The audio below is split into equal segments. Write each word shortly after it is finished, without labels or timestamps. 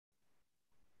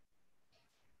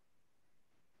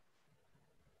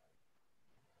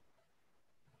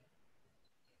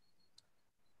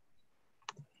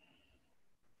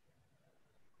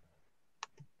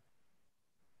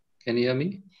Can you hear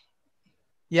me?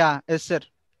 Yeah, yes, sir.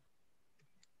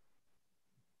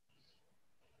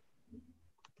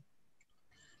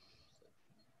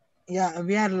 Yeah,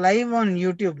 we are live on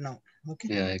YouTube now.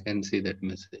 Okay. Yeah, I can see that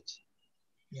message.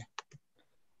 Yeah.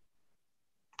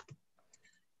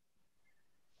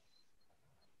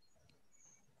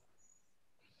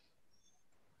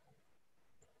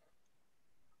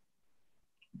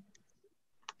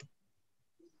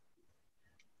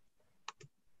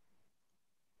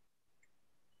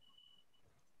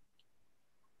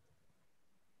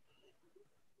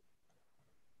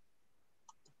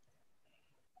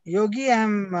 Yogi,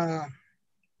 I'm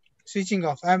switching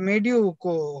off. I made you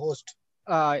co-host.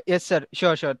 Yes, sir.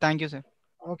 Sure, sure. Thank you, sir.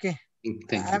 Okay.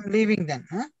 Thank you. I'm leaving then.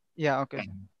 Huh? Yeah, okay,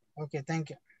 sir. Okay,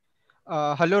 thank you.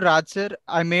 Hello, Raj, sir.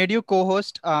 I made you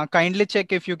co-host. Kindly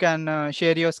check if you can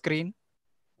share your screen.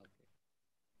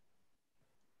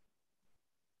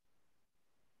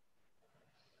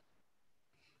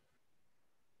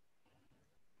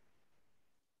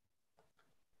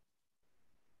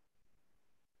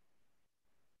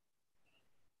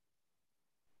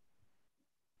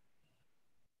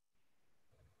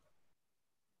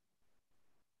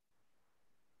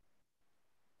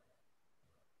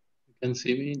 You can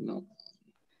see me now.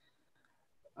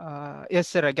 Yes,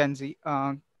 sir. I can see.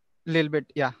 Little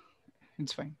bit. Yeah,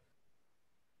 it's fine.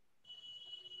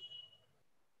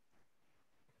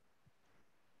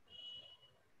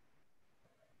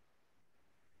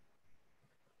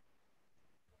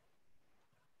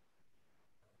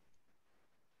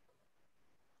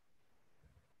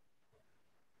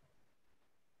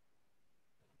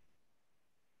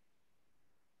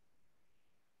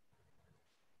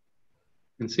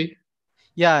 You can see?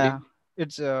 Yeah, Clear? yeah.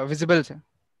 It's visible, sir.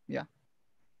 Yeah.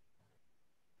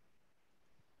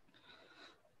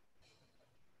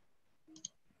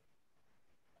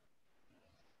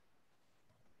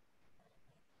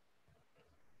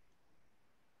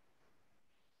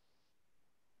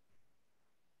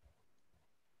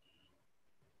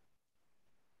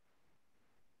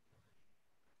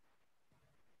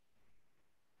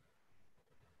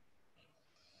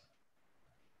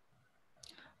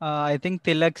 I think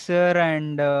Tilak sir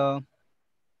and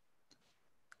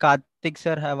Karthik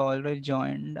sir have already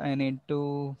joined. I need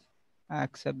to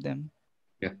accept them.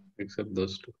 Yeah, except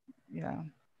those two. Yeah.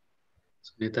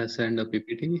 Sunita send a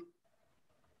PPT.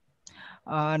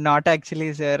 Not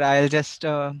actually, sir. I'll just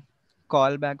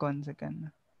call back 1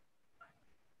 second.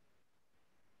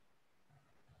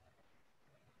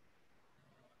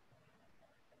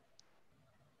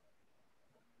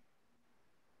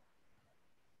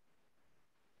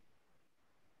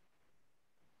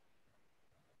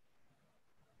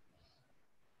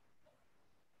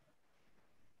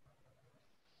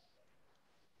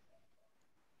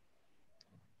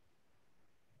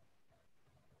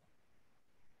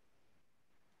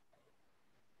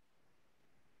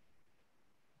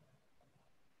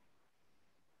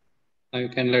 I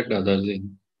can let others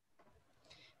in.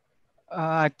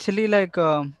 Actually, like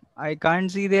I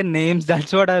can't see their names.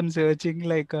 That's what I'm searching.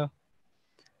 Like,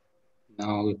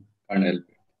 Now can't help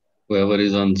it. Whoever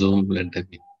is on Zoom, let them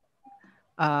in.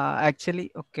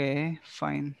 actually, okay,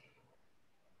 fine.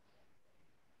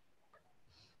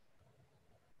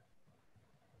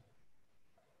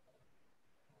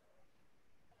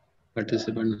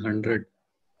 Participant 100.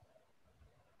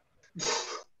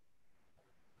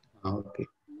 Okay.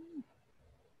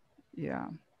 Yeah.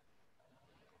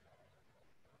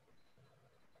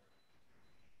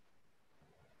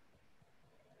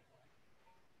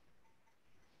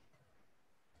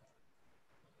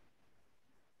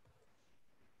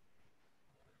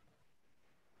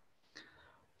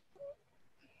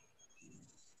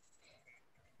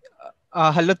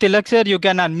 Hello, Tilak sir. You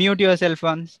can unmute yourself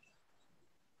once.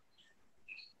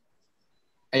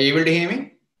 Are you able to hear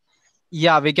me?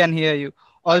 Yeah, we can hear you.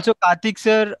 Also, Karthik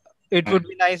sir, it would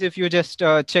be nice if you just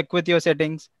check with your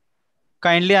settings.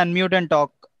 Kindly unmute and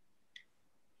talk.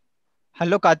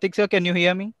 Hello, Karthik sir. Can you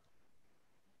hear me?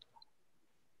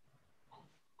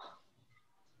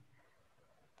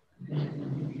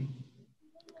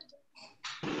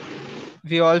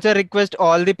 We also request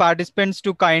all the participants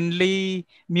to kindly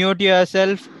mute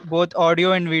yourself, both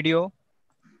audio and video.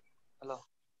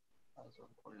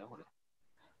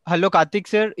 Hello, Karthik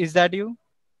sir. Is that you?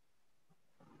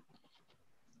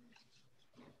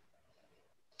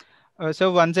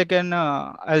 So 1 second,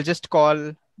 I'll just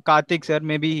call Karthik sir.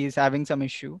 Maybe he's having some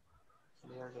issue.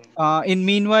 In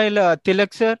meanwhile,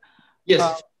 Tilak sir, uh,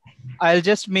 Yes. I'll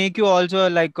just make you also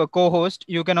like a co-host.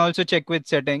 You can also check with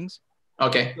settings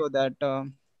Okay. so that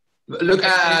Look, we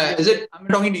can connect you. is it? I'm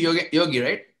talking to Yogi,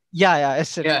 right? Yeah, yeah, yes,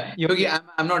 sir. Yeah, You. okay.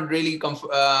 I'm not really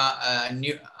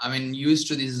new. I mean, used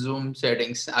to these Zoom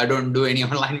settings. I don't do any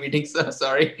online meetings. So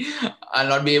sorry, I'll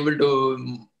not be able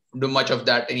to do much of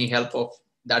that. Any help of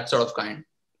that sort of kind.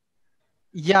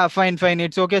 Yeah, fine, fine.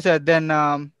 It's okay, sir. Then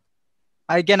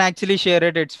I can actually share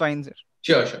it. It's fine, sir.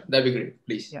 Sure, sure. That'd be great.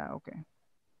 Please. Yeah, okay.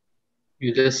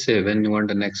 You just say when you want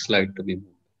the next slide to be moved.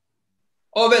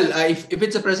 Oh well, if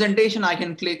it's a presentation, I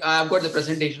can click. I've got the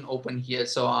presentation open here,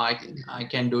 so I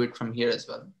can do it from here as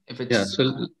well. If Yeah, it's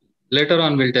so later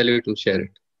on we'll tell you to share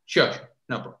it. sure, sure,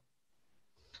 no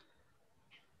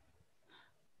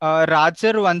problem. Raj,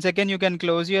 sir, 1 second. You can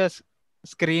close your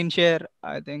screen share.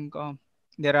 I think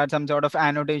there are some sort of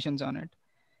annotations on it.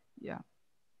 Yeah.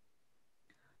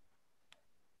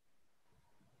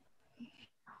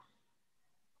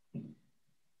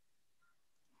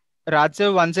 Raj,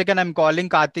 sir, 1 second. I'm calling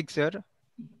Karthik, sir.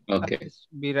 I'll Okay. just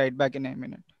be right back in a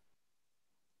minute.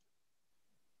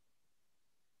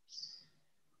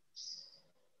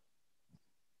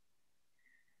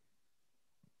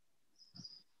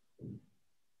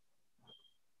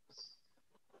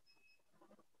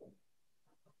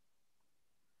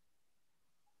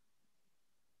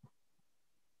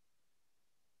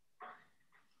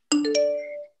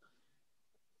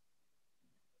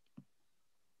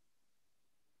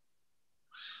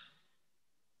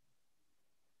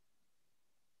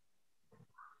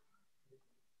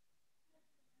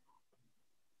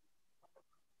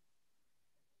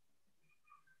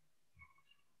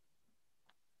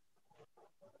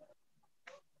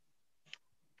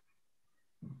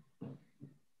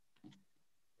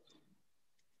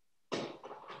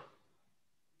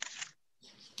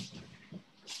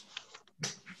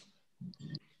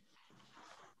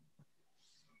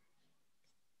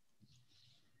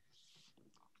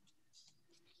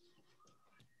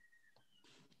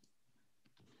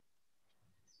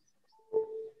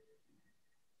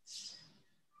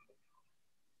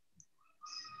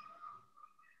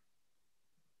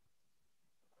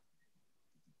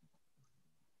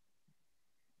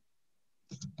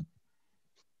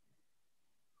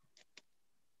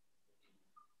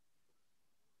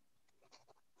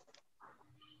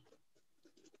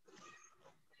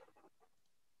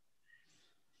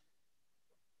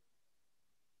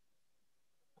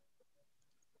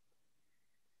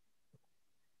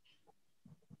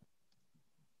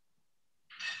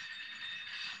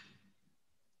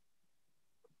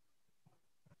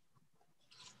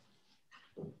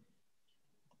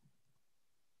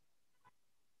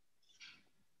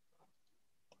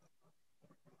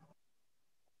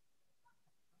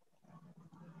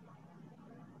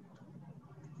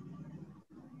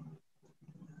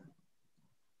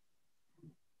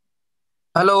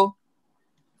 Hello,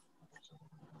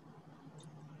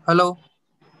 hello,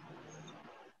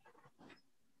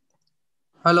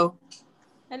 hello.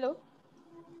 Hello.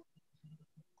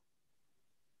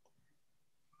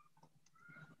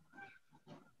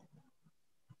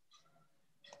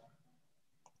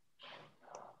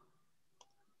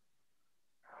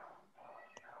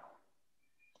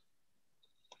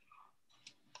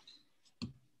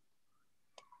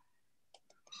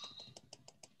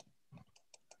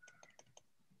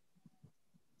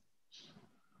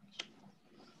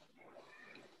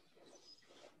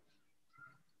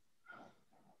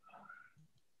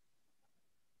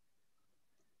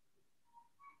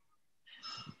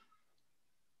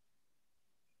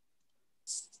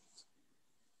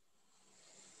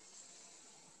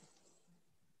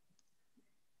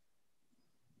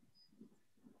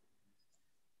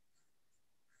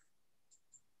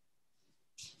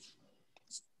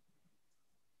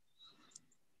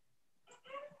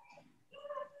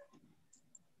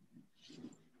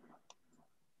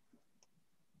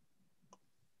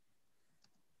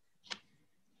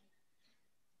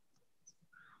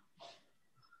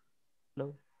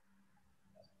 Hello.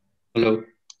 Hello.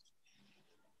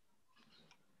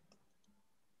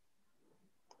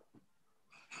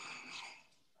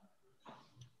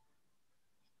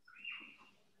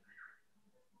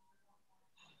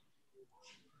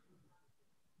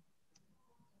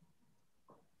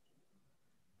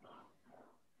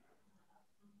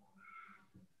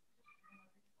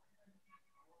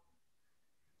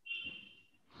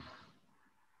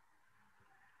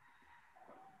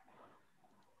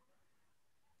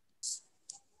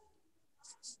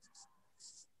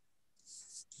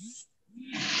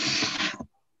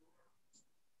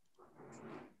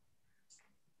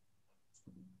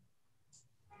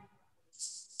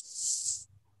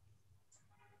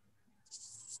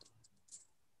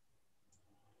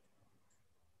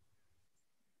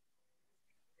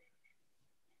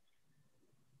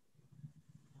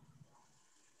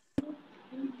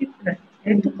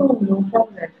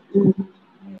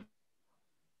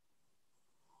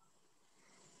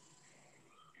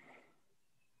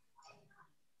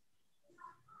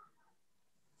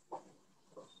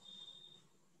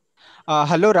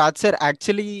 Hello, Raj sir.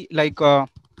 Actually,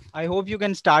 I hope you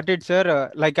can start it,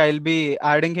 sir. Like, I'll be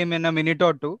adding him in a minute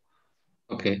or two.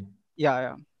 Okay. Yeah,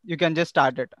 yeah. You can just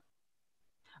start it.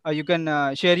 You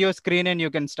can share your screen and you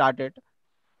can start it.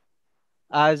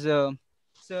 As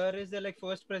sir is the like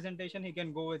first presentation, he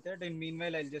can go with it. And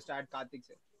meanwhile, I'll just add Karthik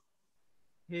sir.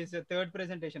 His third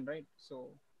presentation, right? So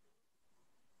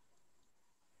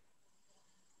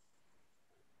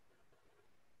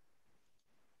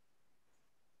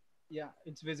yeah,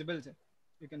 it's visible, sir.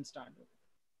 You can start it.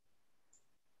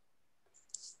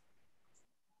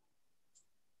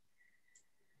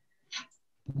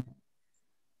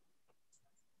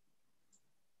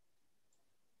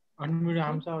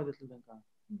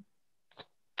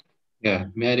 Yeah.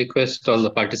 May I request all the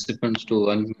participants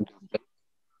to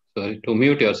to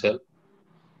mute yourself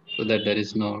so that there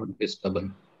is no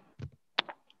disturbance.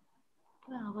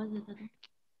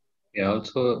 Yeah.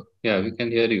 Also, yeah, we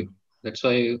can hear you. That's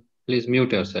why please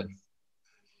mute yourself.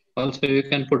 Also, you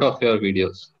can put off your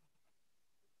videos.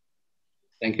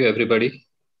 Thank you, everybody.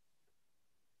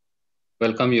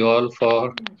 Welcome you all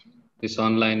for this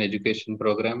online education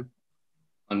program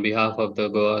on behalf of the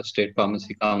Goa State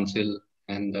Pharmacy Council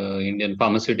and the Indian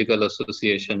Pharmaceutical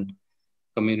Association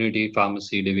Community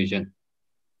Pharmacy Division.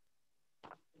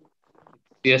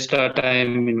 Siesta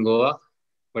time in Goa,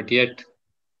 but yet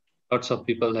lots of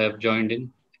people have joined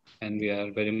in, and we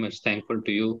are very much thankful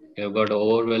to you. You have got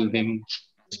overwhelming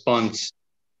response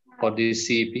for this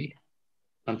CEP.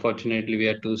 Unfortunately, we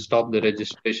had to stop the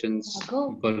registrations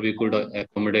because we could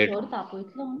accommodate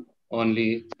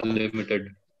only the limited.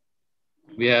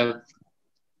 We have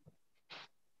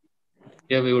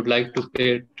Here we would like to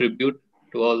pay tribute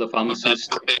to all the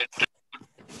pharmacists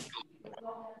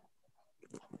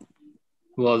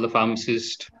who have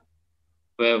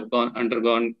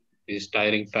undergone these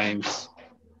tiring times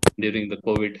during the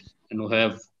COVID, and who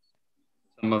have,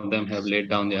 some of them have laid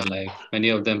down their life. Many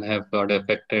of them have got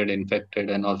affected, infected,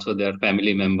 and also their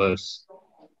family members.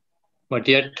 But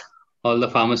yet, all the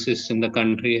pharmacists in the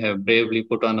country have bravely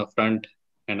put on a front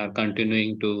and are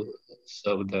continuing to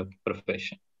serve the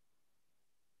profession.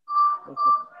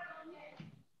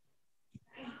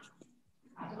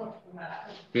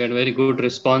 We had very good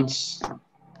response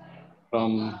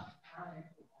from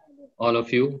all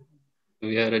of you.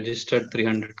 We have registered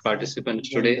 300 participants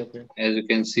today. As you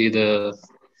can see, the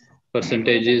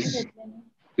percentages,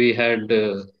 we had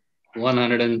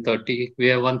 130, we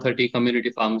have 130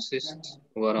 community pharmacists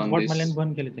who are on this.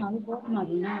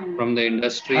 From the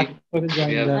industry,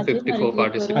 we have 54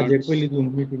 participants.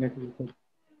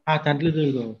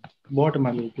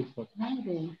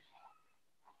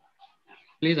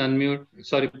 Please unmute,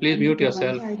 sorry, please mute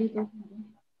yourself.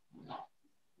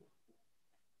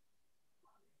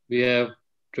 We have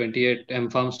 28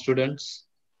 MPharm students,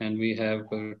 and we have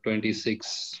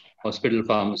 26 hospital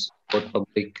pharmacists, both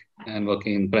public and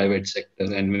working in private sector,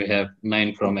 and we have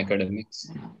 9 from academics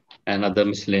and other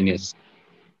miscellaneous.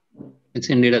 It's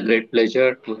indeed a great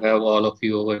pleasure to have all of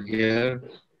you over here.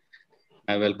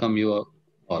 I welcome you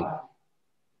all.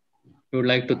 We would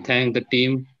like to thank the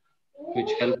team which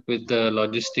helped with the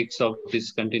logistics of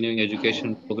this continuing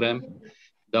education program,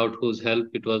 without whose help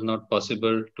it was not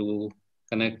possible to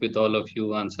connect with all of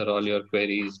you, answer all your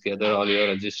queries, gather all your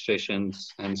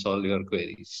registrations, and solve your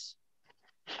queries.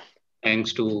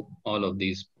 Thanks to all of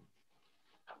these.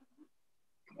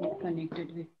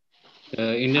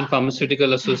 The Indian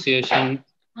Pharmaceutical Association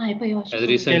has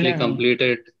recently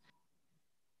completed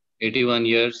 81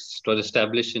 years. It was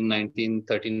established in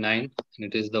 1939, and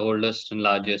it is the oldest and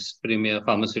largest premier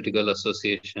pharmaceutical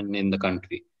association in the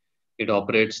country. It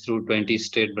operates through 20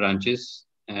 state branches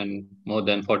and more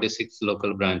than 46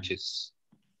 local branches.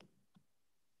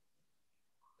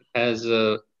 It has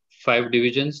 5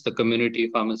 divisions: the community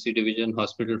pharmacy division,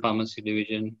 hospital pharmacy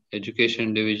division,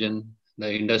 education division,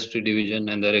 the industry division,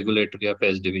 and the regulatory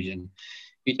affairs division.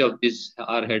 Each of these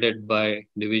are headed by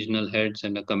divisional heads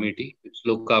and a committee which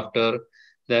look after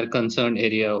their concerned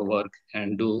area of work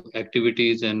and do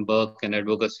activities and work and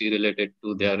advocacy related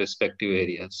to their respective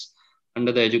areas.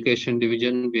 Under the education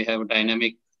division, we have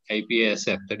dynamic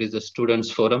IPA, that is the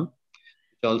Students Forum,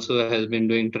 which also has been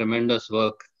doing tremendous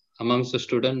work amongst the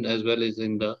students as well as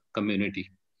in the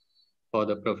community for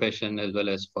the profession as well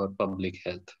as for public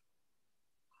health.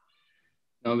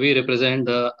 Now we represent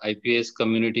the IPS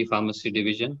Community Pharmacy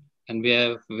Division, and we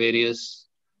have various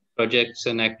projects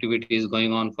and activities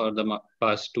going on for the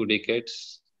past 2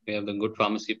 decades. We have the good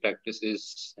pharmacy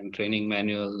practices and training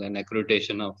manual and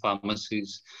accreditation of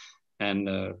pharmacies and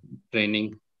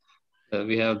training.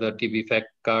 We have the TB Fact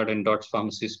Card and DOTS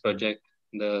Pharmacist Project,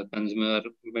 the Consumer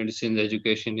Medicines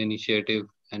Education Initiative,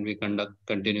 and we conduct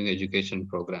continuing education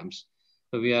programs.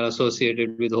 So we are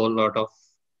associated with a whole lot of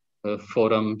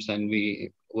forums, and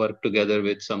we work together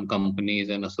with some companies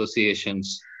and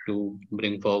associations to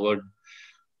bring forward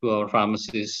to our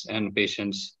pharmacists and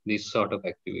patients these sort of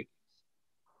activities.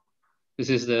 This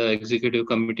is the executive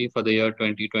committee for the year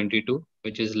 2022,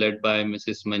 which is led by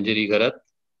Mrs. Manjari Gharat,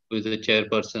 who is the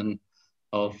chairperson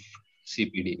of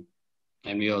CPD.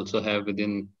 And we also have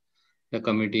within the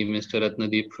committee Mr.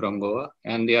 Ratnadeep from Goa,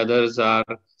 and the others are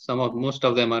most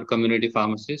of them are community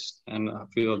pharmacists, and a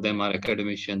few of them are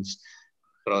academicians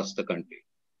across the country.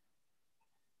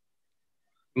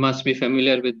 You must be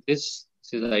familiar with this.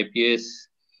 This is IPA's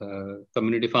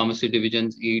Community Pharmacy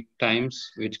Division's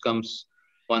E-Times, which comes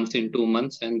once in 2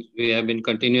 months, and we have been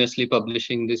continuously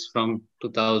publishing this from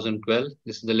 2012.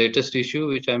 This is the latest issue,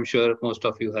 which I'm sure most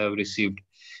of you have received.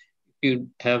 If you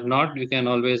have not, you can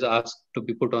always ask to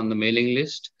be put on the mailing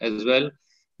list as well.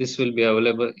 This will be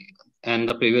available, and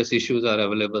the previous issues are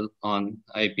available on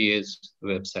IPA's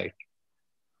website.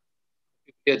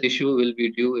 The 50th issue will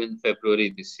be due in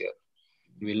February this year.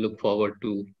 We look forward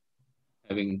to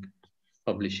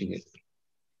publishing it.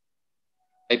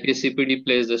 IPA CPD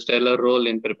plays a stellar role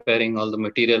in preparing all the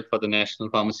material for the National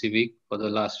Pharmacy Week for the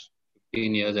last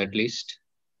 15 years at least.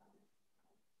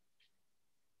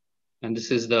 And this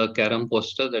is the CARAM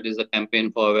poster, that is a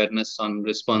campaign for awareness on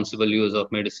responsible use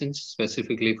of medicines,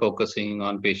 specifically focusing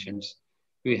on patients.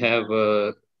 We have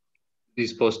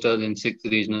these posters in 6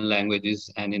 regional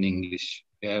languages and in English.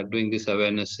 We are doing this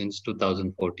awareness since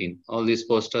 2014. All these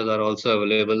posters are also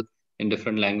available in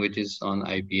different languages on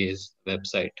IPA's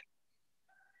website.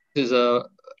 This is a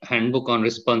handbook on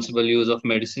responsible use of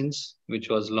medicines, which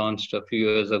was launched a few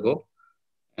years ago.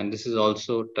 And this is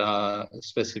also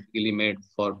specifically made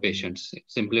for patients,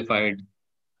 simplified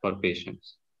for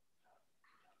patients.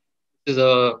 This is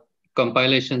a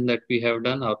compilation that we have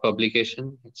done, our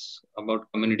publication. It's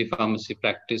about community pharmacy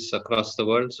practice across the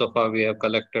world. So far, we have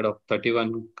collected of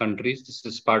 31 countries. This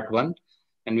is part 1,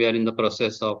 and we are in the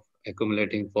process of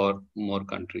accumulating for more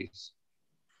countries.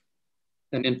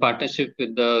 And in partnership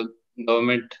with the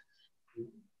government,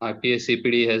 IPA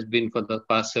CPD has been for the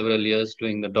past several years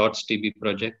doing the DOTS TB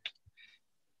project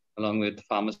along with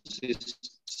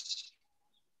pharmacists.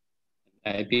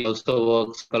 IPA also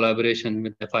works collaboration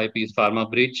with FIP's Pharma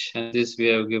Bridge, and this we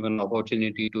have given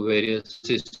opportunity to various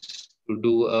pharmacists to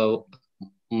do a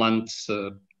month's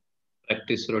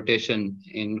practice rotation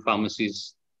in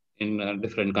pharmacies in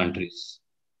different countries.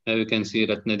 Now you can see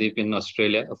Ratnadeep in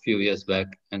Australia a few years back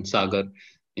and Sagar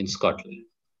in Scotland.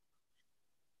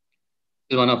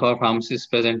 This is one of our pharmacists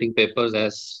presenting papers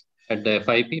at the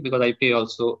FIP, because IPA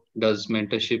also does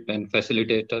mentorship and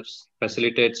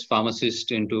facilitates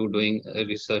pharmacists into doing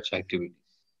research activities.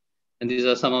 And these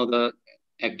are some of the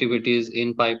activities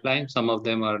in pipeline. Some of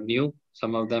them are new.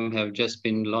 Some of them have just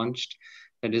been launched.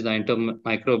 That is the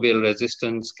antimicrobial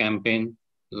resistance campaign,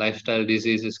 lifestyle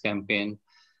diseases campaign,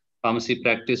 pharmacy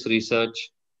practice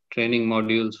research, training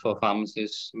modules for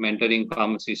pharmacists, mentoring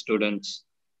pharmacy students,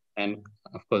 and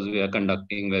of course, we are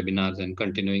conducting webinars and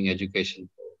continuing education.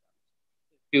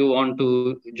 If you want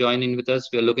to join in with us,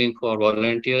 we are looking for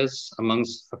volunteers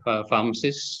amongst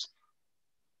pharmacists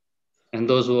and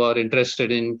those who are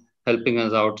interested in helping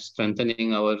us out,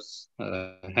 strengthening our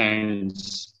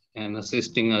hands and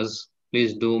assisting us.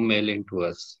 Please do mail in to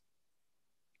us.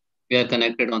 We are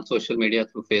connected on social media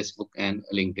through Facebook and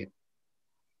LinkedIn.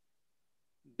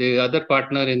 The other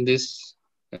partner in this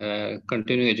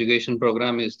continuing education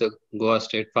program is the Goa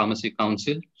State Pharmacy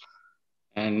Council.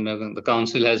 And the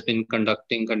council has been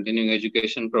conducting continuing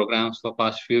education programs for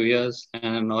past few years,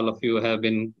 and all of you have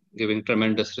been giving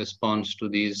tremendous response to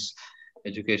these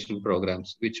education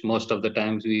programs, which most of the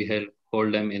times we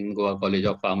hold them in Goa College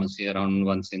of Pharmacy around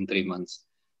once in 3 months.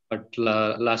 But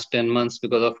last 10 months,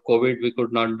 because of COVID, we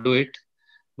could not do it.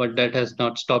 But that has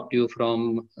not stopped you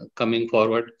from coming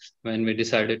forward when we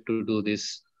decided to do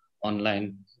this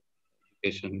online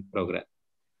education program.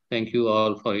 Thank you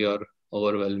all for your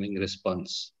overwhelming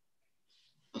response.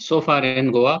 So far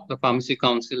in Goa, the Pharmacy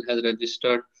Council has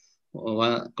registered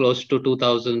close to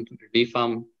 2,000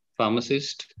 D-Pharm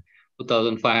pharmacists,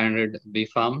 2,500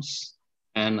 B-Pharms,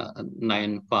 and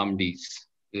 9 PharmDs.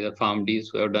 These are PharmDs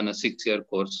who have done a 6-year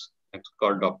course. It's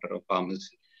called Doctor of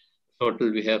Pharmacy.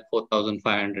 Total, we have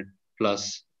 4,500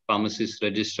 plus pharmacists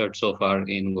registered so far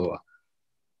in Goa.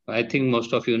 I think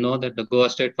most of you know that the Goa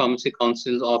State Pharmacy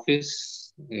Council's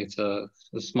office It's a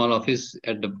small office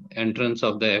at the entrance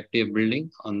of the FDA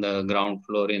building on the ground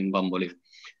floor in Bamboli.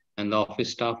 And the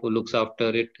office staff who looks after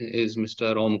it is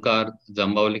Mr. Omkar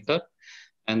Zambaulikar,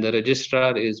 and the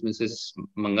registrar is Mrs.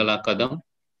 Mangala Kadam,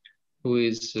 who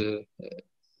is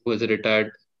who has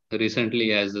retired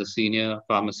recently as a senior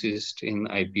pharmacist in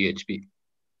IPHB.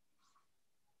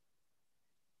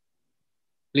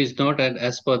 Please note that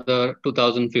as per the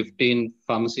 2015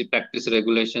 pharmacy practice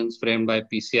regulations framed by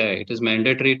PCI, it is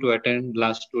mandatory to attend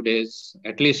last 2 days,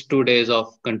 at least 2 days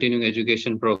of continuing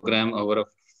education program over a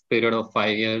period of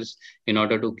 5 years in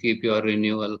order to keep your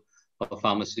renewal of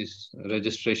pharmacist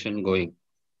registration going.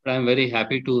 But I'm very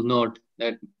happy to note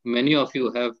that many of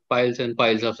you have piles and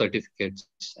piles of certificates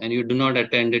and you do not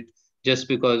attend it just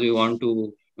because you want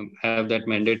to have that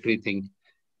mandatory thing.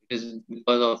 It is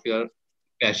because of your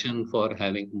passion for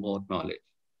having more knowledge.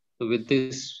 So with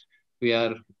this, we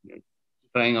are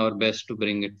trying our best to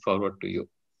bring it forward to you.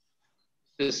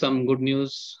 There's some good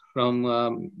news from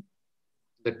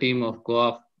the team of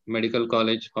Goa Medical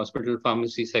College Hospital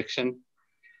Pharmacy section.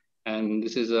 And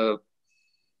this is a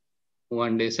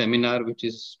one-day seminar which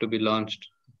is to be launched,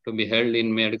 to be held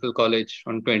in Medical College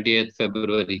on 28th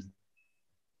February.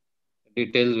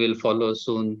 Details will follow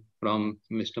soon from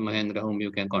Mr. Mahendra, whom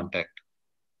you can contact.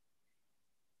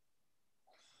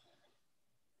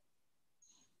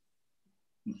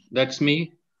 That's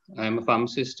me. I'm a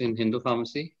pharmacist in Hindu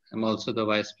Pharmacy. I'm also the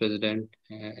vice president,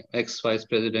 ex-vice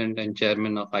president and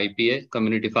chairman of IPA,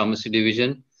 Community Pharmacy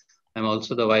Division. I'm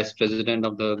also the vice president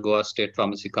of the Goa State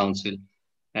Pharmacy Council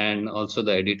and also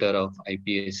the editor of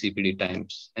IPA CPD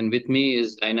Times. And with me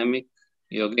is dynamic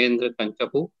Yogendra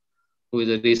Kanchapu, who is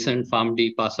a recent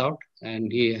PharmD pass out,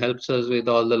 and he helps us with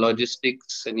all the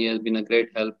logistics, and he has been a great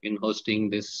help in hosting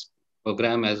this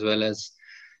program as well as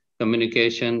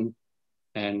communication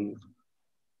and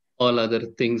all other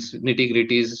things,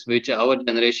 nitty-gritties, which our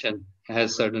generation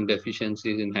has certain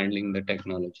deficiencies in handling the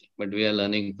technology, but we are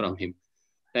learning from him.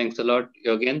 Thanks a lot,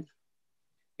 Yogen.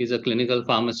 He's a clinical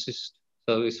pharmacist,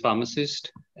 service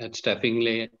pharmacist at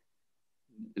Staffingly,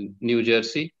 New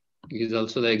Jersey. He's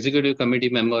also the executive committee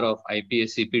member of IPA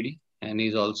CPD, and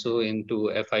he's also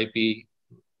into FIP,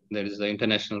 that is the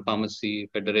International Pharmacy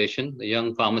Federation, the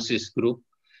Young Pharmacist Group,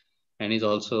 and he's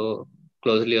also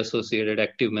closely associated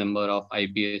active member of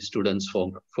IPA Students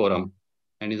Forum,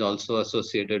 and is also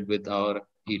associated with our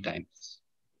e-times.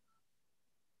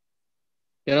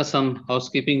 There are some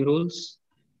housekeeping rules.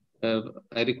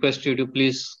 I request you to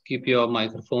please keep your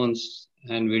microphones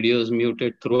and videos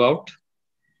muted throughout.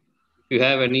 If you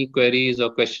have any queries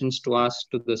or questions to ask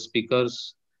to the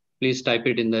speakers, please type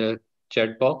it in the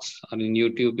chat box, or in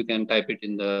YouTube, you can type it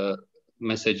in the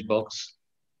message box.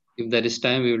 If there is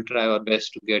time, we will try our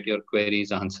best to get your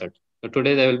queries answered. So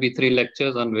today there will be 3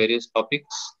 lectures on various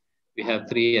topics. We have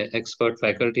 3 expert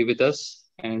faculty with us,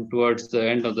 and towards the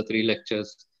end of the 3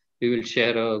 lectures, we will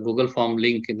share a Google form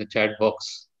link in the chat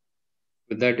box.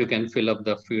 With that, you can fill up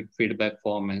the feedback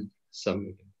form and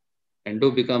submit. And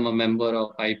do become a member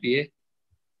of IPA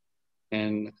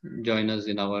and join us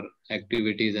in our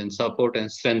activities and support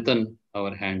and strengthen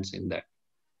our hands in that.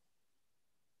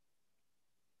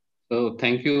 So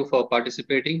thank you for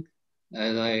participating.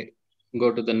 As I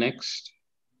go to the next.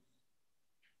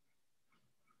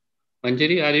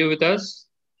 Manjari, are you with us?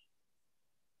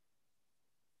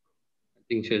 I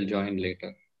think she'll join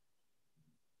later.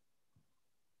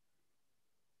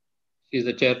 She's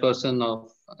the chairperson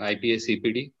of IPA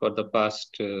CPD for the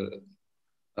past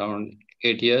around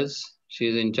 8 years. She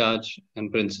is in charge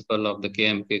and principal of the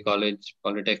KMK College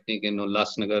Polytechnic in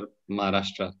Ulhasnagar,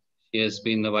 Maharashtra. She has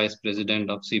been the vice president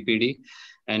of CPD,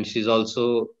 and she's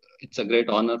also, it's a great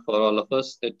honor for all of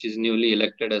us that she's newly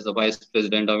elected as the vice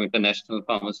president of International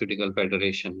Pharmaceutical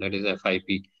Federation, that is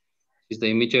FIP. She's the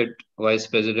immediate vice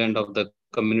president of the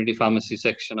community pharmacy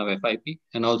section of FIP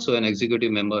and also an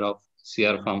executive member of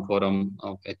CR Farm Forum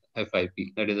of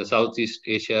FIP, that is the Southeast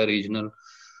Asia Regional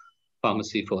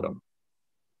Pharmacy Forum.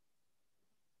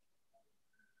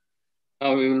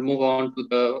 Now we will move on to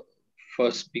the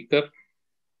first speaker.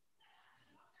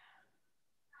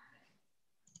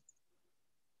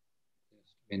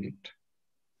 Just a minute.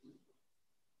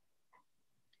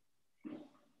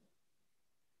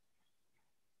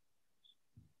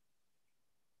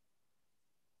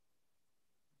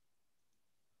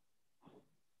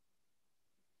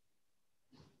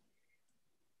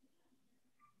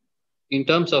 In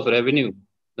terms of revenue,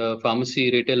 the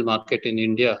pharmacy retail market in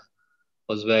India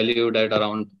was valued at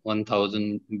around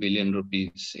 1,000 billion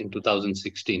rupees in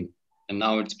 2016. And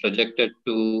now it's projected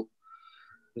to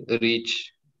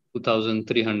reach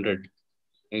 2,300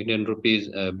 Indian rupees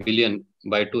billion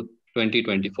by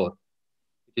 2024.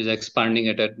 which is expanding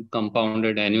at a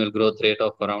compounded annual growth rate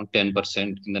of around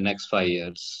 10% in the next 5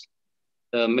 years.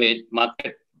 The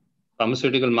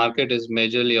pharmaceutical market is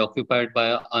majorly occupied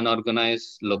by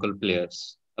unorganized local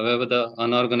players. However, the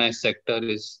unorganized sector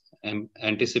is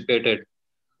anticipated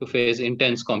to face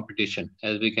intense competition,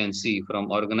 as we can see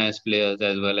from organized players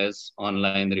as well as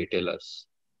online retailers.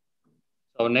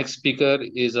 Our next speaker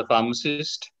is a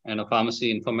pharmacist and a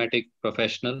pharmacy informatic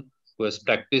professional who has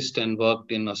practiced and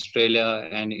worked in Australia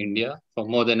and India for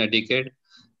more than a decade,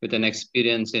 with an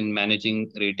experience in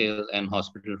managing retail and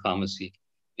hospital pharmacy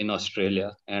in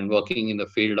Australia and working in the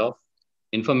field of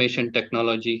information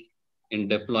technology in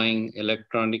deploying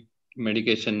electronic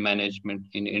medication management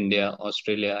in India,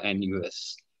 Australia, and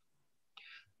US.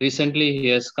 Recently, he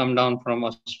has come down from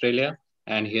Australia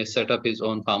and he has set up his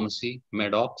own pharmacy,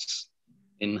 Medox,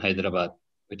 in Hyderabad,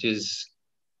 which is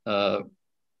a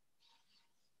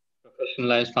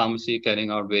professionalized pharmacy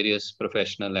carrying out various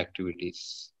professional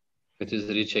activities. With his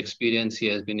rich experience, he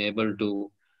has been able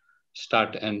to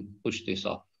start and push this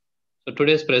off. So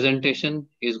today's presentation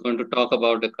is going to talk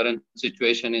about the current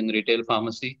situation in retail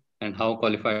pharmacy and how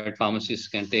qualified pharmacists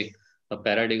can take a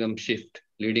paradigm shift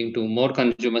leading to more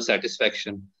consumer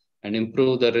satisfaction and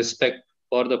improve the respect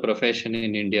for the profession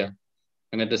in India,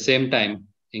 and at the same time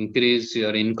increase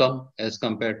your income as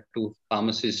compared to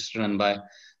pharmacists run by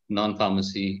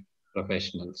non-pharmacy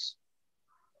professionals.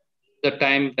 The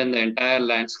time when the entire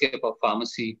landscape of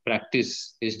pharmacy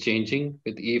practice is changing,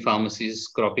 with e-pharmacies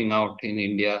cropping out in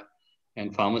India,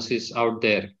 and pharmacists out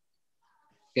there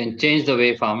can change the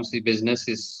way pharmacy business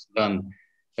is done.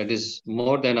 That is,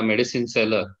 more than a medicine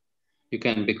seller, you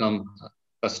can become a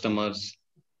customer's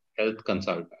health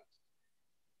consultant.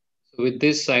 So with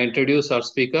this, I introduce our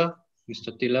speaker,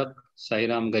 Mr. Tilak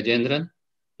Sairam Gajendran,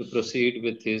 to proceed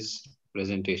with his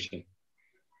presentation.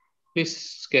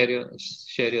 Please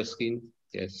share your screen.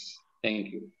 Yes, thank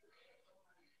you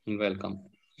and welcome.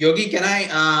 Yogi, can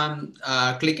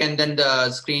I click and then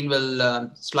the screen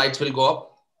will, slides will go up?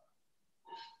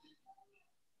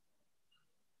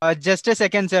 Just a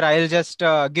second, sir. I'll just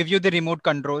give you the remote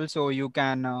control so you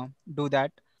can do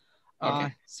that.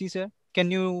 Okay. See, sir,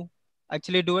 can you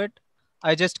actually do it?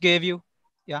 I just gave you.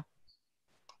 Yeah.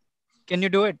 Can you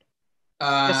do it?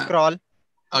 Just scroll.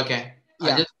 Okay.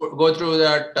 Yeah. I'll just go through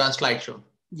that slideshow.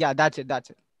 Yeah, that's it. That's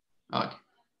it. Okay.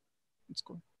 It's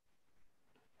cool.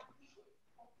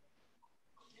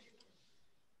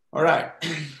 All right.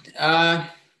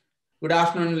 Good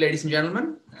afternoon, ladies and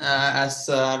gentlemen. As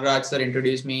Raj sir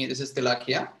introduced me, this is Tilak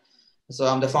here. So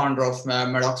I'm the founder of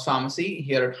Medox Pharmacy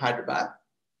here at Hyderabad.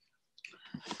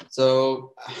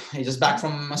 So I just back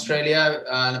from Australia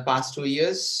in the past 2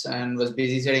 years and was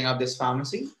busy setting up this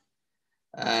pharmacy.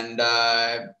 And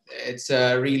it's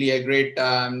really a great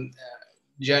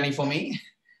journey for me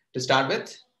to start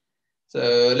with.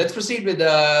 So let's proceed with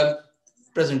the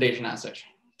presentation as such.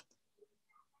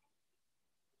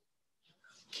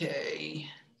 Okay.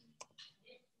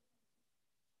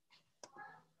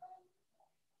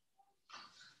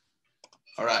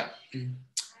 All right.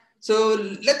 So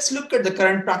let's look at the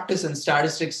current practice and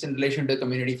statistics in relation to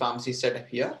community pharmacy setup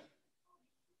here.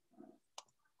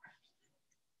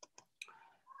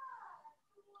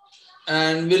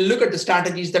 And we'll look at the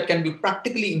strategies that can be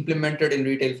practically implemented in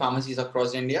retail pharmacies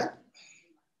across India,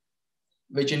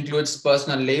 which includes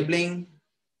personal labeling,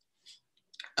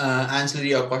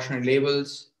 ancillary or cautionary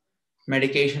labels,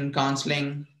 medication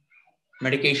counseling,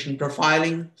 medication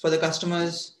profiling for the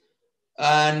customers.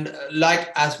 And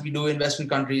like as we do in Western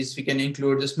countries, we can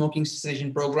include the smoking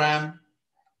cessation program,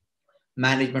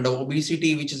 management of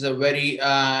obesity, which is a very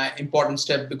important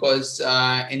step because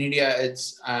in India,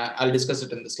 it's, I'll discuss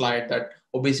it in the slide, that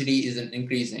obesity is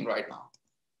increasing right now.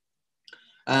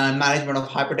 And management of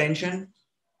hypertension.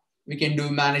 We can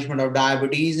do management of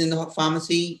diabetes in the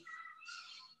pharmacy.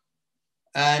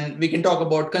 And we can talk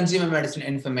about consumer medicine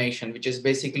information, which is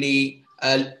basically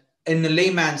in a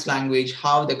layman's language,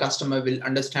 how the customer will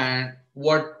understand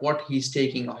what he's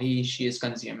taking or she is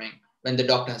consuming when the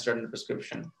doctor has written the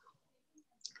prescription.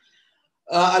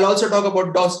 I'll also talk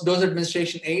about dose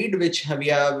administration aid, which we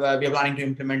are planning to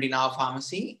implement in our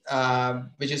pharmacy,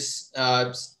 which is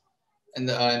in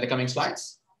the coming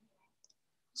slides.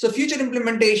 So future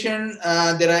implementation,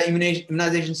 there are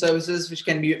immunization services which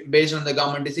can be based on the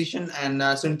government decision, and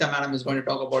Sunita Madam is going to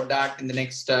talk about that in the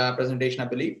next presentation, I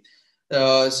believe.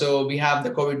 So we have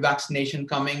the COVID vaccination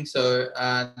coming. So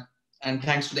and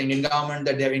thanks to the Indian government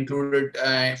that they have included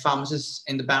pharmacists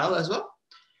in the panel as well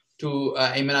to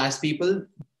immunize people.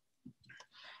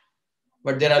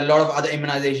 But there are a lot of other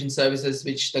immunization services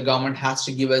which the government has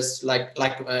to give us, like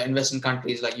in Western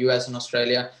countries like US and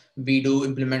Australia, we do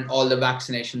implement all the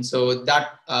vaccinations. So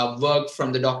that work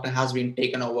from the doctor has been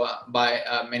taken over by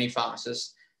many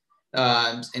pharmacists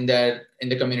in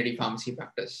the community pharmacy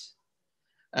practice.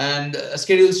 And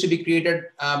schedules to be created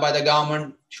by the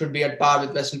government should be at par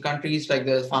with Western countries like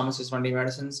the pharmacist-friendly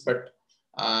medicines. But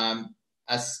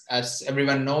as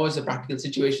everyone knows, the practical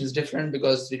situation is different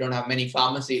because we don't have many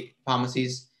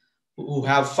pharmacies who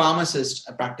have pharmacists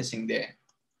practicing there.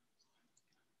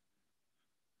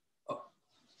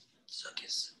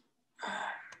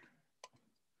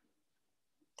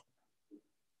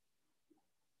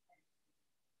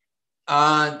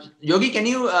 Yogi, can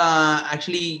you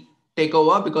actually take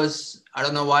over, because I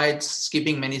don't know why it's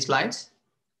skipping many slides.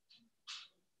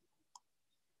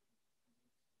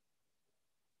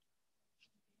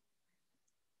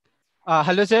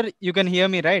 Hello, sir. You can hear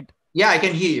me, right? Yeah, I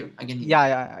can hear you. I can hear you.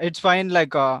 Yeah. It's fine.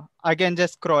 Like I can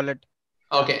just scroll it.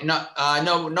 Okay. No,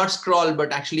 not scroll,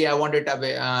 but actually I want it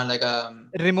like a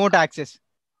remote access,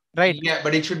 right? Yeah,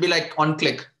 but it should be like on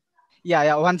click.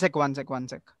 Yeah. One sec.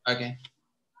 Okay.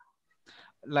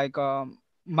 Like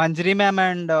Manjari ma'am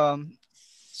and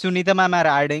Sunita ma'am are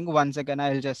adding. 1 second.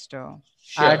 I'll just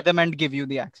add them and give you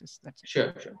the access. That's it.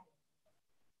 Sure.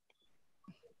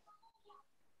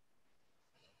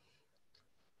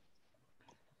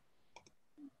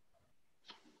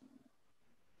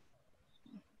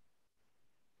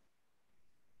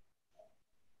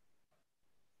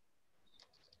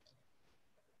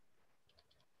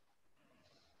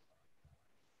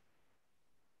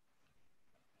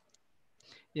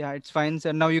 Yeah, it's fine,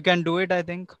 sir. Now you can do it, I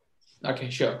think. Okay,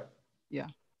 sure. Yeah.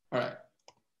 All right.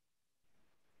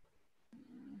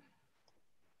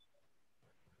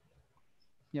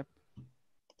 Yep.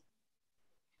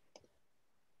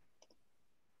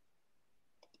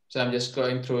 So I'm just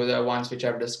going through the ones which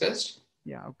I've discussed.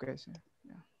 Yeah, okay, sir.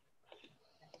 Yeah.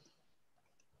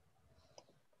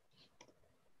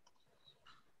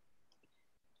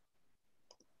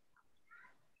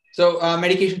 So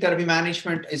medication therapy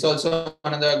management is also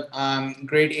another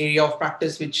great area of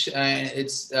practice, which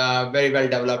it's very well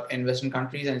developed in Western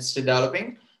countries and it's still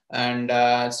developing. And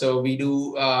so we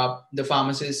do, the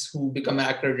pharmacists who become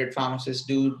accredited pharmacists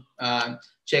do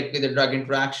check with the drug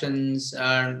interactions,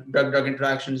 drug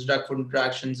interactions, drug-food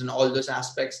interactions, and all those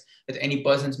aspects with any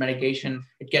person's medication.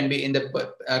 It can be in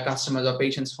the customer's or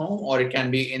patient's home, or it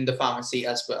can be in the pharmacy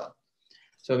as well.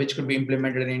 So which could be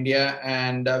implemented in India,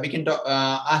 and we can talk,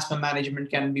 asthma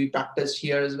management can be practiced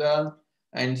here as well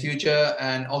in future,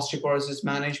 and osteoporosis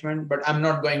management. But I'm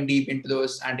not going deep into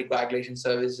those anticoagulation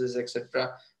services,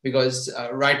 etc., because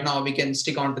right now we can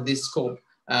stick on to this scope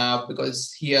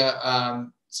because here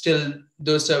still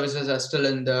those services are still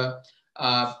in the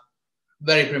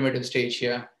very primitive stage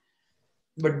here.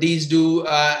 But these do,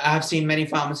 I have seen many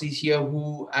pharmacies here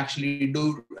who actually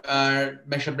do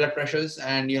measure blood pressures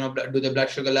and, do the blood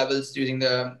sugar levels using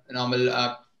the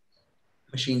normal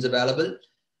machines available.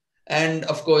 And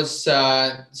of course,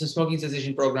 so smoking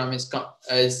cessation program is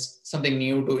something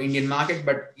new to Indian market,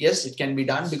 but yes, it can be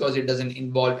done because it doesn't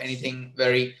involve anything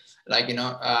very like,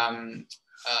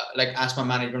 like asthma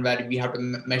management, where we have to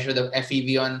measure the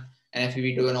FEV1 and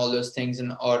FEV2 and all those things,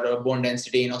 or bone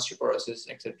density and osteoporosis,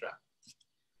 etc.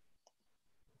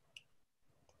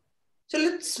 So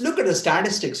let's look at the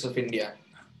statistics of India.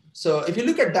 So if you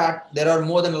look at that, there are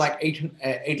more than like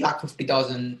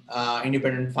 850,000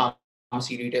 independent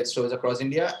pharmacy retail stores across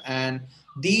India. And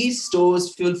these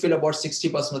stores fulfill about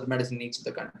 60% of the medicine needs of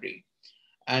the country.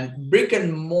 And brick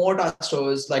and mortar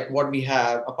stores like what we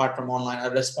have, apart from online,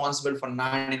 are responsible for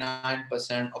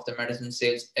 99% of the medicine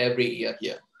sales every year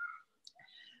here.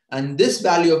 And this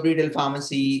value of retail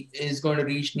pharmacy is going to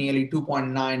reach nearly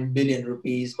 2.9 billion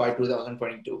rupees by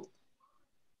 2022.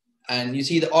 And you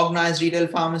see the organized retail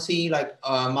pharmacy, like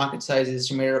market size is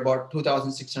estimated about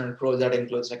 2,600 crores. That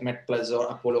includes like MedPlus or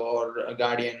Apollo or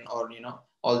Guardian or,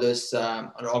 all those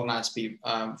organized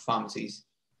pharmacies.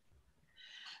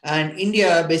 And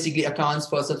India basically accounts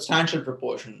for a substantial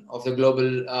proportion of the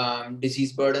global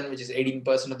disease burden, which is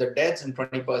 18% of the deaths and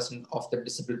 20% of the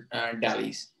disabled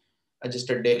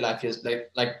adjusted day life years,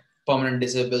 like permanent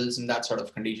disables and that sort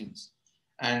of conditions.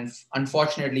 And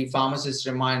unfortunately, pharmacists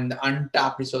remain the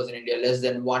untapped resource in India, less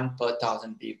than 1 per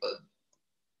 1,000 people.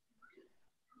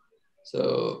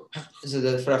 So this is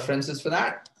the references for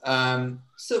that.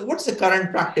 So what's the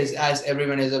current practice? As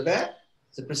everyone is aware,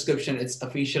 the prescription, it's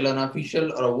official or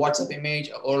unofficial, or a WhatsApp image,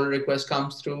 or oral request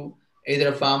comes through. Either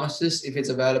a pharmacist, if it's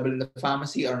available in the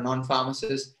pharmacy, or a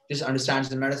non-pharmacist, just understands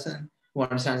the medicine, who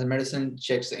understands the medicine,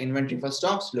 checks the inventory for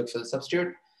stocks, looks for the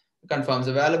substitute, confirms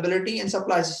availability and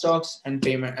supplies the stocks and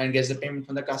payment and gets the payment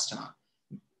from the customer.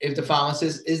 if the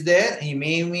pharmacist is there, he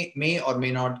may or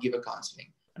may not give a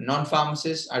counseling. A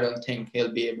non-pharmacist, I don't think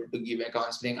he'll be able to give a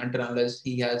counseling until unless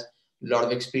he has a lot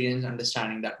of experience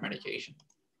understanding that medication.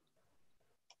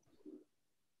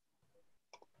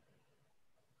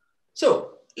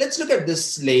 So let's look at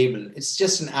this label. It's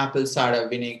just an apple cider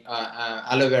vinegar,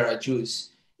 aloe vera juice.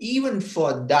 Even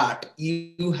for that,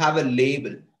 you have a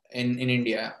label in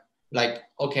India. Like,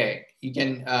 okay, you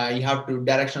have to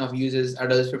direction of uses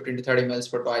adults 15 to 30 mils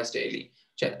for twice daily.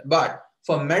 But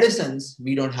for medicines,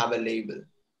 we don't have a label.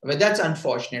 But that's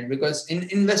unfortunate because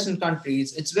in Western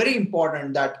countries, it's very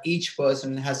important that each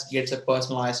person gets a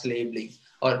personalized labeling,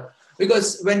 or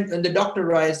because when the doctor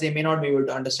writes, they may not be able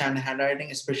to understand the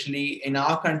handwriting, especially in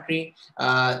our country.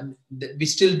 We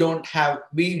still don't have,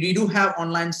 we do have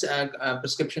online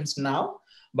prescriptions now,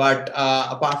 but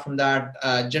apart from that,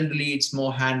 generally it's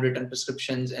more handwritten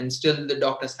prescriptions, and still the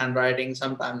doctor's handwriting,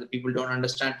 sometimes the people don't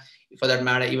understand. For that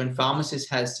matter, even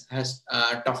pharmacist has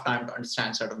a tough time to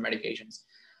understand certain medications.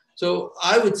 So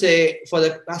I would say for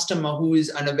the customer who is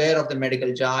unaware of the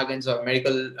medical jargons or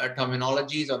medical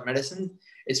terminologies or medicine,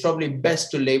 it's probably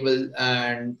best to label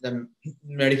the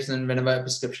medicine whenever a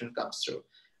prescription comes through.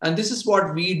 And this is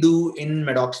what we do in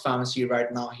Maddox Pharmacy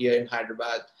right now here in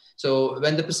Hyderabad. So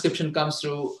when the prescription comes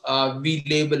through, we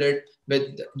label it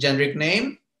with generic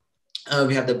name.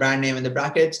 We have the brand name in the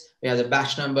brackets, we have the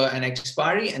batch number and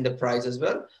expiry and the price as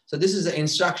well. So this is the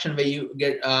instruction where you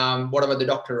get whatever the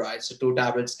doctor writes. So 2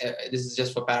 tablets, this is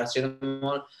just for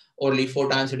paracetamol, only 4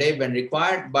 times a day when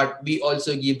required, but we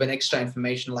also give an extra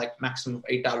information like maximum of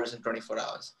 8 tablets in 24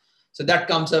 hours. So that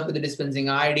comes up with the dispensing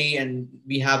ID, and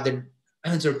we have the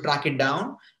so track it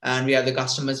down, and we have the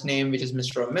customer's name, which is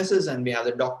Mr. or Mrs., and we have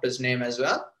the doctor's name as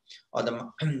well,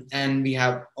 and we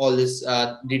have all this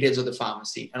details of the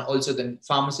pharmacy and also the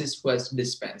pharmacist who has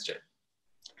dispensed it.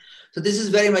 So this is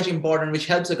very much important, which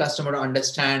helps the customer to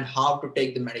understand how to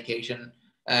take the medication.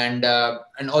 And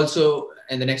also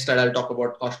in the next slide, I'll talk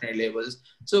about cautionary labels.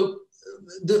 So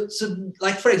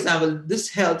like, for example, this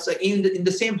helps in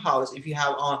the same house, if you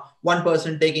have one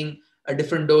person taking a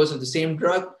different dose of the same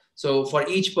drug. So for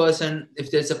each person,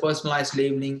 if there's a personalized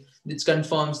labeling, it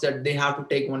confirms that they have to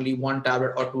take only 1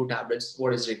 tablet or 2 tablets,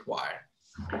 what is required.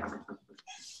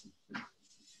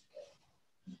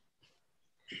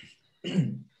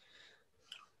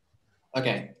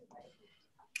 Okay.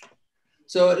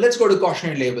 So let's go to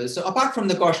cautionary labels. So apart from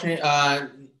the cautionary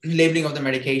labeling of the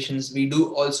medications, we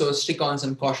do also stick on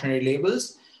some cautionary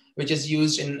labels, which is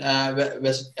used in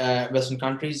Western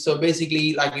countries. So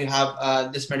basically, like, you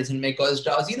have this medicine may cause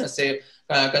drowsiness, say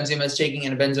consumers taking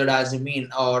a benzodiazepine,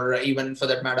 or even for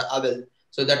that matter, Avil.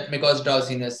 So that may cause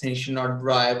drowsiness, and he should not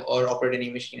drive or operate any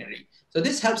machinery. So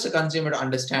this helps the consumer to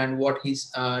understand what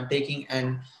he's taking,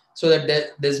 and so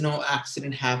that there's no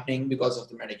accident happening because of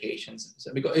the medications.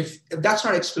 So because if that's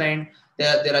not explained,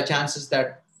 there are chances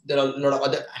that there are a lot of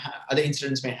other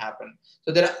incidents may happen.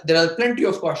 So there are plenty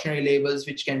of cautionary labels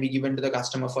which can be given to the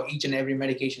customer for each and every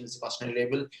medication. Is a cautionary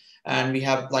label, and we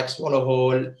have like swallow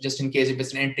whole, just in case if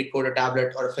it's an entry coated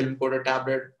tablet or a film coated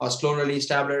tablet or slow release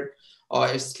tablet, or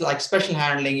it's like special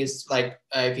handling is like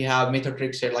if you have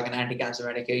methotrexate, like an anti-cancer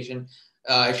medication,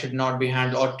 it should not be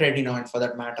handled, or tretinoin for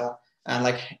that matter. And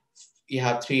like you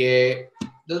have 3A,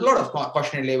 there's a lot of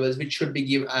cautionary labels which should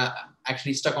be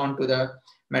actually stuck onto the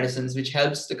medicines, which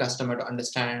helps the customer to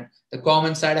understand the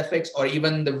common side effects or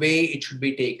even the way it should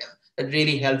be taken. That's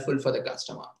really helpful for the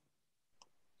customer.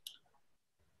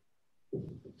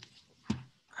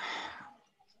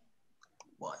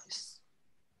 Voice.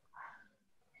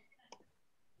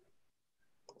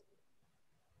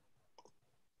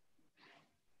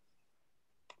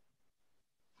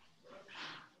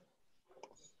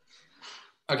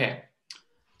 Okay,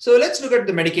 so let's look at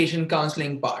the medication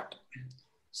counseling part.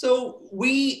 So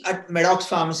we at Maddox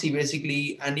Pharmacy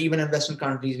basically, and even in Western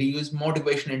countries, we use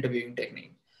motivation interviewing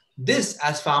technique. This,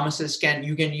 as pharmacists,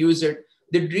 you can use it.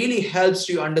 That really helps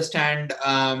you understand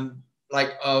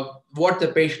what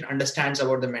the patient understands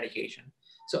about the medication.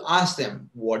 So ask them,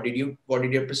 what did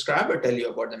your prescriber tell you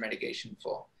about the medication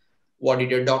for? What did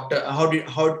your doctor? How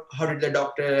did the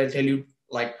doctor tell you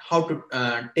like how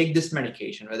to take this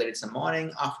medication? Whether it's a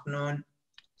morning, afternoon.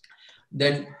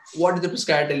 Then what did the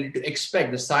prescriber tell you to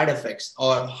expect, the side effects,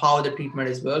 or how the treatment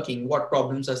is working, what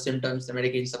problems or symptoms the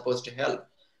medication is supposed to help,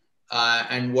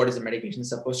 and what is the medication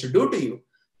supposed to do to you.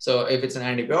 So if it's an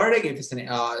antibiotic, if it's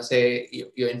say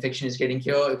your infection is getting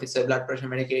cured, if it's a blood pressure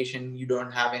medication, you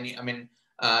don't have any,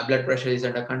 blood pressure is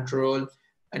under control,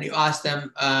 and you ask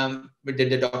them, did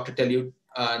the doctor tell you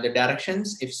the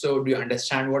directions? If so, do you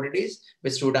understand what it is?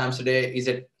 If it's 2 times a day,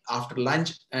 after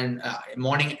lunch and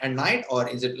morning and night, or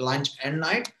is it lunch and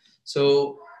night?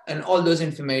 So, and all those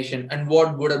information and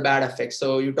what good or bad effects.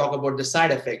 So you talk about the side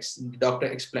effects, the doctor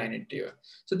explain it to you.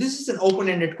 So this is an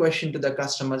open-ended question to the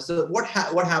customer. So what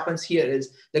happens here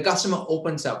is the customer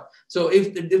opens up. So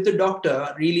if the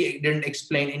doctor really didn't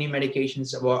explain any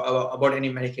medications about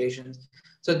any medications,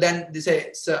 so then they say,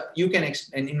 so you can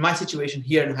explain. In my situation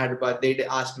here in Hyderabad, they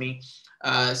asked me,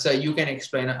 so you can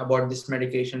explain about this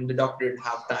medication. The doctor didn't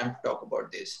have time to talk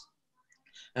about this.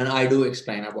 And I do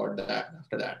explain about that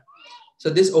after that. So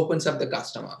this opens up the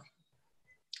customer.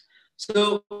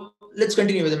 So let's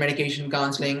continue with the medication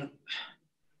counseling.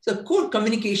 So core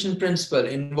communication principle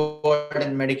involved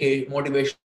in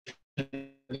motivation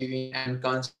and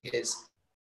counseling is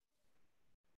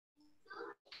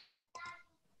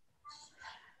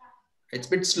it's a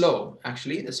bit slow,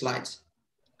 actually, the slides.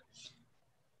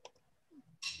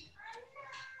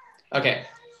 Okay,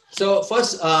 so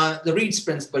first, the Reed's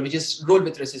principle, which is role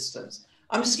with resistance.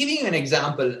 I'm just giving you an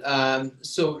example.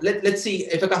 So let's see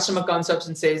if a customer comes up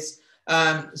and says,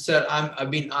 sir,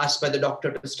 I've been asked by the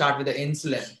doctor to start with the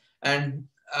insulin. And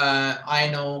I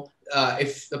know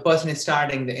if the person is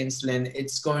starting the insulin,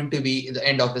 it's going to be the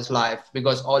end of his life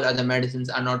because all other medicines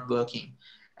are not working.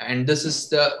 And this is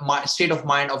the state of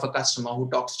mind of a customer who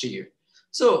talks to you.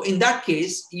 So in that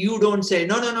case, you don't say,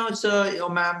 no, sir, oh,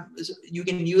 ma'am, you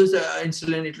can use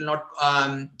insulin. It will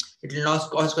not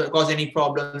cause any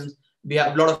problems. We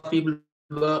have a lot of people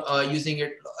using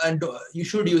it, and you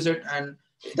should use it. And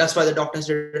that's why the doctor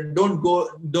said, don't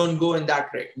go in that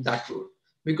route,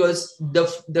 because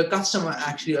the customer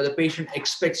actually, or the patient,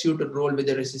 expects you to roll with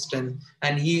the resistance,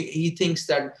 and he thinks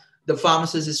that the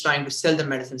pharmacist is trying to sell the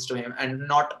medicines to him and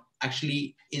not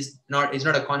actually is not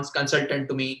a consultant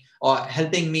to me or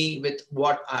helping me with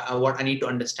what I need to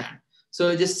understand.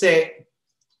 So just say,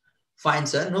 fine,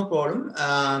 sir, no problem.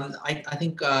 I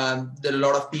think there are a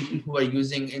lot of people who are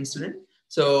using insulin.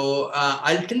 So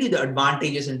I'll tell you the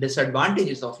advantages and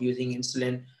disadvantages of using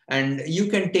insulin, and you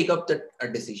can take up the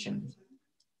decision.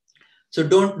 So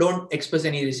don't express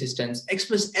any resistance.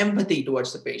 Express empathy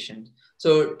towards the patient.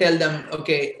 So tell them,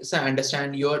 okay, so I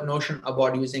understand your notion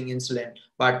about using insulin,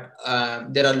 but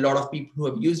there are a lot of people who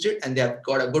have used it and they have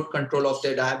got a good control of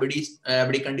their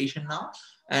diabetic condition now,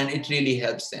 and it really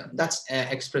helps them. That's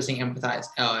expressing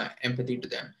empathy to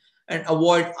them. And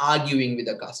avoid arguing with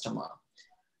the customer.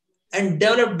 And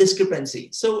develop discrepancy.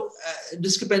 So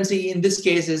discrepancy in this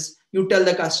case is you tell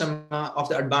the customer of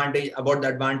the advantage about the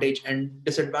advantage and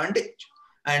disadvantage,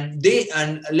 and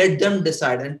let them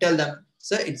decide and tell them,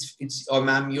 sir, it's or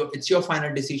ma'am, it's your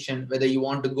final decision whether you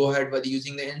want to go ahead with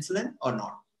using the insulin or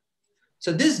not.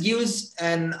 So this gives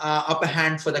an upper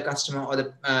hand for the customer or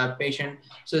the patient.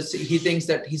 So he thinks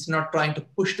that he's not trying to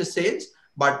push the sales,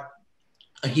 but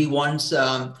he wants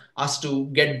us to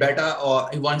get better, or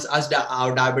he wants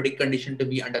our diabetic condition to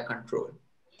be under control.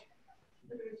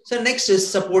 So next is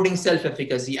supporting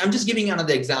self-efficacy. I'm just giving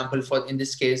another example for in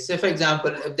this case. So for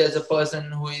example, if there's a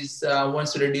person who is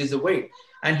wants to reduce the weight,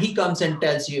 and he comes and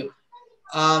tells you,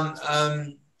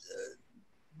 hi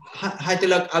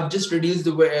Tilak, I've just reduced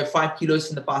the weight 5 kilos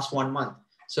in the past 1 month.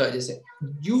 So I just say,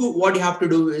 what you have to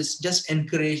do is just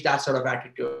encourage that sort of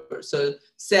attitude. So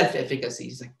self-efficacy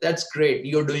is like, that's great.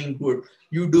 You're doing good.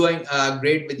 You're doing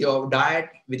great with your diet,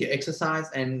 with your exercise,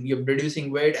 and you're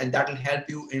reducing weight, and that will help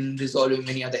you in resolving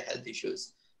many other health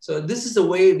issues. So this is the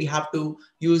way we have to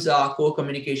use our core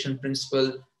communication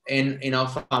principle in our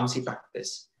pharmacy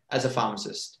practice as a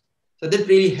pharmacist. So that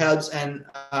really helps, and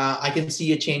I can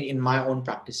see a change in my own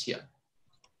practice here.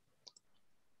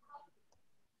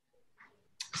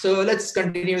 So let's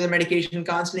continue with the medication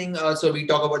counseling. So we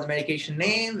talk about the medication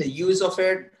name, the use of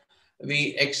it.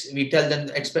 We tell them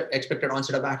the expected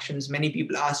onset of actions. Many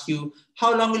people ask you,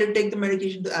 how long will it take the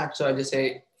medication to act? So I just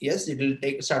say, yes, it will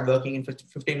start working in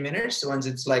 15 minutes once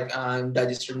it's like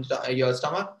digested in your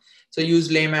stomach. So use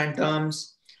layman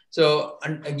terms. So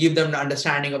give them the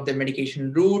understanding of the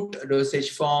medication route,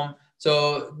 dosage form,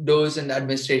 so dose and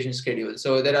administration schedule.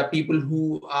 So there are people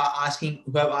who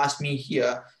have asked me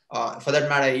here, for that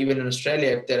matter, even in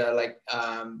Australia, if they're like,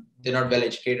 they're not well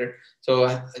educated. So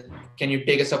can you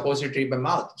take a suppository by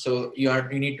mouth? So you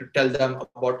need to tell them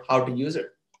about how to use it.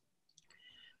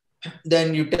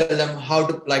 Then you tell them how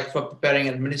to, like for preparing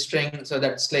and administering. So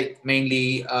that's like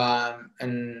mainly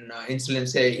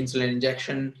insulin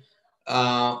injection,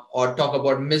 or talk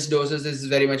about missed doses. This is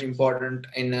very much important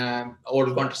in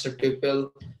oral contraceptive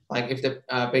pill. Like if the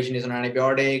patient is on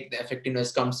antibiotic, the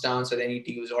effectiveness comes down, so they need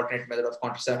to use alternate method of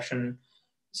contraception.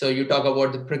 So you talk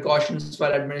about the precautions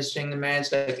while administering the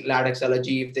meds, like latex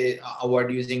allergy, if they avoid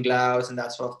using gloves and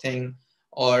that sort of thing,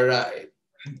 or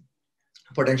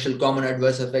potential common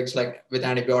adverse effects, like with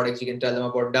antibiotics, you can tell them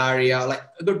about diarrhea, like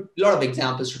a lot of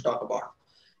examples to talk about.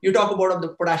 You talk about the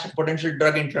potential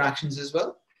drug interactions as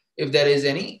well, if there is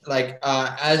any. Like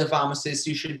as a pharmacist,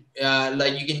 you should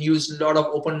you can use a lot of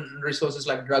open resources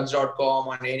like drugs.com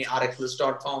or any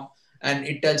rxlist.com, and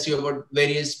it tells you about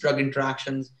various drug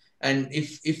interactions. And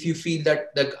if you feel that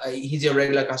he's your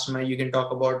regular customer, you can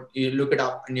talk about, you look it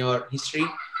up in your history,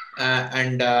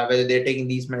 and whether they're taking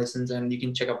these medicines, and you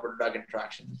can check up for drug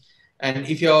interactions. And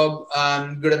if you're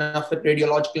good enough with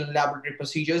radiological and laboratory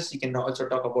procedures, you can also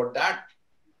talk about that.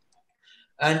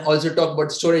 And also talk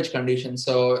about storage conditions.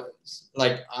 So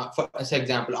like for as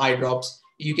example, eye drops,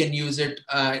 you can use it,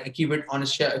 keep it on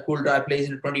a cool dry place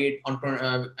in 28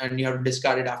 and you have to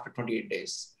discard it after 28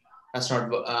 days. That's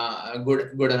not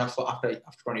good enough for after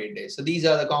 28 days. So these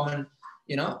are the common,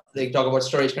 they talk about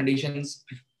storage conditions.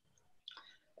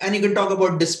 And you can talk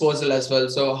about disposal as well.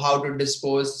 So how to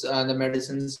dispose the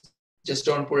medicines. Just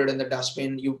don't put it in the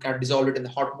dustbin. You can dissolve it in the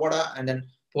hot water and then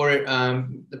pour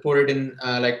it in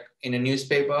like in a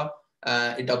newspaper.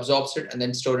 It absorbs it, and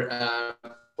then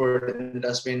put it in the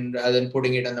dustbin rather than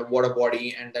putting it in the water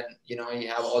body. And then you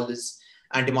have all this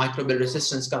antimicrobial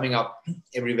resistance coming up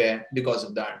everywhere because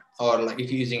of that. Or like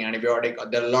if you're using antibiotic, or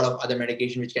there are a lot of other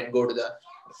medication which can go to the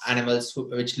animals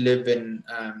which live in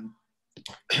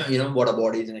water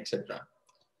bodies and etc.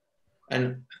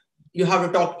 And you have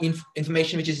to talk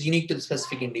information which is unique to the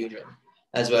specific individual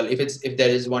as well, if there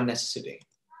is one necessity.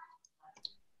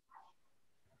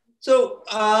 So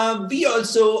we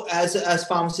also, as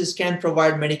pharmacists, can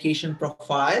provide medication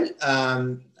profile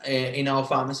in our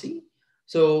pharmacy.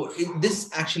 So this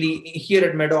actually, here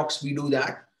at Medox, we do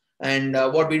that. And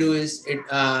what we do is,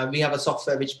 we have a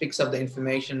software which picks up the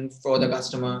information for the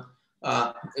customer.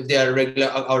 If they are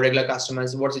our regular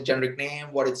customers, what's the generic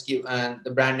name, what it's the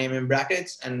brand name in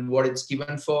brackets, and what it's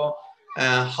given for,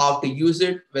 how to use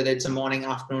it, whether it's a morning,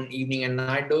 afternoon, evening, and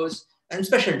night dose, and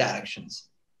special directions.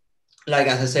 Like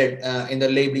as I said, in the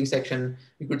labeling section,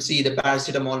 you could see the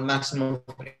paracetamol maximum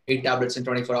of 8 tablets in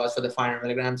 24 hours for the 500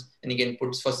 milligrams, and you can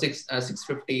put for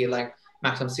 650, like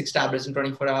maximum 6 tablets in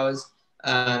 24 hours.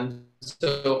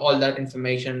 So all that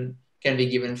information can be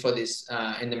given for this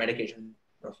in the medication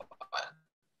profile.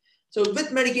 So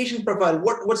with medication profile,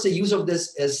 what's the use of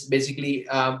this is basically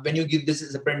when you give this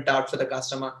as a printout for the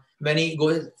customer, when he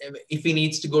goes, if he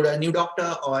needs to go to a new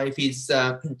doctor, or if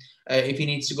if he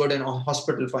needs to go to a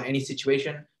hospital for any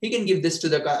situation, he can give this to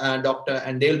the doctor,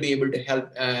 and they'll be able to help.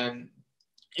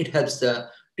 It helps the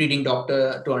treating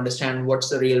doctor to understand what's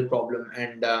the real problem,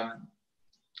 and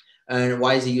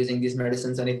why is he using these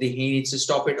medicines, and if he needs to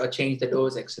stop it or change the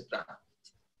dose, etc.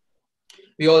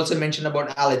 We also mentioned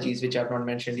about allergies, which I've not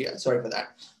mentioned yet. Sorry for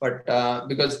that. But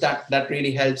because that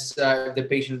really helps the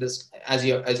patient is, as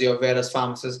you're aware as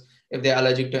pharmacists, if they're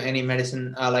allergic to any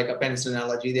medicine, like a penicillin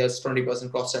allergy, there's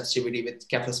 20% cross sensitivity with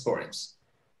cephalosporins.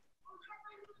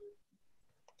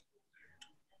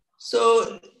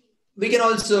 So we can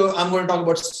also, I'm going to talk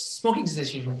about smoking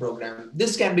cessation program.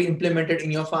 This can be implemented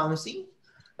in your pharmacy.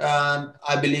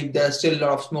 I believe there are still a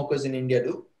lot of smokers in India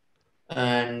too.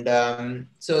 And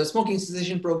so smoking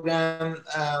cessation program,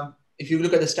 if you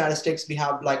look at the statistics, we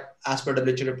have, like, as per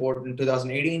WHO report in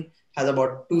 2018, has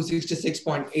about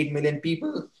 266.8 million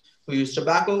people who use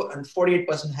tobacco, and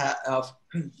 48% of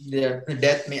their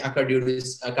death may occur due to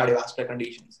cardiovascular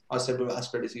conditions or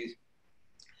cerebrovascular disease.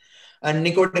 And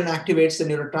nicotine activates the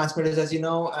neurotransmitters, as you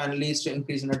know, and leads to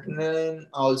increase in adrenaline,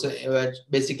 also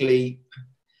basically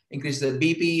increases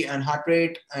the BP and heart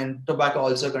rate. And tobacco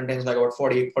also contains like about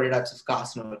 40 types of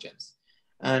carcinogens.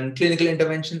 And clinical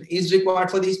intervention is required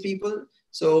for these people.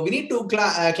 So we need to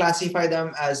classify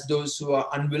them as those who are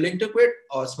unwilling to quit,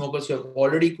 or smokers who have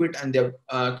already quit and they've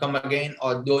come again,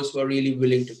 or those who are really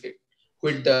willing to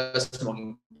quit the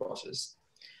smoking process.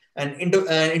 And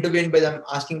intervene by them,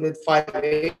 asking with 5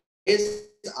 ways: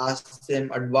 ask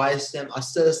them, advise them,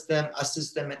 assist them,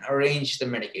 and arrange the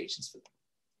medications for them.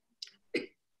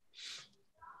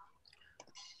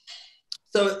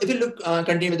 So if you look,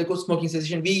 continue with the smoking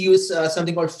cessation, we use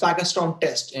something called Fagerstrom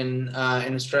test in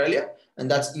Australia,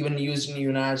 and that's even used in the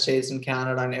United States and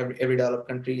Canada and every developed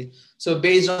country. So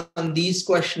based on these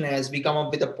questionnaires, we come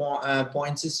up with a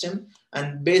point system,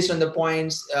 and based on the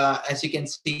points, as you can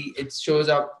see, it shows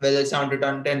up whether 7 to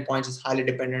 10 points is highly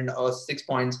dependent, or 6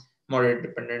 points moderate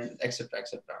dependent, etc.,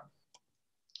 etc.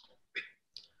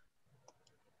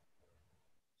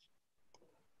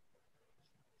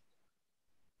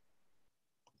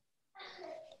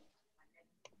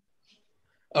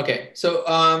 Okay, so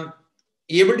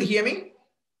you able to hear me?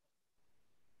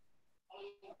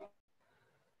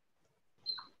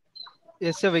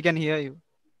 Yes, sir, we can hear you.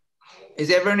 Is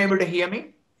everyone able to hear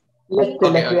me? Yes, Okay,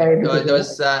 Tilak, we are okay. able to There hear.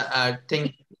 was a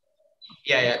thing.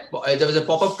 Yeah. There was a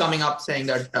pop-up coming up saying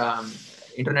that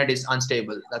internet is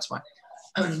unstable. That's why.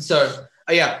 So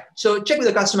yeah. So check with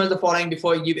the customers the following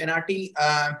before you give NRT.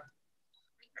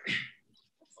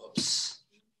 Oops.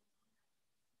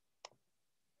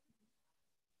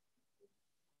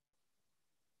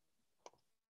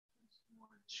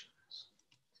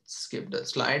 Skip the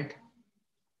slide.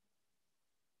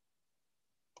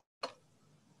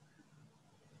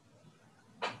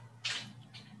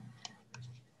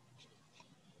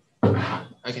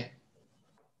 Okay.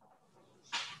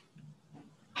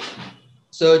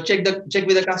 So check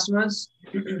with the customers.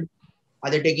 Are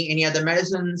they taking any other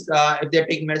medicines? If they're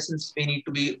taking medicines, we need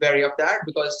to be wary of that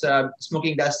because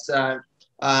smoking does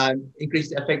increase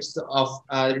the effects of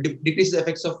decrease the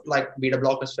effects of like beta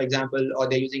blockers, for example, or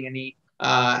they're using any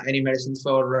medicines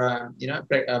for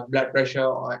blood pressure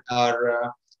or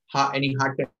any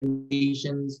heart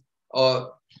conditions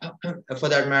or for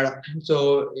that matter.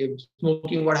 So if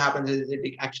smoking, what happens is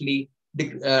it actually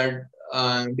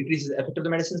decreases the effect of the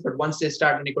medicines, but once they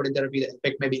start nicotine therapy, the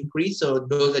effect may be increased. So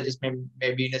those are just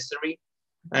may be necessary.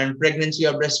 And pregnancy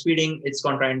or breastfeeding, it's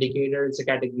contraindicated. It's a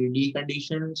category D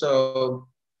condition. So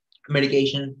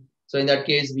medication. So in that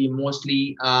case, we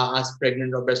mostly ask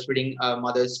pregnant or breastfeeding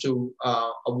mothers to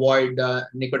avoid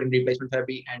nicotine replacement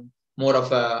therapy and more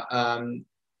of a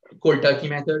cold turkey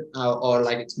method, or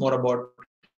like it's more about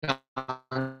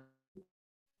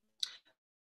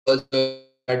also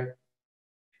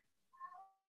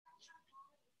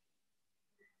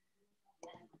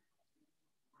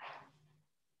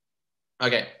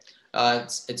okay.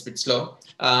 It's a bit slow.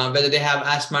 Whether they have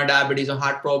asthma, diabetes, or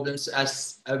heart problems,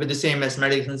 as with the same as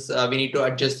medicines, we need to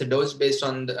adjust the dose based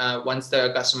on once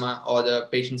the customer or the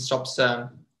patient stops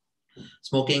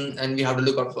smoking, and we have to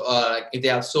look out for if they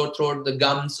have sore throat, the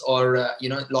gums or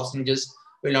lozenges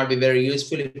will not be very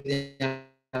useful if they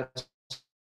have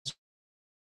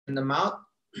in the mouth.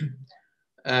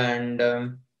 And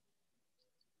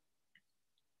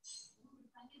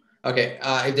okay,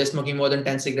 if they're smoking more than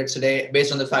 10 cigarettes a day,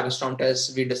 based on the Fagerstrom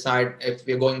test, we decide if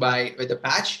we're going by with a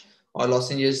patch or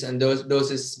lozenges, and those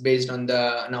doses based on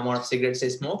the amount of cigarettes they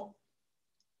smoke.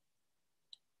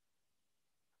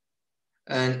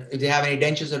 And if they have any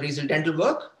dentures or recent dental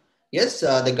work, yes,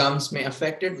 the gums may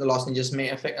affect it. The lozenges may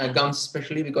affect gums,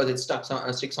 especially because it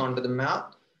sticks onto the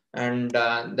mouth, and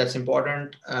that's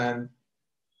important. And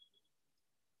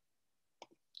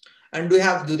do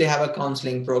they have a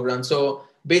counseling program? So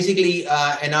basically,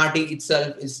 NRT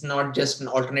itself is not just an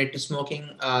alternate to smoking.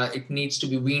 It needs to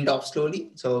be weaned off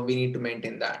slowly. So we need to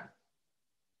maintain that.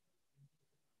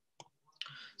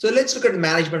 So let's look at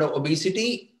management of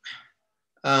obesity.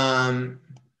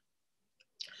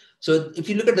 So if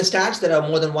you look at the stats, there are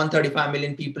more than 135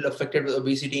 million people affected with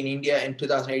obesity in India in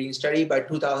 2018 study. By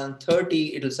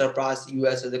 2030, it will surpass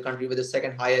US as the country with the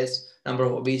second highest number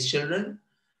of obese children.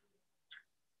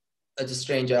 It's a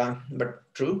strange, but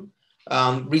true.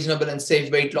 Reasonable and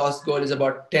safe weight loss goal is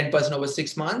about 10% over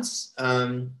 6 months.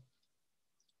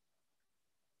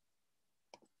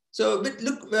 So when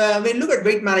we look at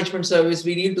weight management service,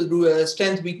 we need to do a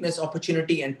strength, weakness,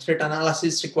 opportunity, and threat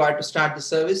analysis required to start the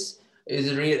service.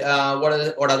 Is what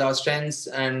are our strengths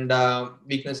and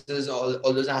weaknesses,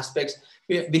 all those aspects.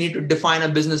 We need to define a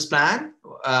business plan,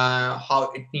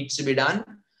 how it needs to be done.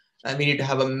 And we need to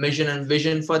have a mission and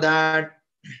vision for that.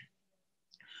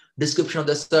 Description of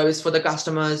the service for the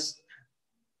customers.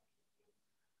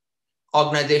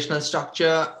 Organizational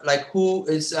structure, like who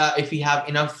is, if we have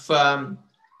enough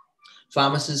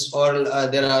pharmacists or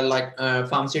there are like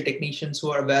pharmacy technicians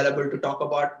who are available to talk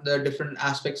about the different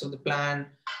aspects of the plan,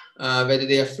 whether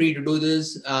they are free to do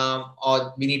this,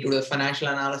 or we need to do the financial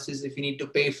analysis if we need to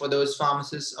pay for those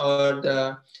pharmacists or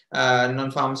the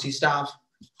non-pharmacy staff.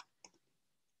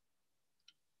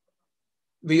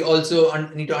 We also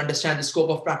need to understand the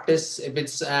scope of practice, if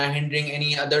it's hindering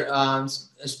any other,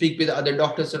 speak with other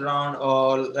doctors around,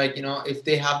 or like, if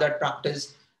they have that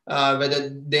practice, whether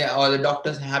they or the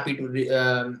doctors are happy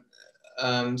to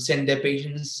send their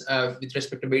patients with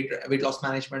respect to weight loss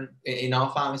management in our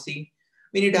pharmacy.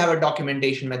 We need to have a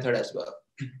documentation method as well.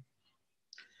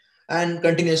 And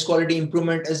continuous quality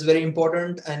improvement is very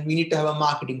important, and we need to have a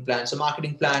marketing plan. So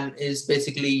marketing plan is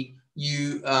basically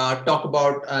you talk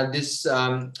about this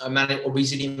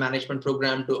obesity management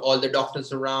program to all the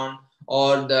doctors around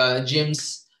or the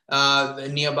gyms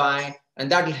nearby, and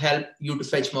that will help you to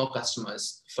fetch more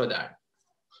customers for that.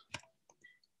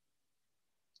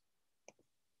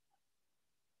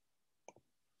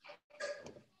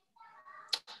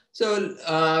 So So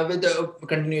with the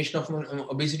continuation of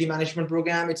obesity management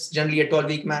program, it's generally a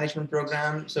 12-week management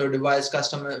program. So device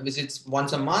customer visits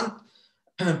once a month.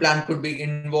 Plan could be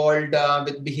involved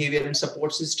with behavior and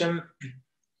support system.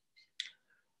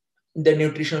 The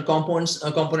nutritional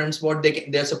components what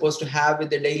they're supposed to have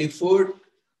with their daily food,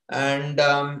 and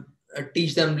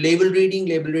teach them label reading.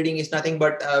 Label reading is nothing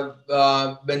but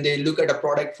when they look at a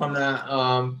product from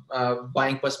a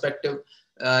buying perspective,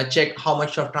 check how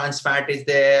much of trans fat is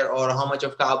there, or how much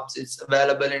of carbs is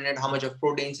available in it, how much of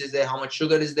proteins is there, how much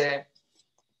sugar is there.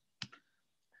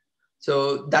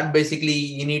 So that basically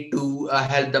you need to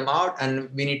help them out, and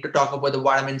we need to talk about the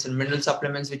vitamins and mineral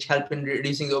supplements which help in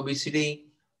reducing the obesity.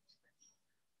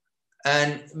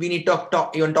 And we need to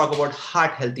talk about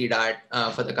heart healthy diet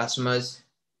for the customers.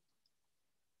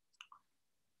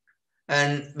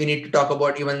 And we need to talk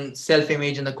about even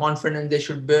self-image and the confidence they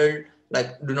should build.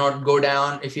 Like, do not go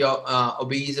down if you're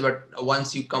obese, but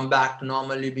once you come back to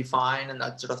normal, you'll be fine, and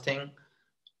that sort of thing.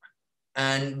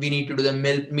 And we need to do the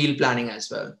meal planning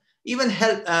as well. Even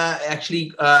help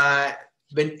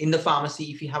when in the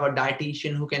pharmacy, if you have a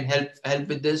dietitian who can help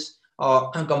with this, or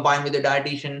combine with the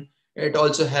dietitian, it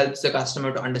also helps the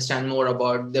customer to understand more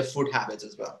about their food habits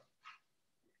as well.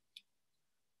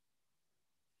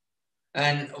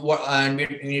 And we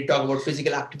need to talk about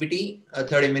physical activity,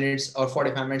 30 minutes or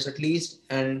 45 minutes at least.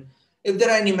 And if there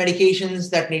are any medications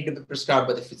that need to be prescribed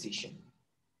by the physician.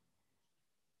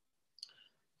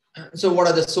 So what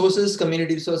are the sources,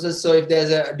 community resources? So if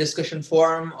there's a discussion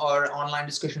forum or online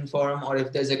discussion forum, or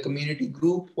if there's a community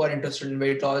group who are interested in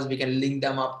weight loss, we can link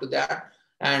them up to that.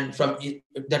 And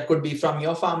that could be from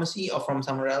your pharmacy or from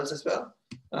somewhere else as well.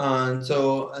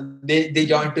 So they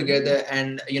join together,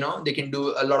 and they can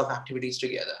do a lot of activities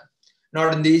together.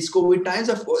 Not in these COVID times,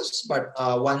 of course, but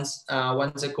once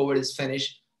the COVID is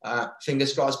finished,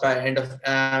 fingers crossed by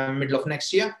middle of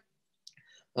next year,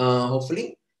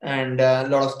 hopefully. And a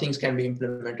lot of things can be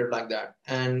implemented like that.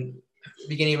 And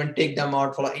we can even take them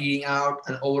out for eating out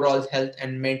and overall health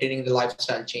and maintaining the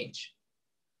lifestyle change.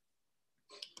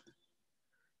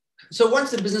 So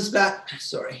once the business plan,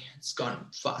 sorry, it's gone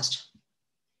fast.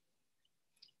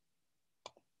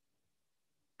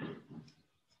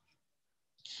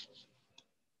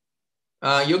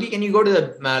 Yogi, can you go to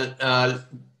the,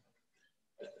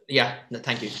 yeah,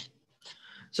 thank you.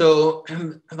 So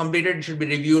completed, it should be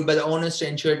reviewed by the owners to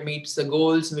ensure it meets the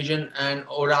goals, vision, and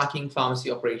overarching pharmacy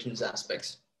operations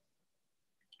aspects.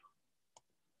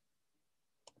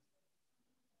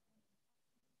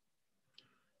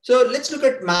 So let's look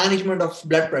at management of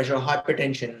blood pressure,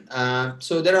 hypertension.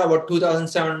 So there are about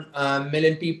 2,007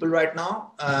 million people right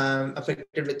now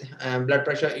affected with blood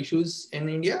pressure issues in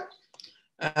India.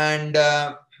 And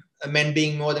men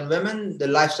being more than women, the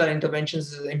lifestyle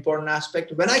interventions is an important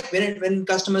aspect. When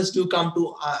customers do come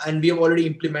to, and we have already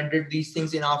implemented these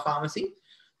things in our pharmacy.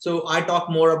 So I talk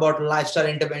more about lifestyle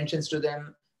interventions to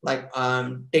them, like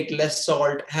take less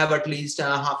salt, have at least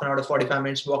half an hour to 45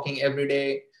 minutes walking every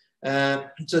day.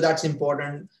 So that's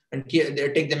important, and they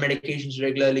take the medications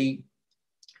regularly.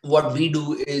 What we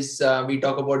do is we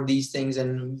talk about these things,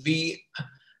 and we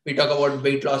talk about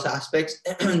weight loss aspects,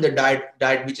 the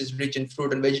diet which is rich in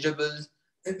fruit and vegetables,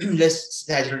 less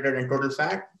saturated and total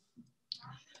fat.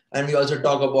 And we also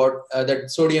talk about that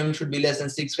sodium should be less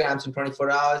than 6 grams in 24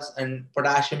 hours, and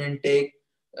potassium intake.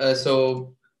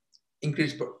 So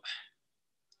increase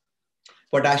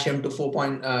potassium to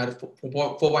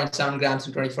 4.7 grams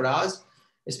in 24 hours.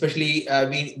 Especially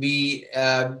we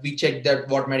check that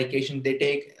what medication they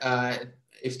take.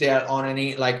 If they are on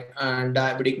any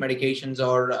diabetic medications,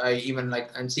 or even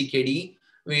and CKD,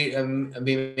 we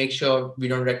make sure we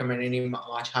don't recommend any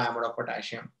much high amount of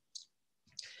potassium.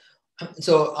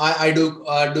 So I do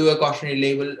a cautionary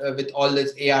label with all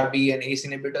this ARB and ACE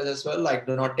inhibitors as well, like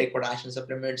do not take potassium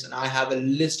supplements. And I have a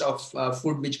list of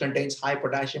food which contains high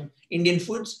potassium Indian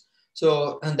foods,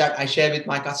 so that I share with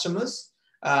my customers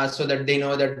so that they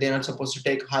know that they're not supposed to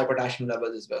take high potassium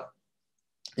levels as well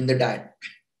in the diet.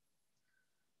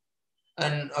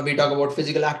 And we talk about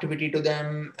physical activity to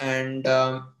them, and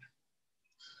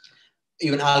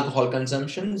even alcohol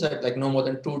consumption, so like no more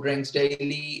than 2 drinks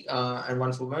daily, and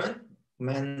 1 for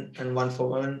men and 1 for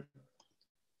women.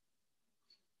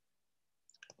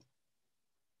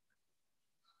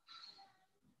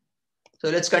 So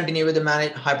let's continue with the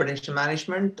hypertension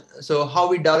management. So how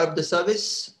we develop the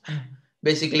service,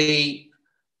 basically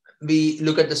we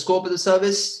look at the scope of the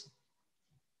service,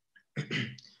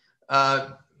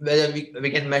 whether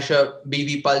we can measure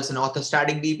BB pulse and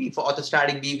orthostatic BB. For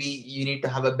orthostatic BB, you need to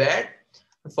have a bed.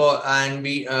 and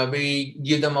we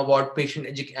give them about patient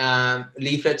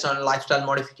leaflets on lifestyle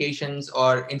modifications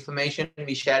or information.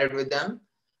 We share it with them,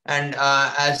 and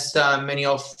as many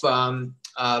of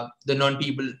the known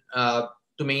people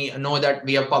to me know that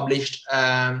we have published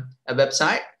a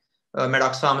website,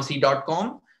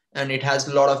 medoxpharmacy.com, and it has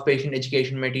a lot of patient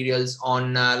education materials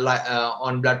on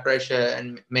blood pressure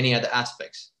and many other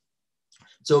aspects.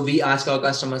 So we ask our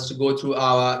customers to go through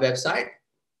our website,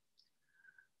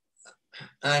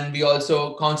 and we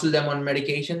also counsel them on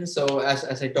medications. So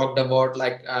as I talked about,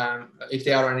 like if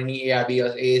they are on any ARB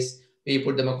or ACE, we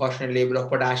put them a cautionary label of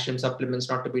potassium supplements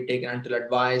not to be taken until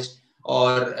advised,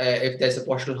 or if there's a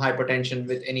partial hypertension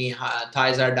with any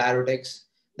thiazide diuretics,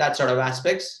 that sort of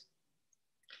aspects.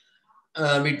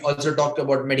 We also talked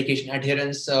about medication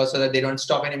adherence, so that they don't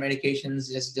stop any medications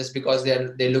just because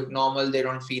they look normal. They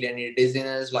don't feel any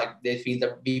dizziness, like they feel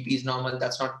the BP is normal.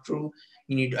 That's not true.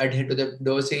 You need to adhere to the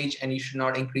dosage, and you should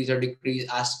not increase or decrease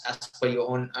as per your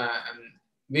own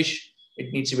wish.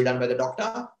 It needs to be done by the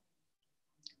doctor.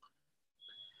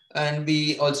 And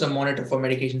we also monitor for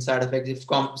medication side effects. If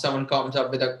someone comes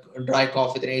up with a dry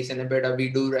cough with an ACE inhibitor, we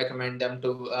do recommend them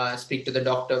to speak to the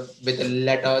doctor with a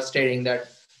letter stating that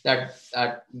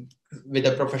with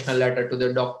a professional letter to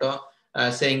the doctor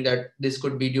saying that this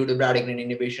could be due to bradykinin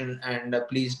inhibition, and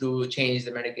please do change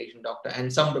the medication, doctor.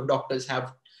 And some doctors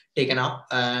have taken up,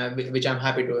 which I'm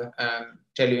happy to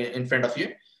tell you in front of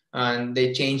you. And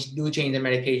they change the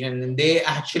medication, and they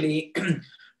actually,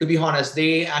 to be honest,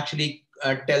 they actually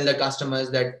tell the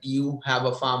customers that you have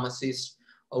a pharmacist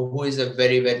who is a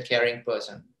very, very caring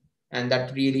person. And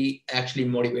that really actually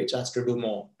motivates us to do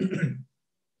more.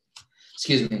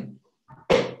 Excuse me.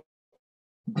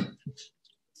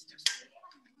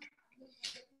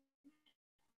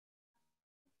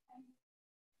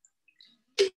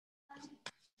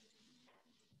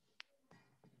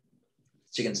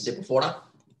 Chicken sip of water.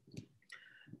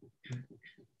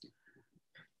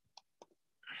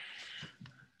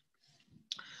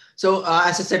 So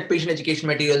as I said, patient education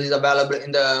material is available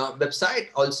in the website.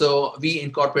 Also, we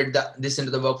incorporate this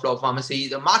into the workflow of pharmacy.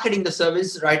 The marketing, the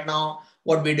service right now,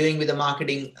 what we're doing with the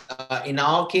marketing in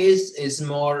our case is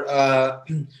more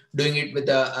doing it with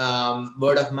the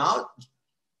word of mouth.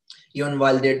 Even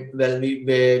while we give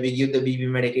the BP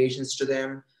medications to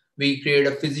them, we create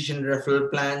a physician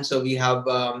referral plan. So we have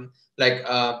when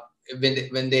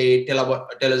they tell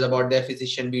us about their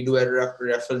physician, we do a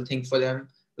referral thing for them.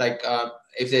 Like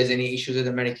if there's any issues with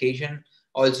the medication.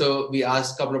 Also, we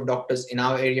ask a couple of doctors in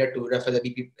our area to refer the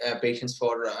BP patients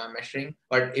for measuring.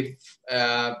 But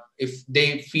if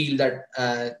they feel that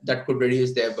that could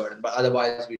reduce their burden, but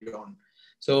otherwise we don't.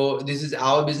 So this is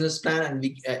our business plan, and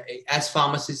we, as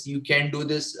pharmacists, you can do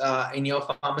this in your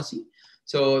pharmacy.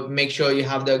 So make sure you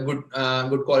have the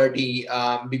good quality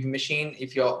BP machine.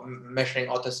 If you're measuring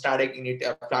orthostatic, you need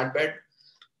a flat bed,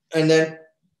 and then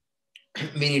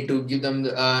we need to give them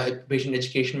the patient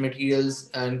education materials,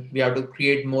 and we have to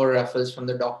create more referrals from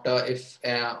the doctor if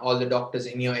all the doctors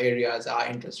in your areas are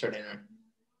interested in it.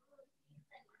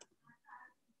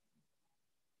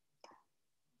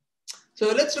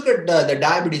 So let's look at the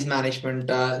diabetes management.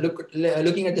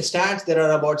 Looking at the stats, there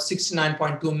are about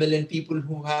 69.2 million people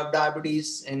who have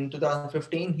diabetes in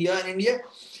 2015 here in India.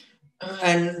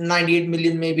 And 98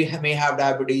 million may have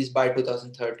diabetes by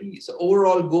 2030. So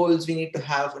overall goals we need to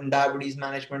have in diabetes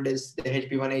management is the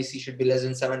HbA1c should be less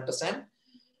than 7%.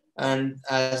 And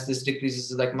as this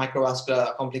decreases, like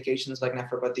microvascular complications like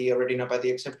nephropathy or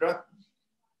retinopathy, etc.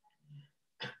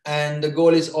 And the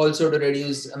goal is also to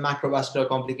reduce macrovascular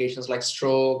complications like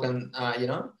stroke and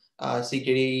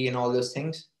CKD and all those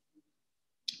things.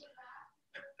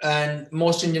 And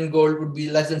most stringent goal would be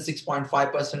less than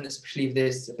 6.5%, especially if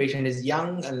this patient is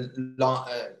young and long,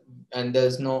 and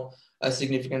there's no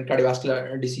significant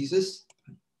cardiovascular diseases.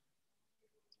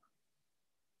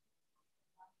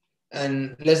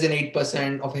 And less than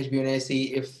 8% of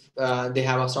HbA1c if they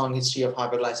have a strong history of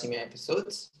hyperglycemia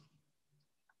episodes.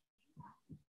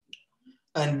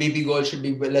 And BP goal should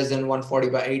be less than 140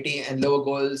 by 80, and lower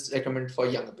goals recommended for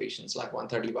younger patients like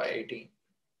 130 by 80.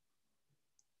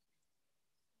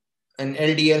 And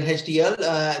LDL,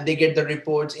 HDL, they get the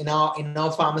reports in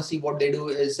our pharmacy. What they do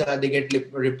is they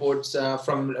get reports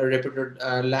from reputed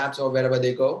labs or wherever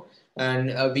they go,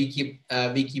 and we keep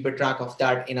a track of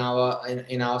that in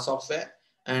our software.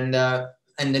 And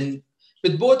then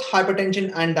with both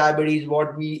hypertension and diabetes,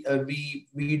 what we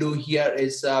do here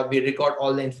is we record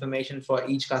all the information for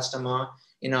each customer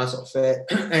in our software.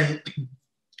 And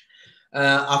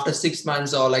after 6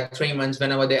 months or like 3 months,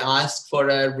 whenever they ask for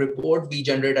a report, we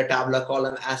generate a tabular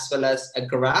column as well as a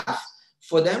graph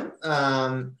for them.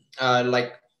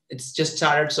 Like it's just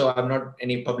started, so I'm not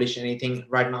published anything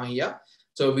right now here.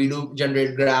 So we do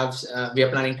generate graphs. We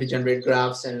are planning to generate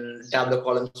graphs and tabular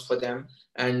columns for them,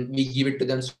 and we give it to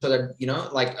them so that, you know,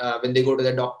 like when they go to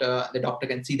the doctor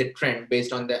can see the trend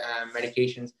based on the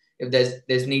medications. If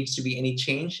there's needs to be any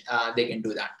change, they can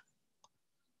do that.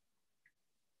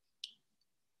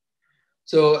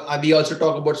 So we also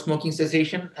talk about smoking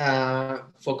cessation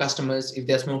for customers if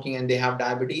they're smoking and they have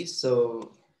diabetes.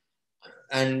 So,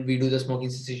 and we do the smoking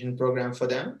cessation program for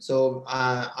them. So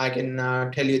I can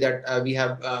tell you that we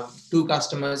have 2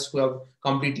 customers who have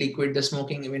completely quit the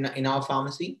smoking in our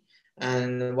pharmacy.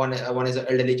 And one is an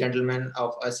elderly gentleman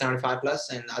of 75 plus,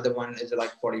 and the other one is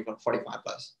like 45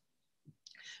 plus.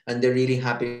 And they're really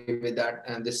happy with that.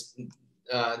 And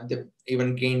they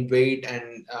even gained weight,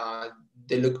 and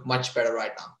they look much better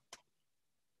right now.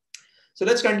 So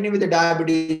let's continue with the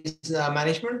diabetes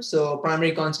management. So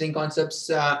primary counseling concepts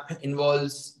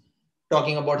involves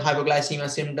talking about hypoglycemia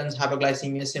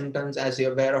symptoms as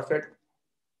you're aware of it.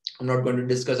 I'm not going to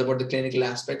discuss about the clinical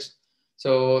aspects.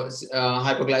 So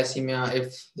hypoglycemia,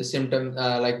 if the symptom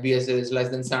like BSA is less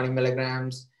than 70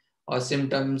 milligrams, or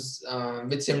symptoms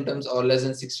with symptoms or less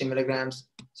than 60 milligrams.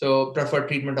 So preferred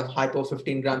treatment of hypo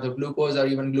 15 grams of glucose or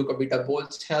even glucobeta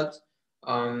bolus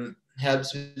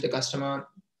helps with the customer.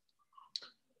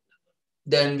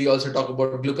 Then we also talk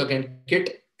about glucagon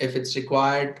kit if it's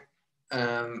required.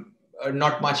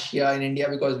 Not much here in India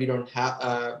because we don't have,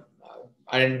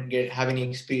 I didn't have any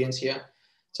experience here.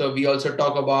 So we also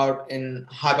talk about in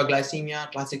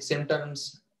hyperglycemia, classic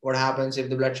symptoms, what happens if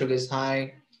the blood sugar is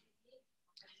high.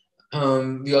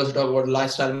 We also talk about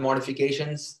lifestyle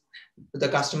modifications with the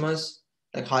customers,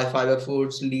 like high fiber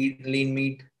foods, lean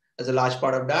meat as a large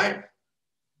part of diet,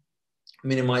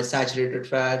 minimize saturated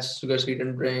fats, sugar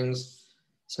sweetened drinks,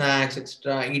 snacks,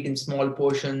 etc., eat in small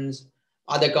portions.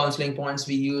 Other counseling points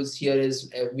we use here is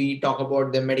we talk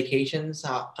about the medications,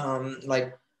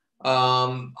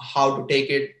 how to take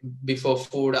it before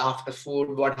food, after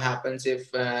food, what happens if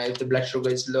the blood sugar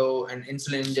is low, and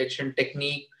insulin injection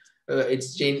technique.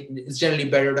 It's generally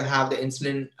better to have the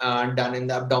insulin done in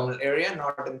the abdominal area,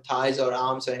 not in thighs or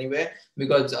arms or anywhere,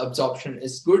 because absorption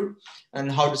is good.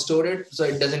 And how to store it. So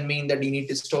it doesn't mean that you need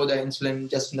to store the insulin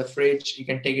just in the fridge. You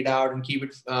can take it out and keep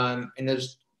it in a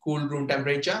cool room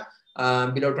temperature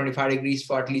below 25 degrees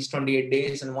for at least 28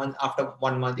 days. And after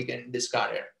 1 month, you can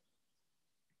discard it.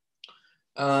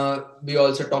 We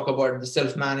also talk about the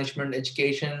self-management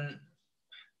education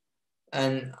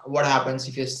and what happens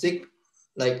if you're sick,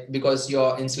 like because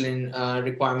your insulin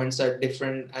requirements are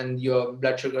different and your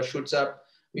blood sugar shoots up.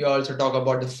 We also talk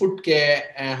about the food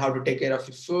care and how to take care of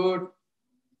your food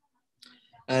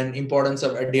and importance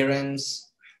of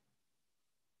adherence.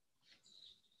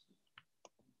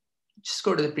 Just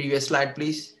go to the previous slide,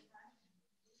 please.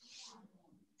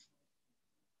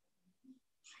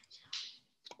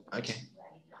 Okay.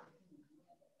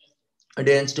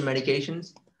 Adherence to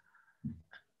medications.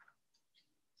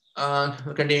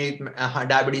 Continuing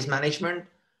diabetes management.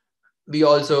 We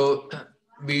also,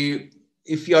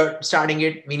 if you're starting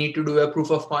it, we need to do a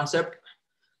proof of concept.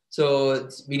 So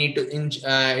we need to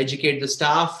educate the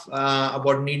staff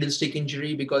about needle stick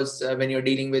injury, because when you're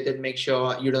dealing with it, make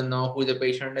sure you don't know who the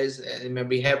patient is. It may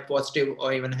be Hep positive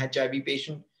or even HIV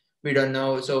patient. We don't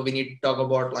know. So we need to talk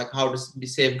about like how to be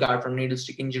safeguard from needle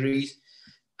stick injuries.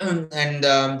 And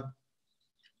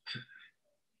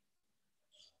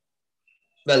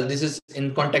well, this is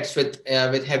in context with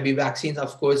Hep B vaccines.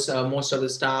 Of course, most of the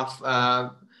staff,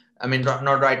 I mean,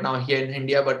 not right now here in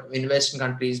India, but in Western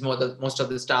countries, most of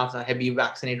the staff are heavily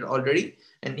vaccinated already.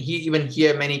 And even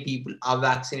here, many people are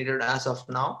vaccinated as of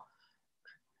now.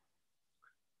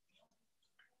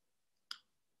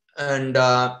 And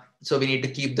so we need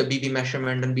to keep the BP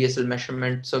measurement and BSL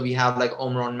measurement. So we have like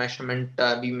Omron measurement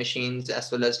B machines,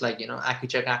 as well as like,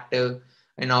 AccuCheck Active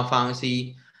in our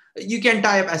pharmacy. You can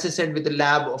tie up, as I said, with the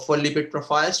lab for lipid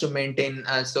profiles to maintain.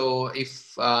 So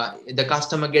if the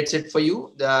customer gets it for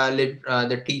you, the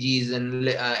TGs and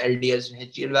LDLs and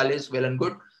HDL values, well and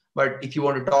good. But if you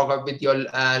want to talk up with your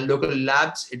local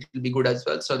labs, it will be good as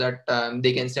well, so that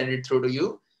they can send it through to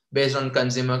you based on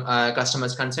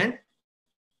customer's consent.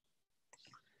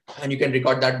 And you can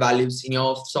record that values in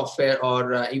your software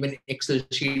or even Excel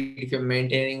sheet if you're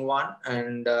maintaining one.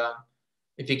 And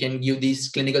if you can give these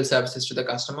clinical services to the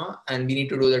customer, and we need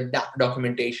to do the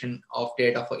documentation of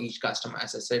data for each customer.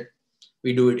 As I said,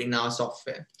 we do it in our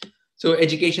software. So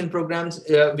education programs,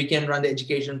 we can run the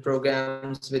education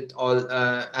programs with all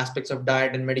aspects of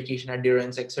diet and medication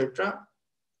adherence, etc.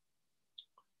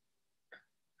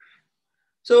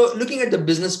 So looking at the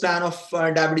business plan of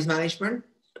diabetes management,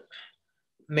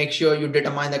 make sure you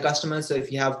determine the customers. So if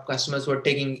you have customers who are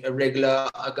taking regular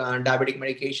diabetic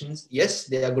medications, yes,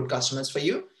 they are good customers for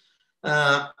you.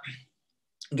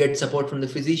 Get support from the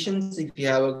physicians. If you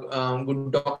have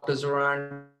good doctors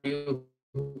around you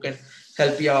who can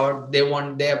help you out, they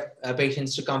want their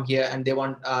patients to come here and they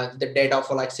want the data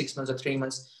for like 6 months or 3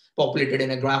 months populated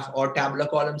in a graph or tabular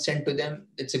column sent to them.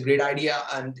 It's a great idea.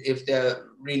 And if they're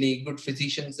really good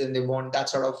physicians and they want that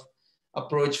sort of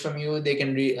approach from you, they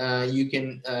can you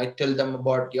can tell them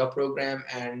about your program,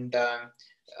 and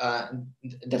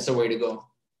that's the way to go.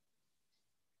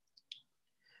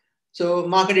 So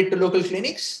market it to local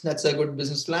clinics. That's a good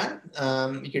business plan.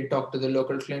 You can talk to the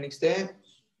local clinics there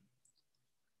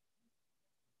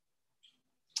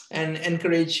and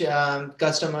encourage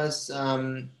customers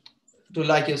to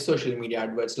like your social media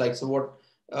adverts. Like, so what,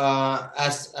 I've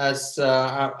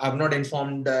not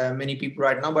informed many people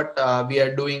right now, but we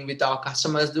are doing with our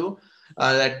customers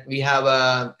that we have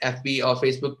a FB or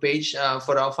Facebook page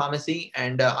for our pharmacy,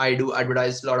 and I do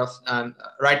advertise a lot of,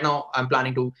 right now I'm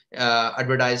planning to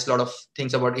advertise a lot of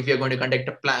things about if you're going to conduct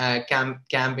a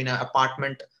camp in an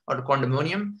apartment or a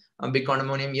condominium, a big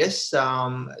condominium, yes,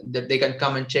 that they can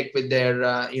come and check with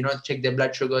their, check their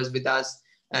blood sugars with us.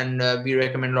 And we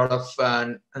recommend a lot of,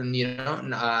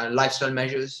 lifestyle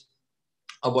measures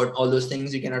about all those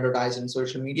things. You can advertise on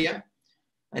social media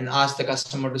and ask the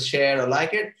customer to share or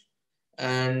like it.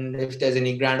 And if there's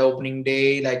any grand opening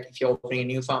day, like if you're opening a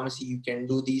new pharmacy, you can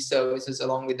do these services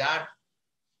along with that.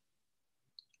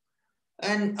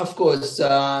 And of course,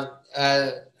 there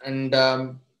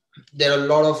are a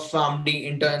lot of PharmD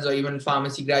interns or even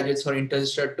pharmacy graduates who are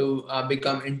interested to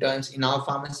become interns in our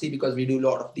pharmacy, because we do a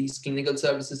lot of these clinical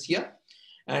services here.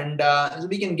 And so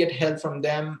we can get help from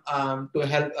them to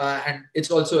help. And it's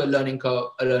also a learning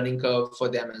curve for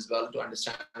them as well to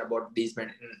understand about these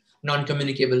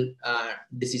non-communicable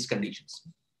disease conditions.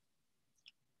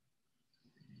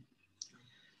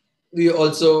 We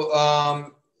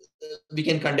also, we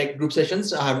can conduct group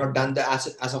sessions. I have not done that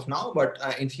as of now, but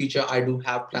in future, I do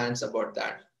have plans about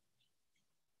that.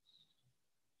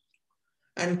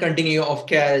 And continuity of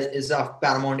care is of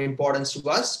paramount importance to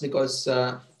us, because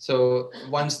so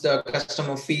once the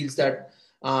customer feels that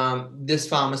this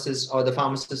pharmacist or the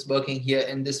pharmacist working here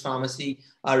in this pharmacy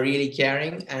are really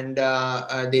caring, and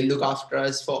they look after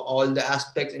us for all the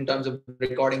aspects in terms of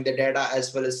recording the data,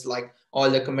 as well as like all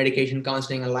the medication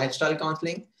counseling and lifestyle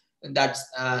counseling, that's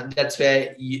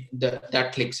where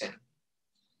that clicks in.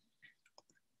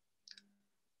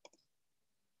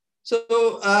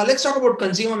 So let's talk about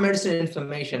consumer medicine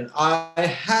information. I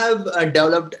have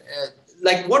developed,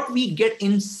 like what we get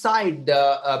inside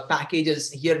the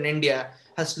packages here in India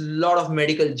has a lot of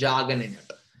medical jargon in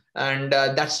it. And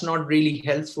that's not really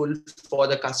helpful for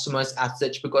the customers as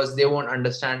such, because they won't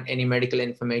understand any medical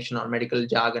information or medical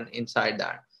jargon inside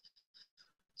that.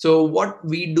 So what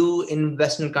we do in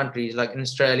Western countries, like in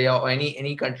Australia or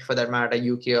any country for that matter,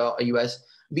 UK or US,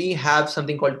 we have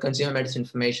something called consumer medicine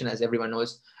information, as everyone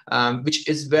knows, which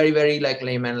is very, very like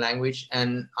layman language.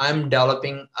 And I'm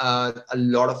developing a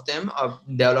lot of them. I've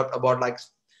developed about like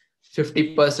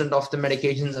 50% of the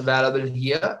medications available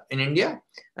here in India.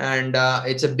 And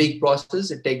it's a big process.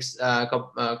 It takes a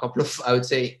couple of, I would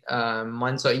say,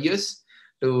 months or years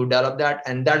to develop that.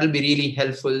 And that will be really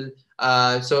helpful.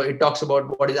 So it talks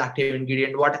about what is active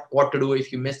ingredient, what to do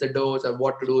if you miss the dose, or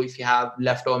what to do if you have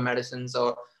leftover medicines,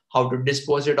 or how to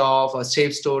dispose it off, or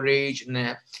safe storage, and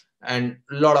a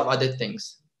lot of other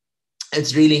things.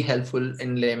 It's really helpful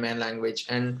in layman language.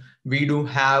 And we do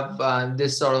have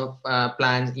this sort of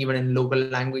plans even in local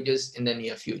languages in the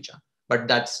near future, but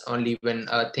that's only when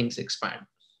things expand.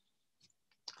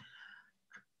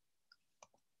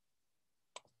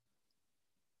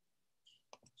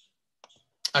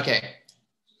 Okay,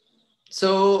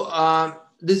 so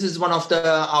this is one of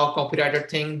our copyrighted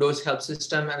thing, dose help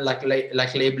system, and like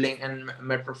labeling and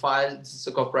med profile. This is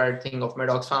a copyrighted thing of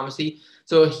Medox Pharmacy.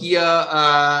 So here,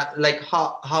 like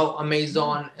how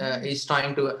Amazon is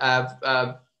trying to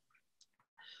have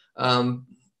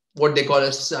what they call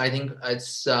as, I think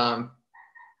it's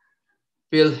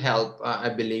pill help, I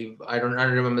believe. I don't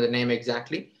remember the name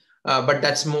exactly, but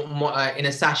that's more in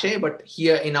a sachet. But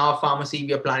here in our pharmacy,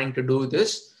 we are planning to do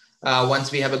this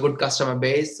once we have a good customer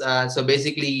base. So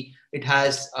basically, it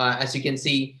has, as you can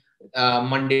see,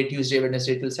 Monday, Tuesday,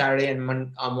 Wednesday till Saturday, and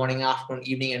morning, afternoon,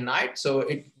 evening, and night. So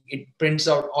it prints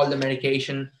out all the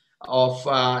medication of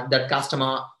that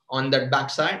customer on that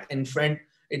backside. In front,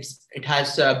 it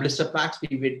has blister packs.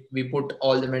 We put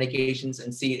all the medications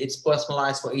and see it's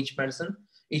personalized for each person.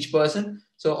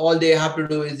 So all they have to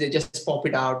do is they just pop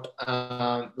it out,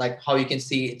 like how you can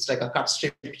see, it's like a cut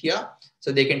strip here.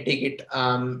 so they can take it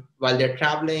while they're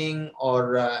traveling,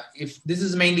 or if this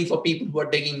is mainly for people who are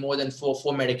taking more than four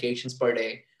medications per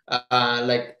day,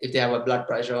 like if they have a blood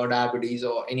pressure or diabetes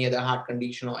or any other heart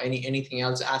condition or anything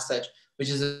else as such, which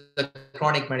is a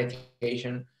chronic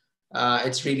medication.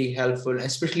 It's really helpful,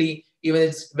 especially even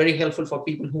it's very helpful for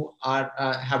people who are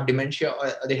have dementia,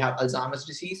 or they have Alzheimer's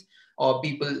disease, or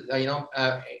people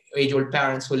age-old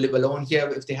parents who live alone here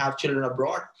if they have children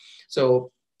abroad.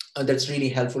 So that's really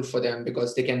helpful for them,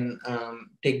 because they can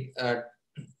take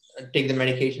the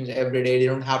medications every day. They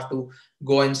don't have to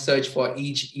go and search for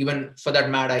each, even for that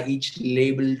matter, each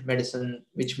labeled medicine,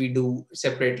 which we do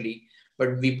separately,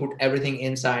 but we put everything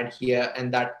inside here,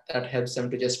 and that helps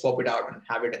them to just pop it out and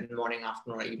have it in the morning,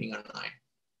 afternoon, or evening, or night.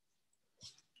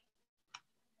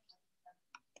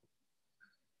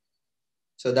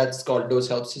 So that's called dose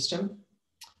help system.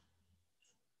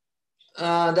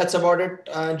 That's about it,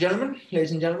 gentlemen,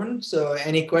 ladies and gentlemen. So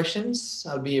any questions,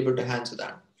 I'll be able to answer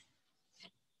that.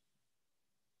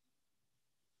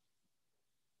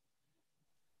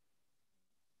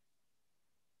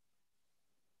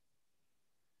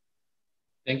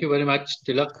 Thank you very much,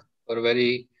 Tilak,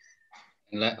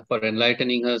 for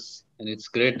enlightening us. And it's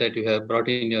great that you have brought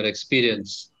in your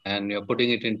experience and you're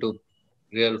putting it into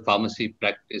real pharmacy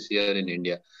practice here in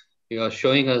India. You are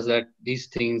showing us that these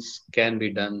things can be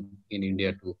done in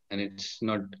India too, and it's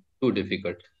not too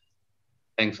difficult.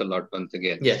 Thanks a lot once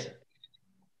again. Yes.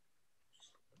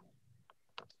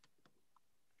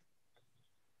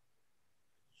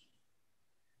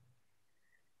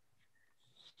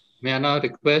 May I now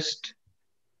request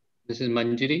Mrs.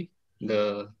 Manjiri,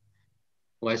 the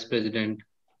Vice President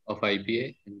of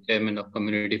IPA and Chairman of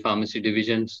Community Pharmacy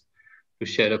Divisions, to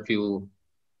share a few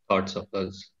thoughts of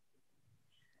us.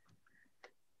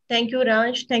 Thank you,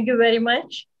 Raj. Thank you very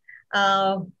much.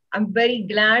 I'm very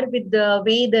glad with the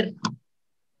way the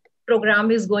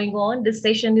program is going on, this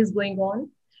session is going on.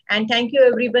 And thank you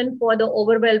everyone for the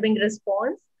overwhelming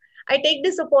response. I take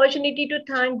this opportunity to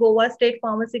thank Goa State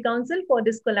Pharmacy Council for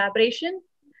this collaboration.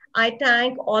 I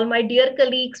thank all my dear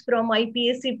colleagues from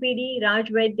IPA CPD, Raj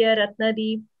Vaidya,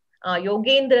 Ratnadeep,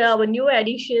 Yogendra, our new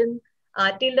addition,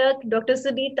 Tilak, Dr.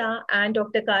 Sunita, and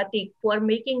Dr. Karthik for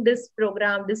making this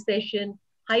program, this session,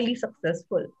 highly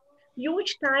successful.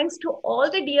 Huge thanks to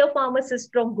all the dear pharmacists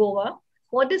from Goa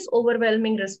for this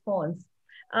overwhelming response.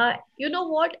 You know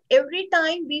what? Every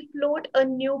time we float a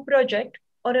new project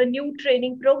or a new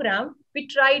training program, we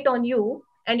try it on you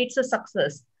and it's a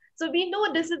success. So we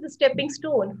know this is the stepping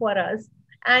stone for us.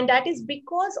 And that is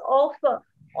because of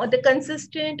the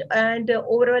consistent and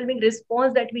overwhelming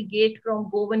response that we get from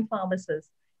Goan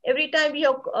pharmacists. Every time we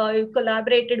have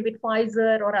collaborated with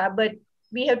Pfizer or Abbott,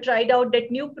 we have tried out that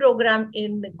new program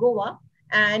in Goa,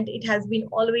 and it has been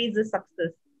always a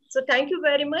success. So thank you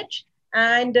very much.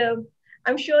 And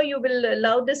I'm sure you will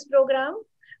love this program.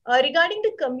 Regarding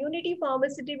the community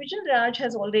pharmacy division, Raj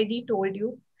has already told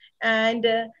you. And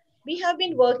we have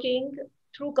been working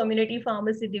through community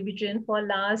pharmacy division for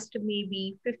last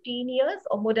maybe 15 years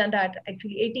or more than that,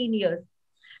 actually 18 years.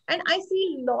 And I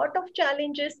see a lot of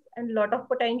challenges and a lot of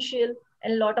potential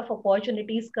and a lot of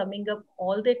opportunities coming up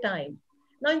all the time.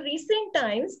 Now, in recent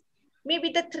times, maybe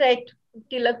the threat,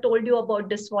 Tilak told you about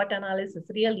the SWOT analysis,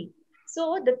 really.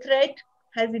 So the threat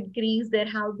has increased. There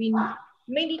have been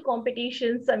many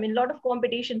competitions. I mean, a lot of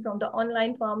competition from the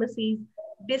online pharmacies,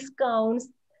 discounts,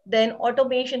 then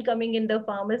automation coming in the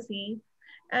pharmacy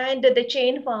and the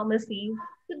chain pharmacy.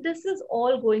 So this is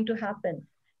all going to happen.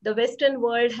 The Western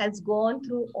world has gone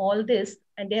through all this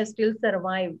and they have still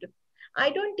survived. I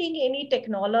don't think any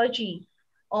technology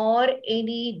or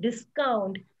any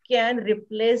discount can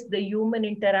replace the human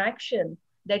interaction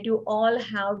that you all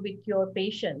have with your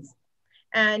patients.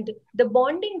 And the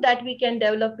bonding that we can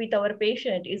develop with our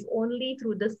patient is only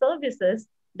through the services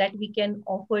that we can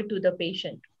offer to the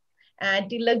patient. And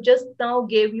Tilak just now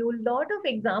gave you a lot of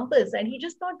examples, and he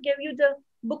just not gave you the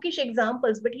bookish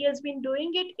examples, but he has been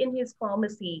doing it in his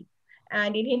pharmacy.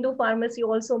 And in Hindu pharmacy,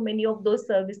 also many of those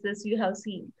services you have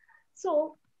seen.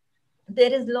 So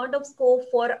there is a lot of scope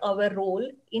for our role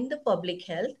in the public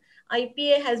health.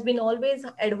 IPA has been always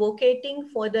advocating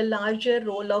for the larger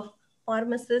role of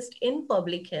pharmacist in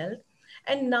public health.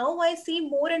 And now I see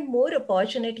more and more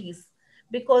opportunities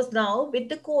because now with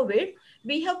the COVID,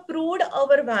 we have proved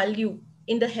our value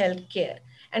in the healthcare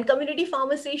and community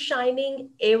pharmacy is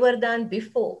shining ever than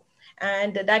before.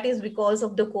 And that is because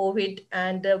of the COVID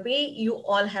and the way you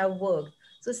all have worked.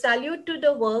 So salute to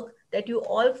the work that you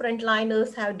all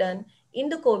frontliners have done in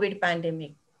the COVID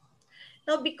pandemic.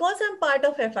 Now, because I'm part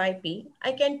of FIP,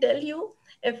 I can tell you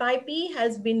FIP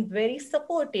has been very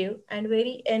supportive and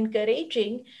very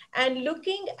encouraging and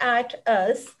looking at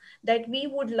us that we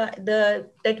would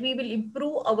that we will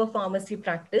improve our pharmacy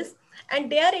practice,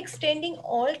 and they are extending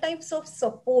all types of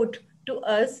support to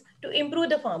us to improve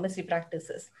the pharmacy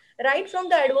practices, right from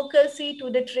the advocacy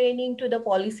to the training to the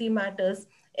policy matters.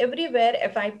 Everywhere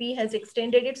FIP has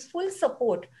extended its full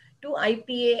support to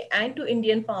IPA and to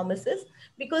Indian pharmacists,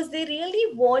 because they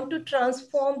really want to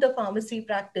transform the pharmacy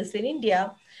practice in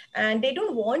India. And they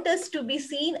don't want us to be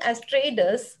seen as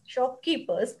traders,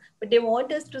 shopkeepers, but they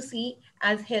want us to see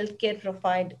as healthcare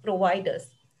providers.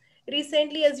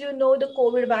 Recently, as you know, the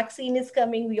COVID vaccine is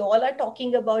coming. We all are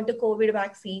talking about the COVID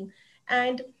vaccine.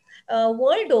 And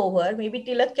world over, maybe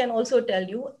Tilak can also tell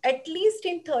you, at least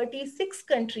in 36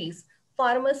 countries,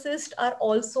 pharmacists are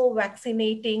also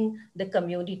vaccinating the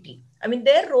community. I mean,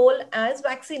 their role as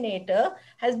vaccinator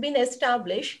has been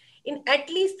established in at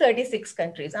least 36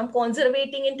 countries. I'm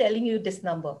conservating in telling you this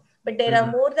number, but there are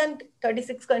more than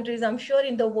 36 countries, I'm sure,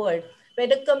 in the world where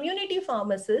the community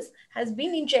pharmacist has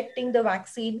been injecting the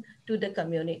vaccine to the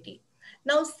community.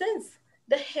 Now, since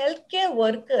the healthcare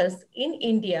workers in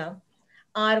India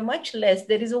are much less,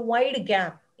 there is a wide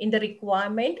gap in the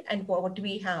requirement and what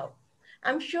we have.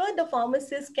 I'm sure the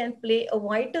pharmacists can play a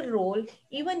vital role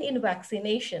even in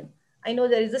vaccination. I know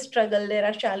there is a struggle, there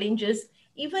are challenges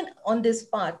even on this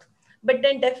path, but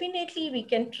then definitely we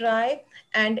can try.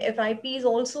 And FIP is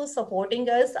also supporting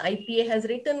us. IPA has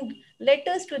written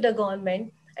letters to the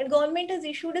government, and government has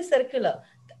issued a circular.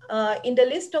 In the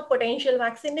list of potential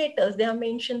vaccinators, they have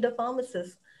mentioned the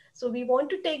pharmacists. So we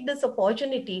want to take this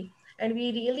opportunity, and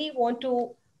we really want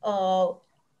to uh,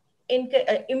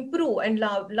 improve and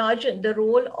largen the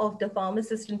role of the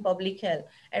pharmacist in public health.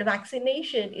 And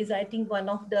vaccination is, I think, one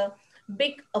of the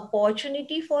big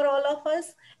opportunity for all of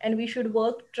us, and we should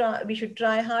we should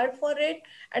try hard for it.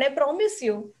 And I promise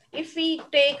you, if we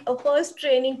take a first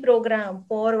training program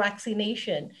for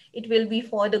vaccination, it will be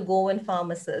for the Goan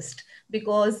pharmacist,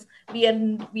 because we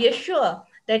are sure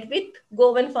that with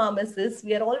Goan pharmacists,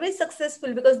 we are always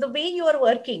successful, because the way you are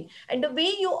working and the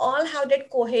way you all have that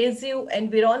cohesive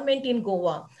environment in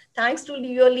Goa, thanks to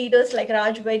your leaders like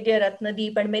Raj Vaidya,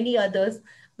 Ratnadeep, and many others.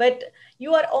 But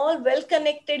you are all well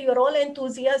connected, you're all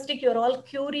enthusiastic, you're all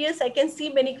curious. I can see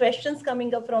many questions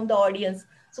coming up from the audience.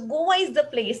 So Goa is the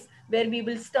place where we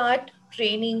will start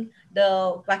training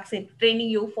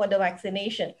you for the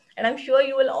vaccination. And I'm sure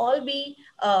you will all be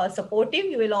supportive.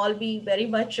 You will all be very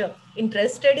much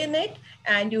interested in it,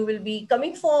 and you will be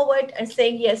coming forward and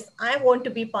saying, yes, I want to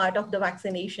be part of the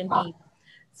vaccination team.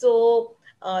 So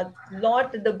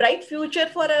the bright future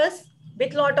for us,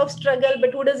 with lot of struggle,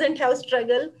 but who doesn't have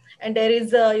struggle? And there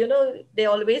is, they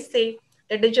always say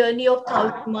that the journey of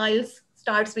 1,000 miles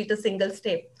starts with a single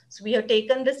step. So we have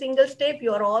taken the single step.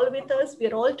 You are all with us. We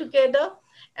are all together.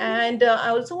 And I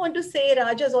also want to say,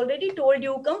 Raj has already told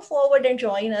you, come forward and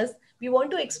join us. We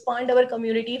want to expand our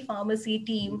community pharmacy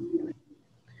team,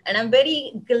 and I'm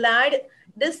very glad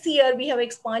this year we have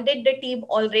expanded the team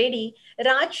already.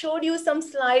 Raj showed you some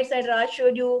slides, and Raj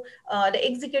showed you the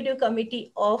executive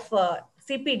committee of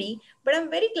CPD. But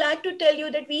I'm very glad to tell you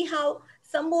that we have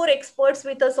some more experts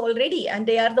with us already, and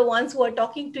they are the ones who are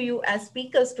talking to you as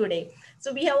speakers today.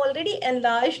 So we have already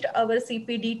enlarged our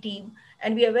CPD team,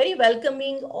 and we are very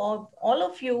welcoming of all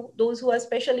of you, those who have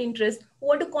special interest, who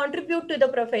want to contribute to the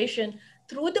profession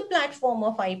through the platform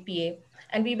of IPA.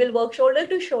 And we will work shoulder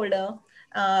to shoulder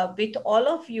with all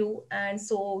of you. And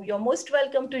so you're most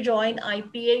welcome to join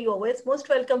IPA. You're always most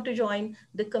welcome to join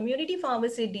the community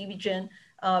pharmacy division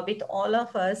with all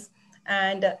of us.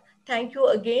 And thank you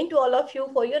again to all of you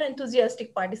for your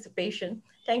enthusiastic participation.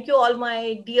 Thank you all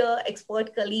my dear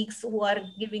expert colleagues who are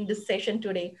giving this session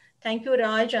today. Thank you,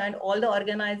 Raj, and all the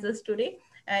organizers today.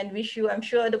 And wish you, I'm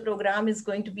sure the program is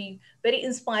going to be very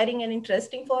inspiring and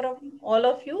interesting for all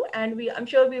of you. And I'm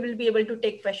sure we will be able to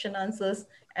take question answers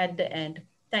at the end.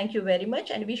 Thank you very much,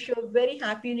 and wish you a very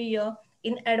happy new year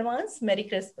in advance. Merry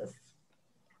Christmas.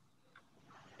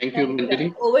 Thank you,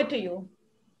 Manjari. Over to you.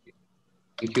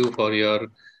 Thank you for your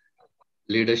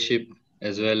leadership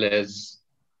as well as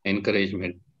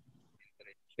encouragement.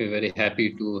 We're very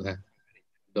happy to have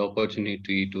the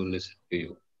opportunity to listen to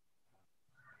you.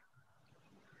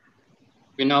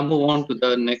 We now move on to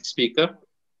the next speaker.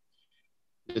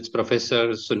 It's Professor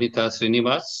Sunita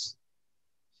Srinivas.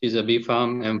 She's a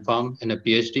B.Pharm, M.Pharm, and a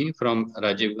PhD from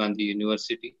Rajiv Gandhi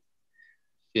University.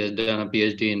 She has done a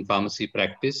PhD in pharmacy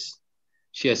practice.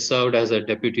 She has served as a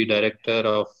Deputy Director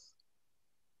of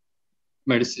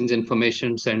Medicines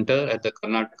Information Center at the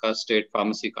Karnataka State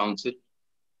Pharmacy Council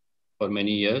for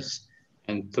many years.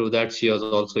 And through that, she has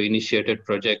also initiated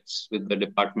projects with the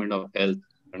Department of Health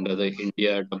under the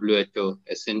India WHO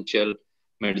Essential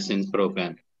Medicines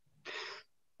Program.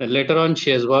 And later on, she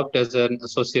has worked as an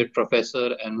associate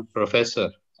professor and professor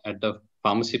at the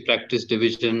Pharmacy Practice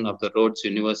Division of the Rhodes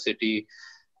University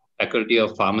Faculty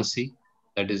of Pharmacy,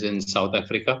 that is in South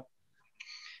Africa.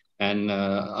 And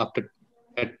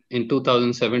in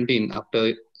 2017,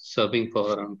 after serving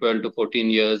for around 12 to 14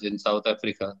 years in South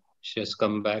Africa, she has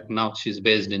come back. Now she's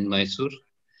based in Mysore.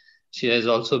 She has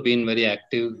also been very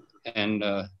active and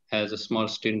has a small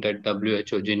stint at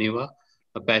WHO Geneva.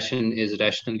 Her passion is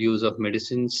rational use of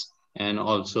medicines and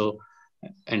also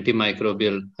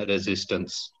antimicrobial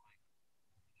resistance.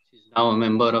 She's now a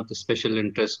member of the special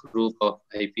interest group of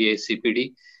IPA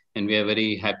CPD, and we are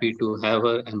very happy to have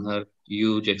her and her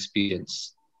huge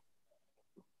experience.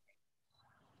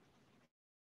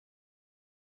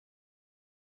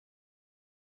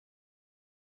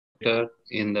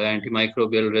 In the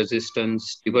antimicrobial resistance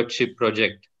stewardship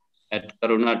project at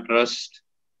Karuna Trust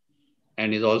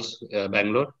and is also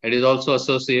Bangalore, and is also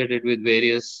associated with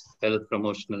various health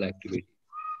promotional activities.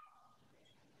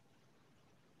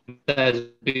 Has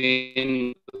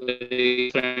been a very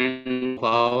friend of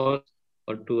ours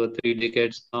for 2 or 3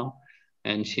 decades now,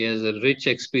 and she has a rich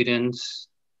experience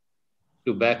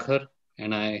to back her.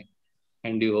 And I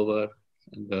hand you over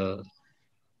the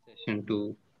session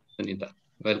to Sunita.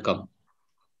 Welcome.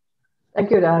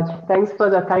 Thank you, Raj. Thanks for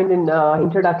the kind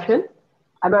introduction.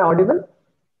 Am I audible?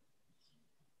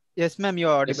 Yes, ma'am,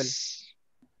 you're audible. Yes.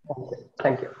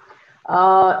 Thank you.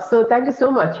 So thank you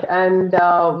so much. And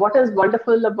what is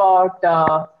wonderful about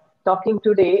talking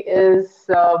today is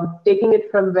taking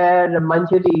it from where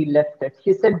Manjari left it.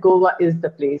 She said Goa is the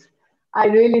place. I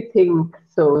really think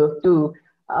so too.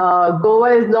 Goa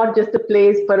is not just a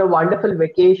place for a wonderful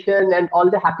vacation and all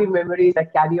the happy memories I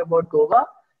carry about Goa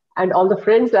and all the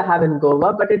friends I have in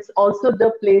Goa, but it's also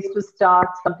the place to start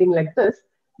something like this,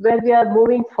 where we are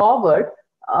moving forward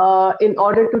in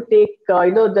order to take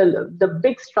the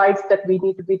big strides that we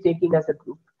need to be taking as a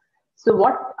group. So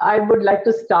what I would like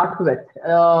to start with,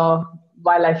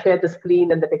 while I share the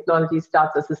screen and the technology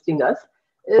starts assisting us,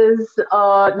 is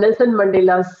Nelson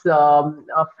Mandela's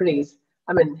phrase,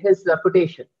 his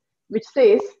quotation, which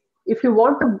says, if you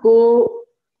want to go,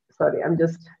 sorry, I'm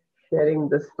just sharing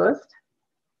this first.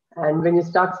 And when you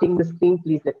start seeing the screen,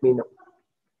 please let me know.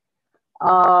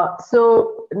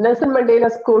 So Nelson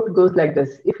Mandela's quote goes like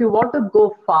this: if you want to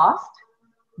go fast,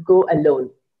 go alone.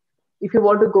 If you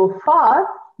want to go far,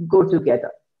 go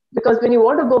together. Because when you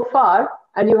want to go far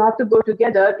and you have to go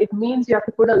together, it means you have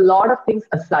to put a lot of things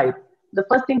aside. The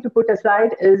first thing to put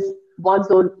aside is one's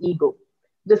own ego.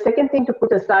 The second thing to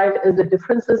put aside is the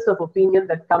differences of opinion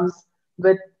that comes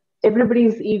with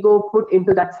everybody's ego put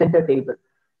into that center table.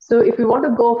 So if we want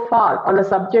to go far on a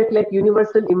subject like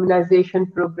universal immunization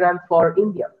program for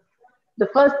India, the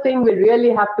first thing we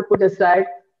really have to put aside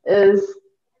is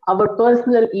our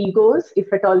personal egos,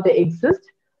 if at all they exist.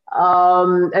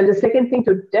 And the second thing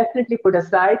to definitely put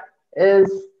aside is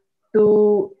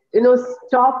to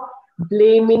stop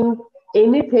blaming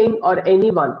anything or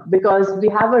anyone, because we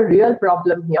have a real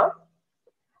problem here.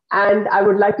 And I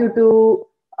would like you to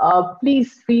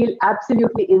please feel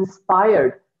absolutely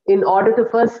inspired in order to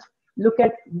first look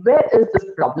at where is this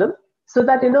problem, so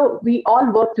that we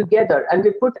all work together and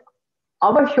we put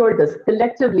our shoulders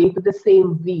collectively to the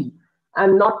same wheel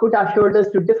and not put our shoulders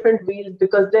to different wheels,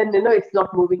 because then it's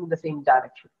not moving in the same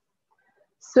direction.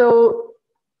 So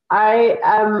I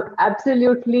am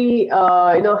absolutely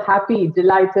happy,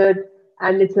 delighted,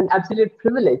 and it's an absolute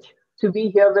privilege to be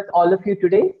here with all of you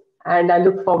today. And I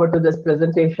look forward to this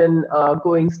presentation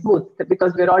going smooth,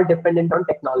 because we're all dependent on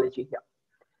technology here.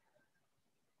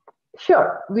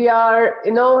 Sure, we are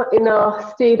in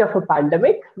a state of a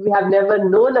pandemic. We have never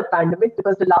known a pandemic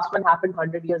because the last one happened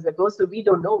 100 years ago, so we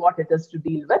don't know what it is to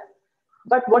deal with.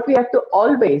 But what we have to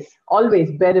always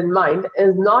bear in mind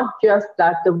is not just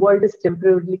that the world is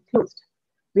temporarily closed.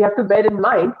 We have to bear in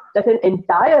mind that an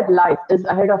entire life is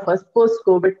ahead of us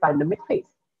post-COVID pandemic phase.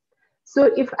 So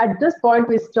if at this point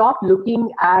we stop looking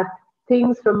at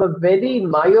things from a very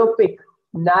myopic,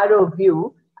 narrow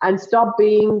view, and stop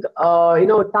being, having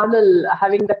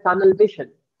the tunnel vision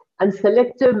and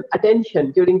selective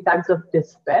attention during times of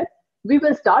despair, we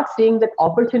will start seeing that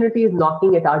opportunity is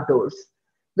knocking at our doors.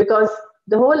 Because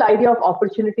the whole idea of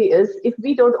opportunity is, if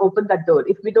we don't open that door,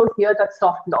 if we don't hear that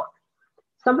soft knock,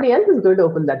 somebody else is going to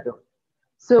open that door.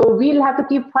 So we'll have to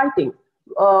keep fighting.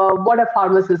 What a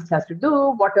pharmacist has to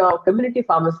do, what a community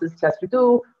pharmacist has to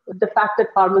do, the fact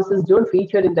that pharmacists don't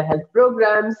feature in the health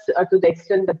programs to the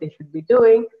extent that they should be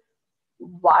doing.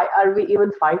 Why are we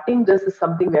even fighting? This is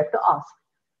something we have to ask.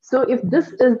 So if this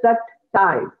is that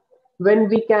time when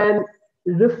we can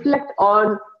reflect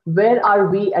on where are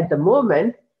we at the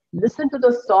moment, listen to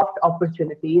those soft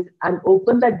opportunities and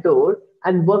open that door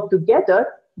and work together,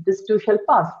 this too shall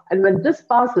pass. And when this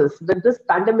passes, when this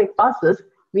pandemic passes,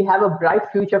 we have a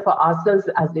bright future for ourselves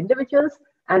as individuals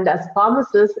and as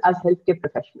pharmacists, as healthcare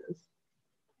professionals.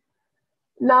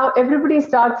 Now, everybody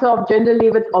starts off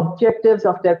generally with objectives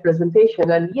of their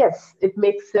presentation. And yes, it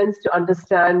makes sense to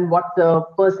understand what the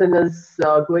person is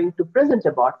going to present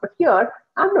about. But here,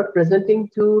 I'm not presenting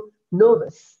to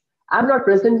novice. I'm not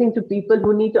presenting to people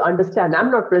who need to understand. I'm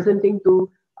not presenting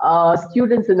to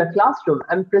students in a classroom.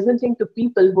 I'm presenting to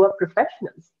people who are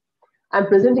professionals. I'm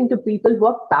presenting to people who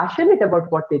are passionate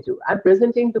about what they do. I'm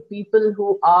presenting to people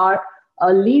who are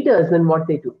leaders in what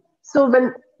they do. So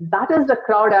when that is the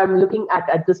crowd I'm looking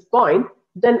at this point,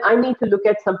 then I need to look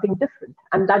at something different.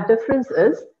 And that difference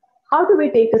is, how do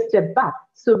we take a step back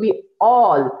so we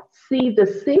all see the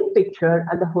same picture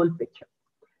and the whole picture?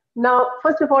 Now,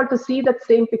 first of all, to see that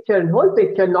same picture and whole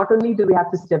picture, not only do we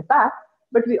have to step back,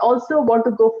 but we also want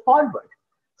to go forward.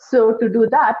 So to do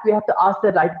that, we have to ask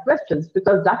the right questions,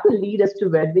 because that will lead us to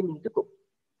where we need to go.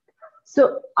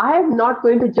 So I am not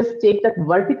going to just take that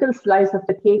vertical slice of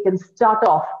the cake and start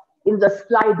off in the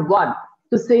slide 1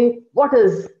 to say, what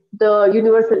is the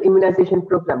universal immunization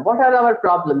program? What are our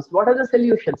problems? What are the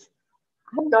solutions?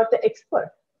 I'm not the expert.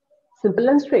 Simple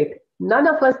and straight. None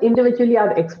of us individually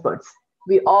are experts.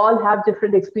 We all have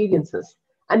different experiences.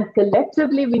 And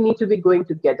collectively, we need to be going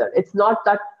together. It's not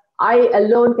that I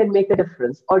alone can make a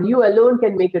difference or you alone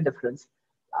can make a difference.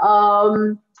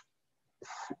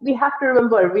 We have to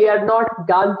remember, we are not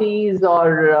Gandhis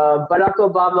or Barack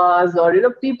Obamas or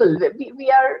people.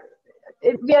 We are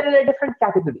in a different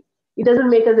category. It doesn't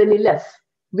make us any less.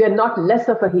 We are not less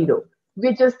of a hero.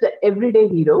 We're just the everyday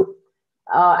hero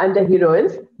and the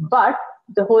heroines. But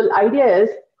the whole idea is,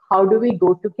 how do we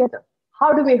go together?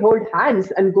 How do we hold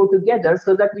hands and go together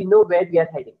so that we know where we are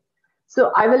heading?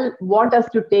 So I will want us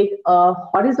to take a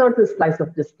horizontal slice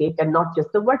of this cake and not just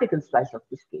a vertical slice of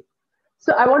this cake.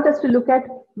 So I want us to look at,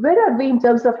 where are we in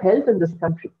terms of health in this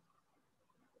country?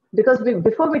 Because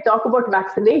before we talk about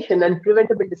vaccination and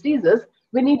preventable diseases,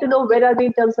 we need to know, where are we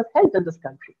in terms of health in this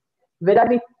country? Where are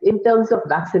we in terms of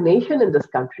vaccination in this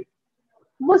country?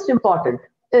 Most important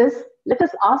is, let us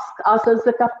ask ourselves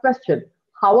the tough question.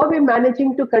 How are we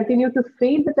managing to continue to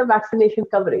fail with the vaccination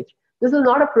coverage? This is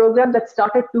not a program that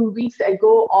started 2 weeks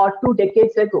ago or 2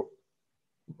 decades ago.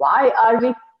 Why are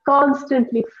we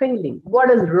constantly failing? What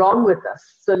is wrong with us?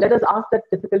 So let us ask that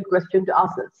difficult question to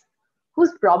ourselves.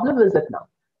 Whose problem is it now?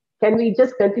 Can we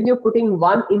just continue putting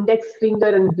one index finger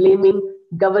and blaming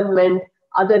government,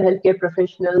 other healthcare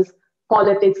professionals,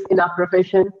 politics in our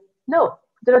profession? No,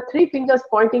 there are 3 fingers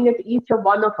pointing at each of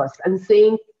one of us and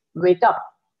saying, wake up.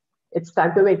 It's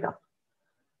time to wake up.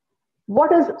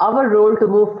 What is our role to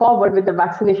move forward with the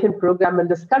vaccination program in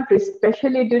this country,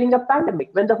 especially during a pandemic,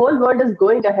 when the whole world is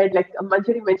going ahead? Like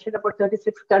Manjari mentioned, about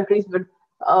 36 countries with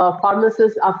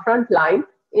pharmacists are frontline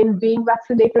in being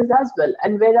vaccinators as well.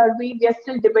 And where are we? We are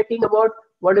still debating about,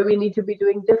 what do we need to be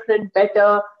doing different,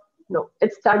 better? No,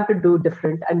 it's time to do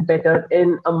different and better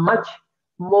in a much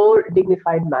more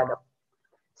dignified manner.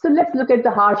 So let's look at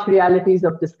the harsh realities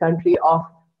of this country, of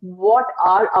what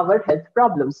are our health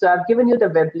problems. So I've given you the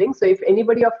web link. So if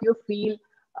anybody of you feel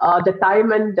the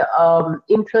time and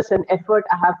interest and effort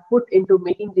I have put into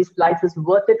making these slides is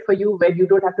worth it for you, where you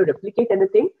don't have to replicate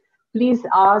anything, please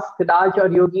ask Raj or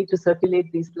Yogi to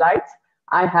circulate these slides.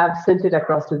 I have sent it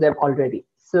across to them already.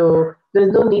 So there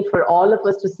is no need for all of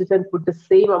us to sit and put the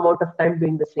same amount of time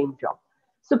doing the same job.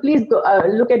 So please go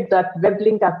look at that web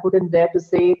link I've put in there to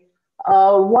say,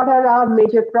 what are our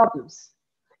major problems?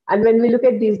 And when we look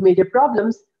at these major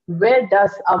problems, where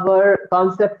does our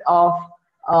concept of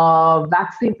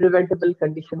vaccine preventable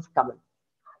conditions come in?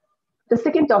 The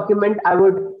second document I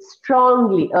would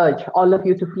strongly urge all of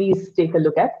you to please take a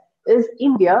look at is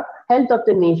India, Health of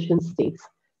the Nation States.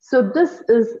 So this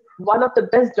is one of the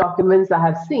best documents I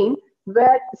have seen,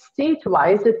 where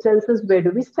state-wise it tells us where do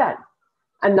we stand.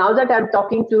 And now that I'm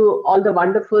talking to all the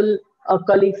wonderful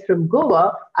colleagues from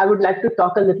Goa, I would like to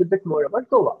talk a little bit more about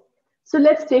Goa. So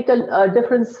let's take a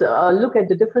look at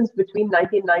the difference between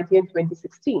 1990 and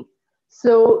 2016.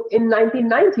 So in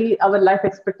 1990, our life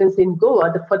expectancy in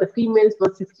Goa for the females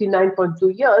was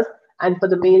 69.2 years, and for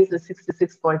the males is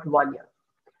 66.1 years.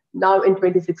 Now in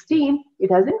 2016,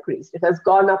 it has increased. It has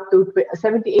gone up to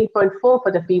 78.4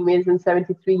 for the females and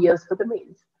 73 years for the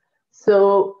males.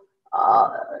 So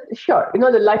sure,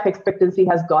 the life expectancy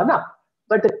has gone up.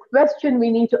 But the question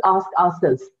we need to ask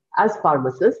ourselves, as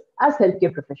pharmacists, as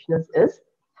healthcare professionals is,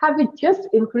 have we just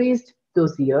increased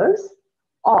those years,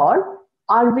 or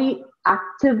are we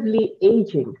actively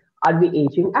aging? Are we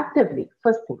aging actively?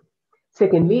 First thing.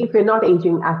 Secondly, if we're not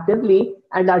aging actively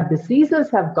and our diseases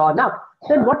have gone up,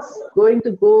 then what's going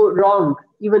to go wrong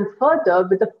even further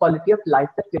with the quality of life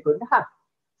that we're going to have?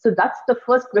 So that's the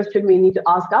first question we need to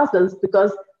ask ourselves,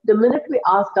 because the minute we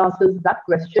ask ourselves that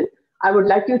question, I would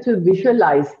like you to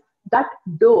visualize that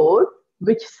door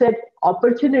which said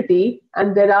opportunity,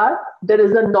 and there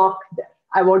is a knock there.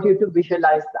 I want you to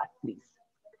visualize that, please.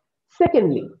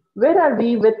 Secondly, where are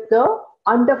we with the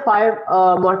under 5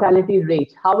 mortality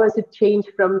rate? How has it changed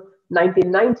from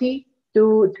 1990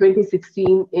 to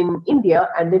 2016 in India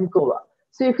and in Goa?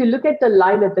 So if you look at the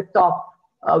line at the top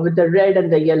with the red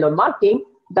and the yellow marking,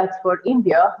 that's for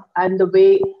India and the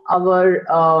way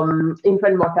our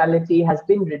infant mortality has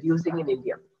been reducing in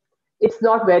India. It's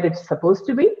not where it's supposed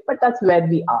to be, but that's where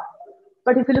we are.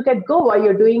 But if you look at Goa,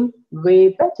 you're doing way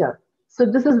better. So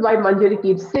this is why Manjari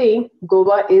keeps saying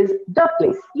Goa is the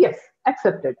place. Yes,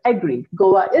 accepted, agreed.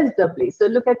 Goa is the place. So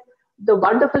look at the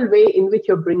wonderful way in which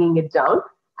you're bringing it down,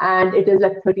 and it is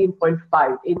at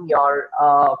 13.5 in your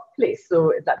place.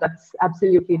 So that's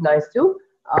absolutely nice to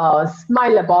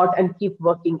smile about and keep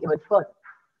working even further.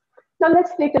 Now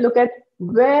let's take a look at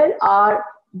where are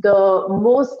the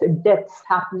most deaths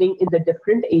happening in the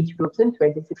different age groups in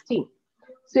 2016.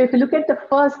 So if you look at the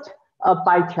first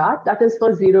pie chart, that is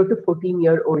for 0 to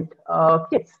 14-year-old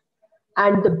kids.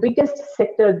 And the biggest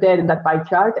sector there in that pie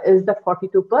chart is the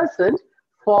 42%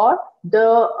 for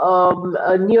the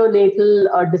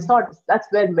neonatal disorders. That's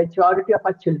where majority of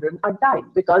our children are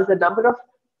dying, because the number of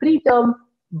preterm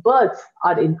births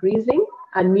are increasing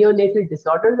and neonatal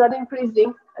disorders are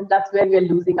increasing, and that's where we are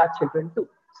losing our children too.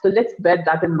 So let's bear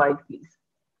that in mind, please.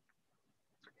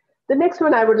 The next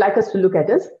one I would like us to look at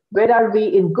is, where are we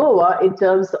in Goa in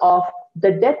terms of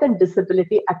the death and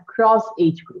disability across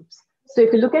age groups? So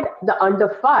if you look at the under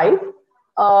 5,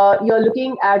 you're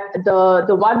looking at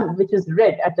the one which is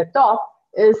red at the top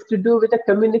is to do with the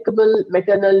communicable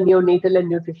maternal, neonatal, and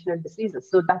nutritional diseases.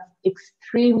 So that's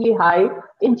extremely high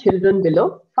in children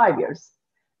below 5 years.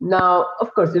 Now,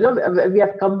 of course, we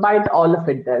have combined all of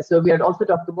it there. So we are also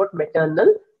talking about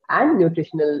maternal and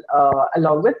nutritional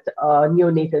along with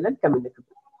neonatal and communicable.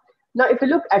 Now, if you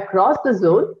look across the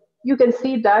zone, you can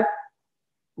see that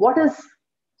what is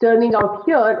turning out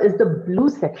here is the blue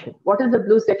section. What is the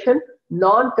blue section?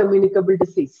 Non-communicable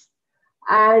disease.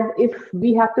 And if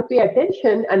we have to pay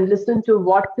attention and listen to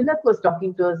what Tilak was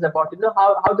talking to us about,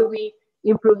 how do we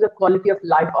improve the quality of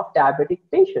life of diabetic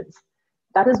patients?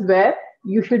 That is where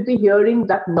you should be hearing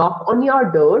that knock on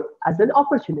your door as an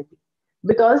opportunity.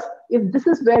 Because if this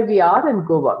is where we are in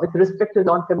Goa with respect to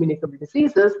non-communicable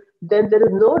diseases, then there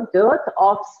is no dearth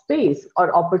of space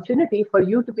or opportunity for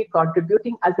you to be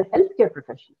contributing as a healthcare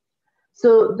professional.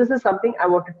 So this is something I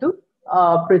wanted to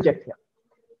project here.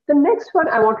 The next one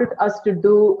I wanted us to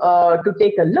do, to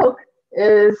take a look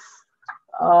is,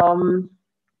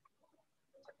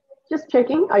 just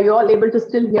checking, are you all able to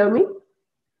still hear me?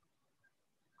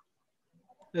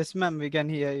 Yes, ma'am, we can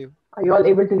hear you. Are you all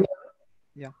able to hear me?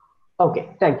 Yeah. Okay,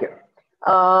 thank you.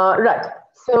 Right.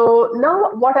 So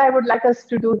now what I would like us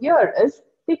to do here is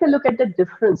take a look at the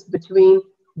difference between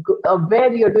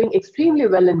where you're doing extremely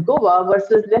well in Goa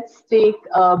versus, let's take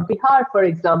Bihar, for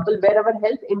example, where our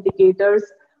health indicators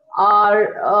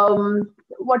are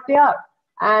what they are.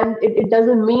 And it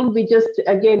doesn't mean we just,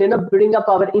 again, bring up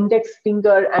our index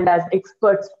finger and, as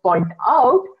experts point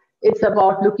out, it's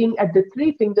about looking at the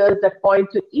 3 fingers that point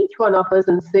to each one of us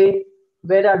and say,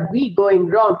 where are we going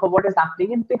wrong for what is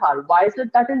happening in Bihar? Why is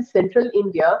it that in central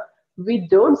India, we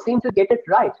don't seem to get it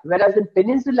right? Whereas in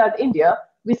peninsular India,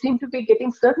 we seem to be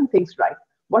getting certain things right.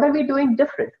 What are we doing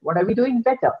different? What are we doing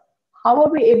better? How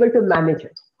are we able to manage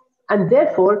it? And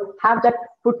therefore, have that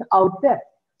put out there.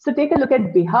 So take a look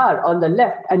at Bihar on the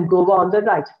left and Goa on the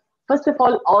right. First of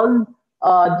all, on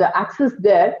the axis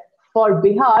there, for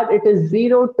Bihar, it is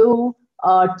 0 to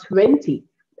 20,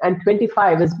 and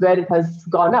 25 is where it has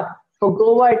gone up. For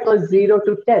Goa, it was 0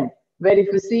 to 10, where if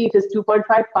you see it is 2.5,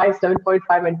 5,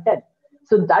 7.5, and 10.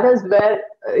 So that is where,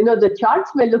 the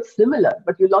charts may look similar,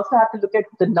 but you'll also have to look at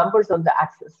the numbers on the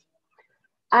axis.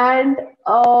 And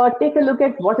take a look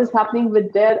at what is happening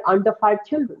with their under 5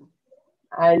 children.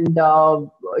 And,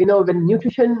 when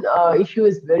nutrition issue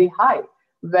is very high,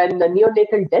 when the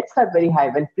neonatal deaths are very high,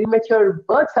 when premature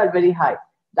births are very high,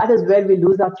 that is where we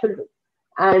lose our children.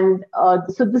 And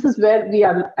so this is where we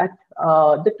are at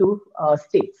the 2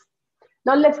 states.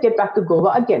 Now let's get back to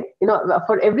Goa again.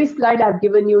 For every slide, I've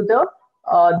given you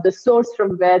the source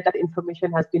from where that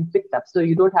information has been picked up. So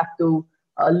you don't have to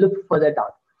look further down.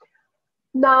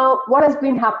 Now, what has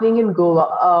been happening in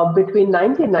Goa between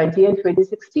 1990 and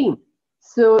 2016?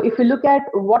 So if you look at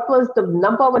what was the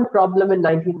number one problem in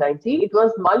 1990, it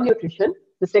was malnutrition.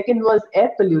 The second was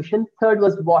air pollution. Third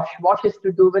was wash. Wash is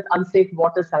to do with unsafe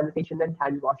water, sanitation, and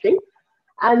hand washing.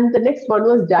 And the next one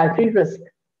was dietary risk.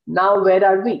 Now, where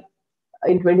are we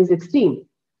in 2016?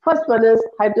 First one is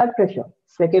high blood pressure.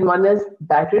 Second one is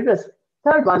dietary risk.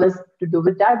 Third one is to do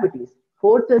with diabetes.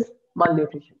 Fourth is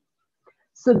malnutrition.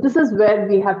 So this is where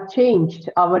we have changed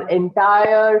our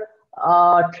entire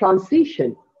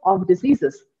transition of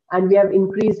diseases, and we have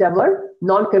increased our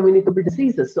non-communicable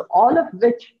diseases. So all of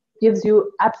which gives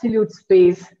you absolute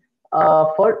space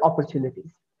for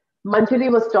opportunities.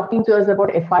 Manjari was talking to us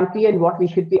about FIP and what we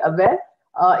should be aware.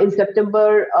 In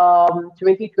September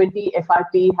 2020,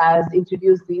 FIP has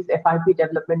introduced these FIP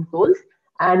development goals.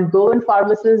 And Goan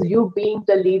pharmacists, you being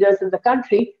the leaders in the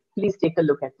country, please take a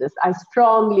look at this. I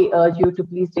strongly urge you to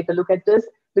please take a look at this,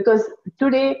 because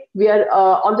today we are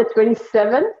on the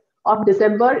 27th of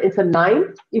December. It's a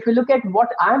 9. If you look at what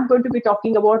I'm going to be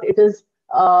talking about, it is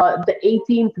the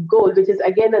 18th goal, which is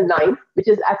again a 9, which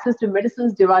is access to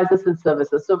medicines, devices, and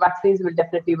services. So vaccines will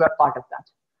definitely be a part of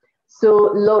that. So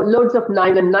loads of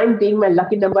 9, and 9 being my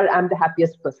lucky number, I'm the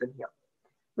happiest person here.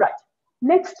 Right.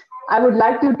 Next, I would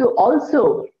like you to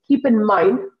also keep in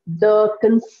mind the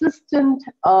consistent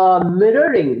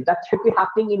mirroring that should be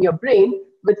happening in your brain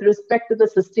with respect to the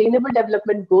Sustainable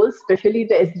Development Goals, especially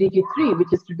the SDG 3,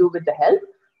 which is to do with the health,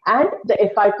 and the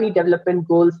FIP development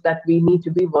goals that we need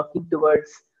to be working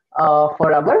towards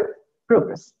for our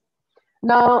progress.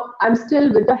 Now, I'm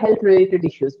still with the health-related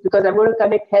issues because I'm going to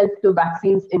connect health to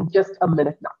vaccines in just a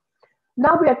minute now.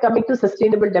 Now we are coming to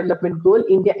Sustainable Development Goal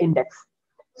India Index.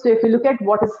 So if you look at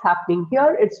what is happening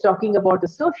here, it's talking about the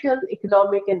social,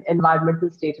 economic, and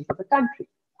environmental status of the country.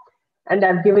 And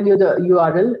I've given you the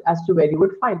URL as to where you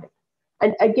would find it.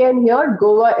 And again here,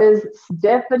 Goa is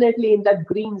definitely in that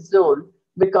green zone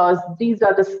because these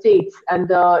are the states and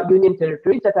the union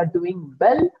territories that are doing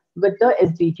well with the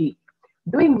SDG.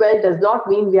 Doing well does not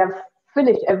mean we have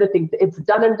finished everything. It's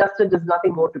done and dusted, there's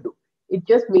nothing more to do. It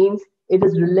just means it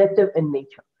is relative in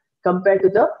nature. Compared to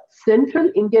the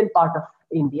central Indian part of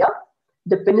India,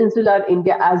 the peninsular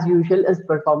India, as usual, is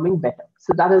performing better.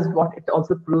 So that is what it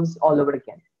also proves all over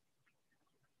again.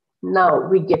 Now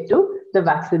we get to the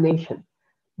vaccination.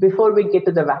 Before we get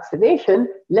to the vaccination,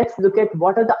 let's look at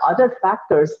what are the other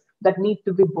factors that need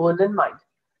to be borne in mind.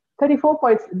 34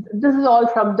 points, this is all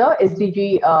from the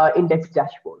SDG index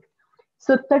dashboard.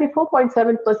 So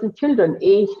 34.7% children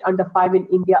aged under 5 in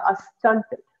India are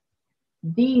stunted.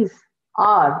 These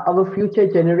are our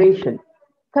future generation.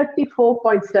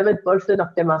 34.7%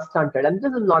 of them are stunted, and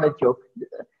this is not a joke.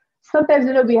 Sometimes,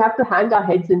 we have to hang our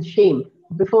heads in shame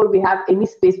before we have any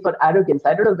space for arrogance.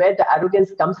 I don't know where the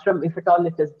arrogance comes from, if at all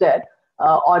it is there,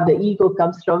 or the ego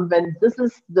comes from, when this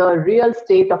is the real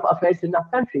state of affairs in our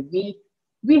country.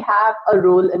 We have a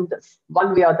role in this,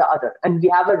 one way or the other, and we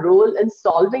have a role in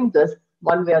solving this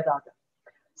one way or the other.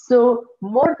 So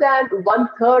more than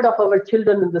 1/3 of our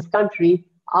children in this country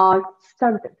are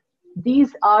stunted.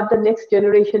 These are the next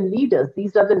generation leaders.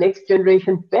 These are the next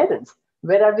generation parents.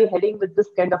 Where are we heading with this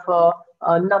kind of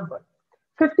a number?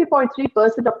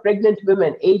 50.3% of pregnant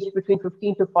women aged between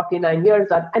 15 to 49 years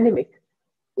are anemic.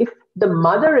 If the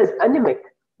mother is anemic,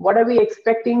 what are we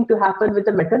expecting to happen with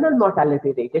the maternal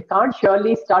mortality rate? It can't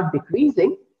surely start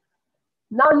decreasing.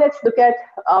 Now let's look at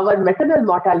our maternal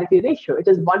mortality ratio. It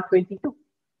is 122.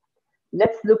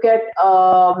 Let's look at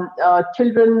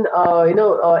children,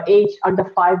 aged under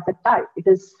 5 that die. It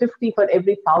is 50 for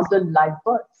every 1,000 live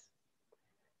births.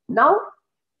 Now,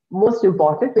 most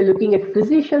important, we're looking at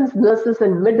physicians, nurses,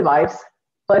 and midwives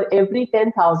per every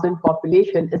 10,000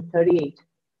 population is 38.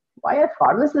 Why are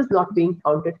pharmacists not being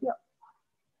counted here?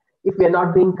 If we are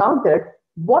not being counted,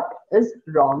 what is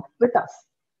wrong with us?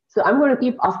 So I'm going to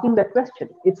keep asking that question.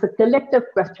 It's a collective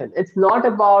question. It's not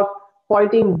about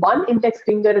pointing one index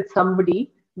finger at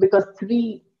somebody because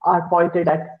 3 are pointed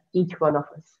at each one of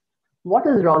us. What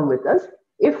is wrong with us?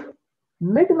 If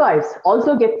midwives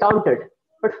also get counted,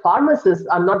 but pharmacists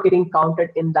are not getting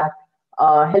counted in that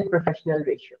health professional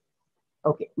ratio.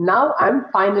 Okay, now I'm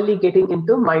finally getting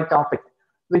into my topic,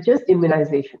 which is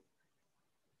immunization.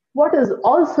 What is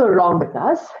also wrong with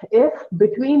us, if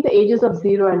between the ages of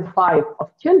 0 and 5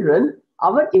 of children,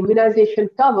 our immunization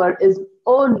cover is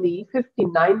only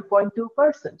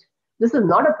 59.2%. This is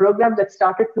not a program that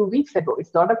started 2 weeks ago.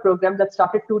 It's not a program that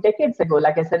started 2 decades ago,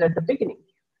 like I said at the beginning.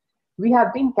 We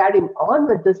have been carrying on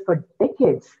with this for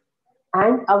decades,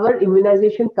 and our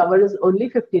immunization cover is only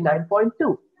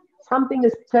 59.2. Something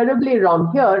is terribly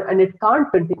wrong here, and it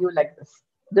can't continue like this.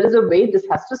 There is a way this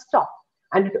has to stop.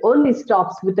 And it only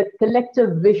stops with the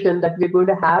collective vision that we're going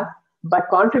to have by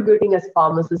contributing as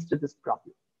pharmacists to this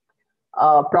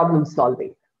problem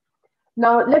solving.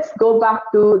 Now, let's go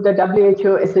back to the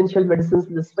WHO Essential Medicines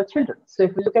list for children. So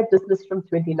if we look at this list from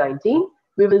 2019,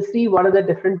 we will see what are the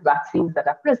different vaccines that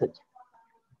are present.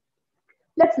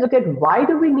 Let's look at why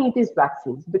do we need these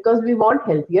vaccines? Because we want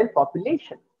healthier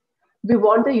population. We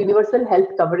want the universal health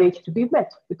coverage to be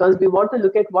met because we want to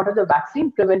look at what are the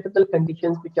vaccine preventable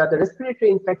conditions, which are the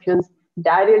respiratory infections,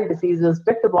 diarrheal diseases,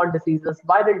 vector-borne diseases,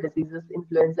 viral diseases,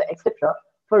 influenza, etc.,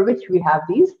 for which we have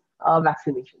these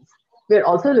vaccinations. We're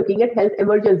also looking at health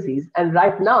emergencies. And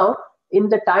right now, in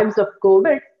the times of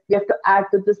COVID, we have to add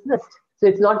to this list. So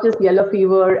it's not just yellow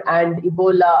fever and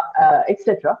Ebola,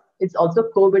 etc. It's also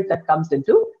COVID that comes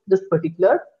into this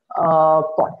particular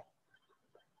point.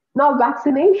 Now,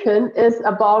 vaccination is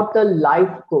about the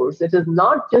life course. It is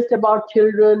not just about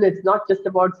children. It's not just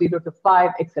about 0 to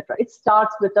 5, etc. It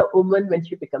starts with a woman when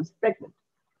she becomes pregnant.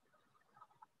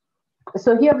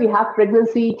 So here we have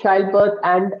pregnancy, childbirth,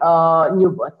 and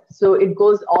new birth. So it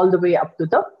goes all the way up to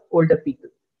the older people.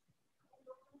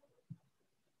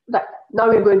 Right. Now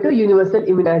we're going to universal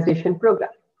immunization program.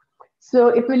 So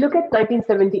if we look at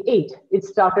 1978, it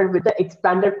started with the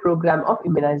expanded program of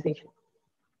immunization.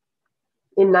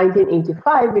 In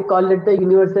 1985, we called it the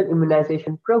Universal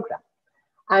Immunization Program.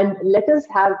 And let us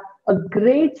have a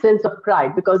great sense of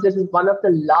pride because this is one of the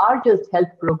largest health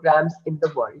programs in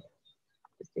the world.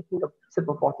 Just taking a sip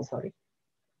of water, sorry.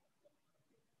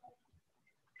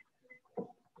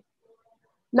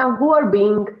 Now, who are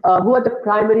the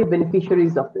primary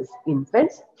beneficiaries of this?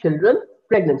 Infants, children,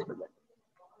 pregnant women.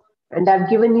 And I've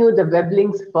given you the web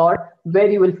links for where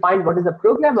you will find what is the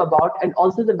program about and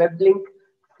also the web link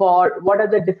for what are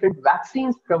the different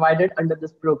vaccines provided under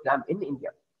this program in India.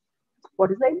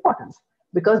 What is the importance?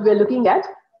 Because we're looking at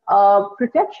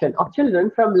protection of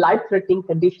children from life-threatening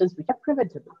conditions which are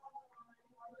preventable.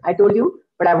 I told you,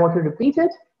 but I want to repeat it.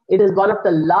 It is one of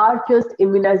the largest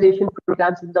immunization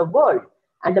programs in the world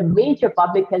and a major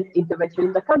public health intervention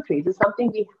in the country. It is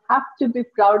something we have to be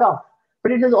proud of,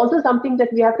 but it is also something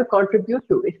that we have to contribute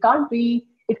to. It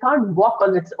can't walk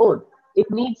on its own. It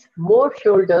needs more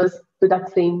shoulders to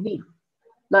that same wheel.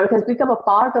 Now, it has become a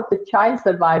part of the Child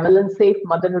Survival and Safe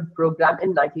Motherhood Program in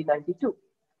 1992.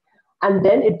 And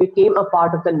then it became a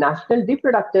part of the National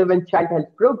Reproductive and Child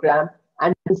Health Program.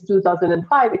 And since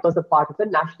 2005, it was a part of the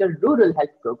National Rural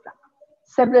Health Program.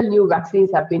 Several new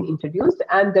vaccines have been introduced,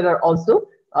 and there are also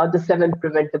the 7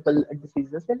 preventable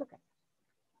diseases they look at.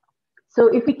 So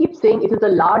if we keep saying it is the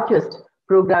largest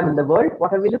program in the world,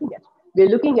 what are we looking at? We're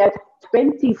looking at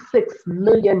 26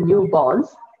 million newborns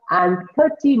and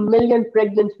 30 million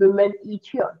pregnant women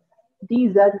each year.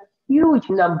 These are huge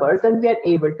numbers, and we are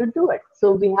able to do it.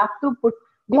 So we have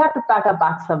to pat our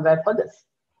back somewhere for this.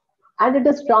 And it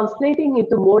is translating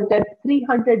into more than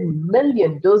 300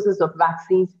 million doses of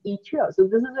vaccines each year. So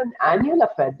this is an annual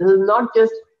affair. This is not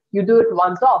just you do it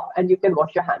once off and you can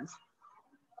wash your hands.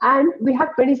 And we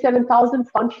have 27,000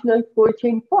 functional cold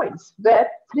chain points, where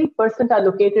 3% are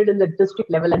located in the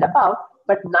district level and above,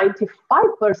 but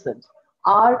 95%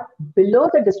 are below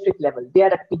the district level. They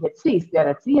are at PHCs, they are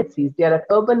at CHCs, they are at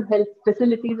urban health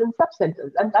facilities and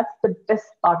subcenters. And that's the best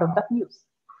part of that news.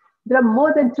 There are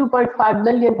more than 2.5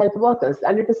 million health workers,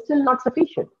 and it is still not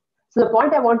sufficient. So the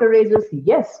point I want to raise is,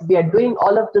 yes, we are doing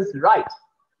all of this right.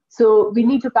 So we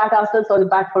need to pat ourselves on the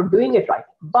back for doing it right.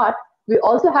 But we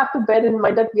also have to bear in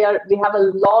mind that we have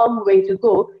a long way to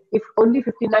go if only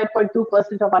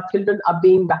 59.2% of our children are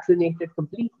being vaccinated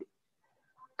completely.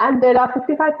 And there are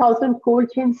 55,000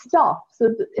 cold chain staff.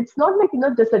 So it's not like,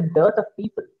 there's a dearth of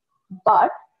people.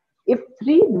 But if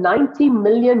 390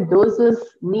 million doses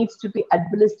needs to be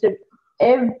administered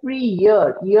every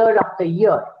year, year after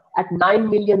year, at 9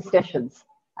 million sessions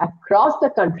across the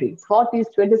country for these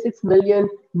 26 million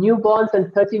newborns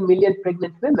and 30 million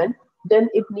pregnant women, then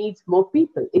it needs more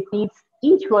people. It needs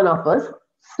each one of us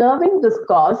serving this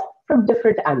cause from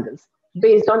different angles,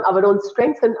 based on our own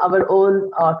strengths and our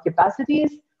own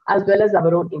capacities, as well as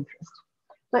our own interest.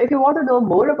 Now, if you want to know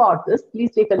more about this,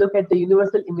 please take a look at the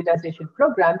Universal Immunization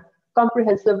Program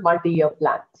Comprehensive Multi-Year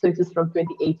Plan. So it is from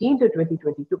 2018 to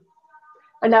 2022.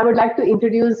 And I would like to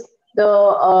introduce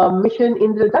the mission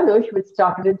Indradhanush, which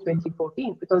started in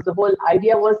 2014, because the whole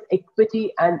idea was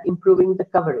equity and improving the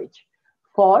coverage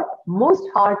for most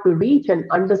hard to reach and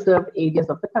underserved areas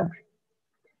of the country.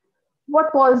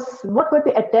 What were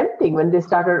they attempting when they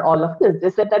started all of this? They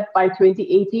said that by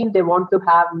 2018, they want to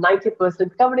have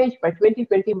 90% coverage. By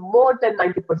 2020, more than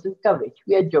 90% coverage.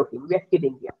 We are joking. We are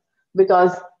kidding here.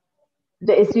 Because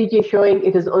The SDG showing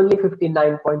it is only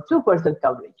 59.2%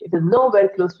 coverage. It is nowhere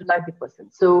close to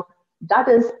 90%. So that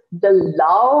is the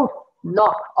loud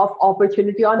knock of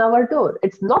opportunity on our door.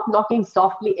 It's not knocking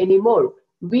softly anymore.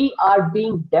 We are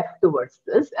being deaf towards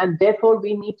this, and therefore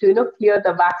we need to, clear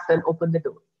the wax and open the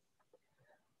door.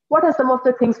 What are some of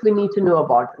the things we need to know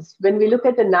about this? When we look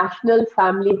at the National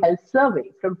Family Health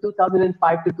Survey from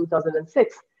 2005 to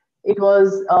 2006, it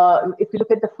was, if you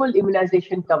look at the full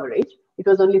immunization coverage, it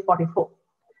was only 44.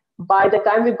 By the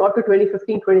time we got to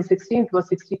 2015, 2016, it was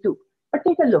 62. But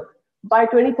take a look. By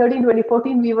 2013,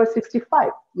 2014, we were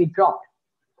 65. We dropped.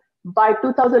 By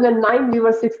 2009, we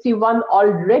were 61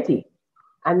 already.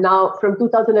 And now from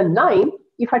 2009,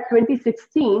 if at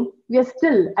 2016, we are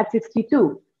still at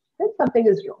 62, then something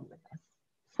is wrong with us.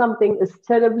 Something is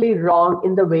terribly wrong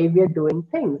in the way we are doing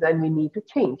things, and we need to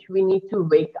change. We need to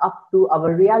wake up to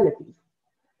our realities.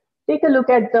 Take a look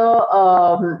at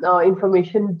the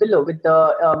information below with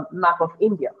the map of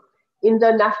India. In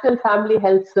the National Family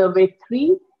Health Survey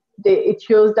 3, it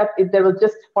shows that there was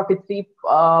just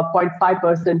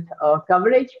 43.5%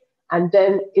 coverage, and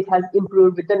then it has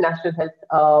improved with the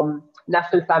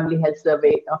National Family Health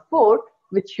Survey 4,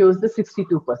 which shows the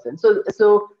 62%.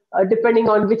 So depending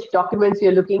on which documents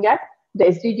you're looking at, the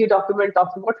SDG document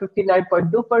talks about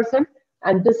 59.2%,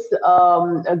 and this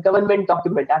government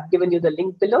document, I've given you the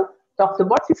link below, talks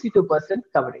about 62%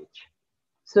 coverage.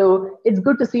 So it's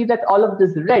good to see that all of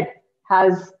this red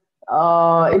has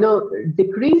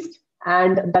decreased,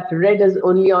 and that red is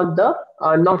only on the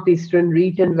northeastern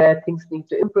region where things need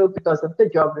to improve because of the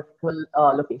geographical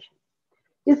location.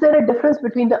 Is there a difference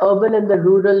between the urban and the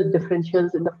rural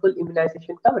differentials in the full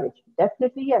immunization coverage?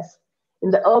 Definitely yes.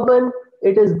 In the urban,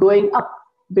 it is going up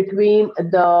between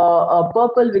the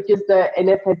purple, which is the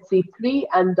NFHC3,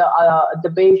 and the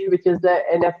beige, which is the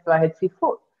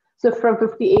NFHC4. So from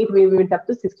 58, we went up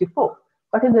to 64.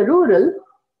 But in the rural,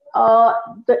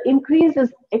 the increase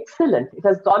is excellent. It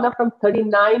has gone up from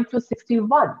 39 to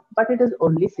 61, but it is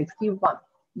only 61.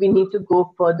 We need to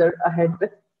go further ahead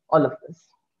with all of this.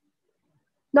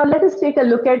 Now let us take a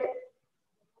look at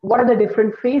what are the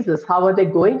different phases, how are they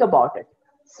going about it.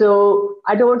 So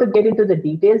I don't want to get into the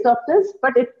details of this,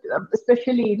 but it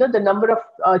especially the number of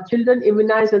children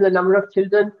immunized and the number of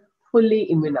children fully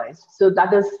immunized. So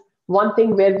that is one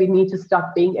thing where we need to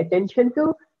start paying attention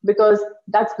to, because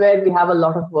that's where we have a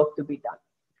lot of work to be done.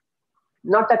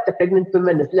 Not that the pregnant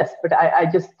women is less, but I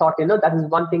just thought that is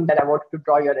one thing that I wanted to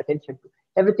draw your attention to.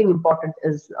 Everything important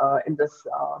is in this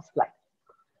slide.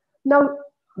 Now,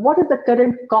 what is the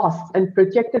current costs and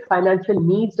projected financial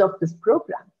needs of this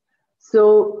program?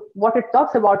 So what it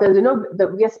talks about is,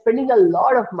 that we are spending a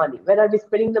lot of money. Where are we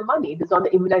spending the money? It is on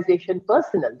the immunization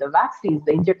personnel, the vaccines,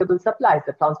 the injectable supplies,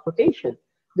 the transportation,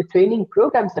 the training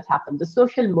programs that happen, the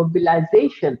social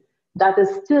mobilization that is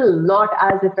still not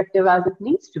as effective as it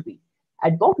needs to be,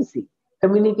 advocacy,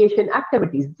 communication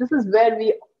activities. This is where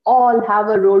we all have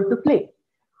a role to play.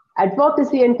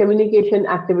 Advocacy and communication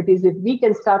activities, if we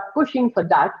can start pushing for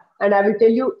that, and I will tell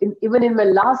you, even in my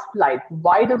last slide,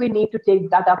 why do we need to take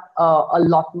that up a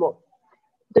lot more?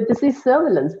 The disease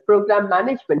surveillance, program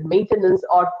management, maintenance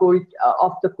of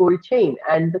the cold chain,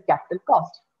 and the capital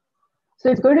cost. So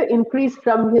it's going to increase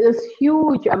from this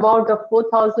huge amount of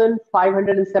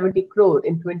 4,570 crore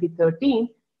in 2013,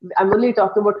 I'm only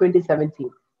talking about 2017,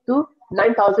 to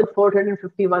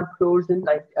 9,451 crores in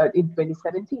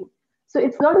 2017. So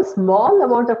it's not a small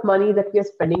amount of money that we are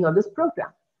spending on this program,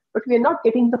 but we are not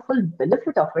getting the full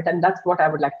benefit of it. And that's what I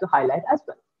would like to highlight as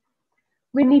well.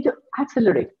 We need to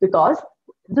accelerate, because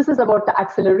this is about the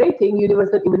accelerating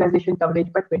universal immunization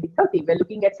coverage by 2030. We're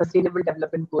looking at sustainable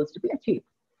development goals to be achieved.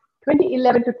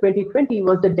 2011 to 2020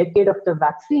 was the decade of the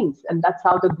vaccines, and that's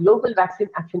how the Global Vaccine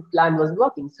Action Plan was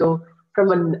working. So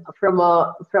from an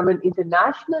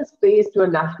international space to a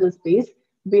national space,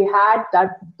 we had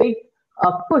that big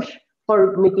push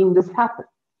for making this happen.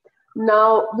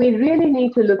 Now, we really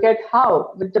need to look at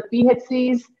how, with the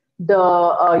PHCs, the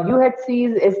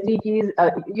UHCs, SDGs,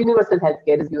 Universal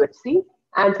Healthcare is UHC,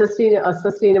 and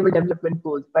sustainable development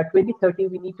goals. By 2030,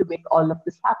 we need to make all of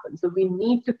this happen. So we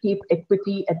need to keep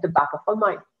equity at the back of our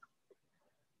mind.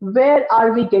 Where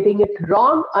are we getting it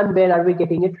wrong, and where are we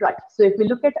getting it right? So if we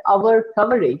look at our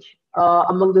coverage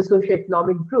among the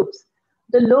socioeconomic groups,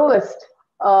 the lowest,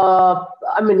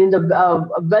 in the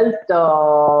wealth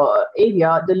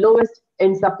area, the lowest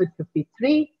ends up with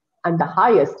 53, and the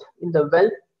highest in the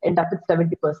wealth end up with 70%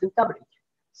 coverage.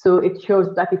 So it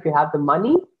shows that if you have the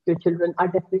money, your children are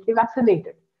definitely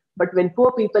vaccinated. But when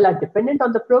poor people are dependent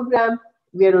on the program,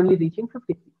 we are only reaching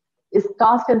 53. Is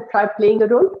caste and tribe playing a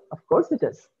role? Of course it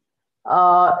is.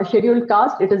 Scheduled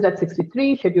caste, it is at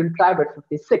 63, scheduled tribe at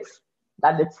 56.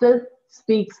 That itself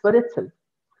speaks for itself.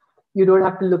 You don't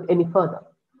have to look any further.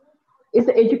 Is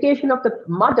the education of the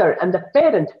mother and the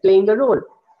parent playing a role?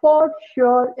 For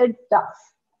sure it does.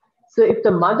 So if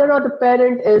the mother or the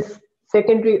parent is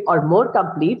secondary or more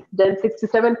complete, then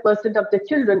 67% of the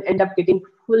children end up getting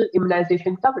full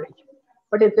immunization coverage.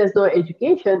 But if there's no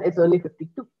education, it's only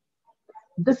 52.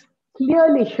 This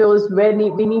clearly shows where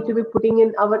we need to be putting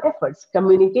in our efforts: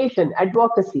 communication,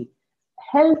 advocacy,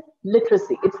 health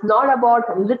literacy. It's not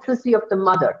about literacy of the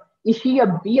mother. Is she a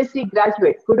BSc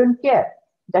graduate? Couldn't care.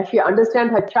 Does she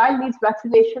understand her child needs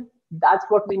vaccination? That's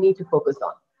what we need to focus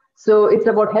on. So it's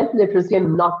about health literacy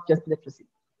and not just literacy.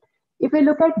 If we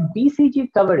look at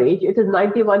BCG coverage, it is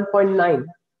 91.9.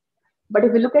 But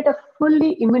if we look at a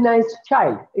fully immunized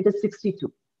child, it is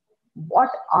 62. What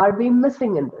are we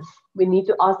missing in this? We need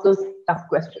to ask those tough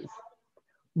questions.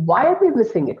 Why are we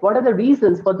missing it? What are the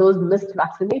reasons for those missed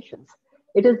vaccinations?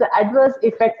 It is the adverse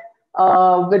effect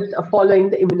with following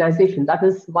the immunization. That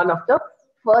is one of the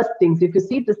first things. If you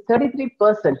see this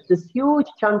 33%, this huge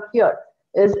chunk here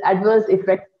is adverse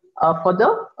effect for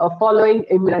the following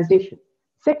immunization.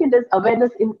 Second is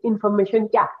awareness in information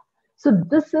gap. So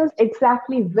this is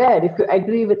exactly where, if you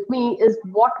agree with me, is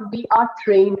what we are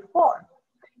trained for.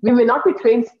 We may not be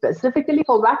trained specifically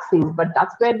for vaccines, but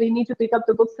that's where we need to pick up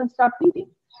the books and start reading,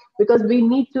 because we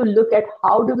need to look at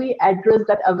how do we address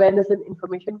that awareness and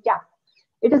information gap.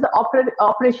 It is the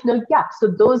operational gap. So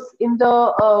those in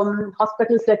the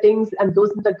hospital settings and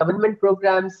those in the government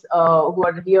programs who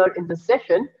are here in this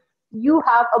session, you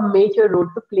have a major role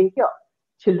to play here.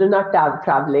 Children are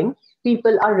traveling,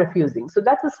 people are refusing. So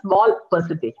that's a small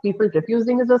percentage. People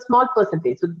refusing is a small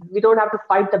percentage. So we don't have to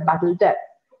fight the battle there.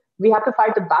 We have to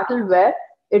fight the battle where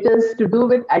it is to do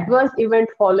with adverse event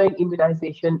following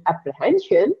immunization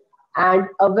apprehension and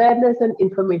awareness and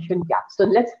information gaps. So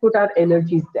let's put our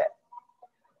energies there.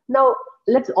 Now,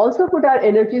 let's also put our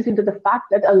energies into the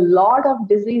fact that a lot of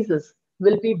diseases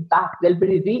will be back. There'll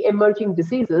be re-emerging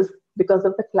diseases because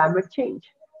of the climate change.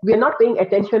 We are not paying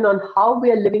attention on how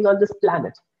we are living on this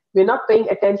planet. We're not paying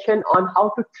attention on how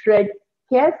to tread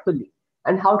carefully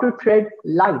and how to tread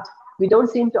light. We don't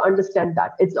seem to understand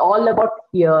that. It's all about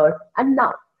here and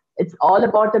now. It's all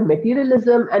about the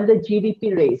materialism and the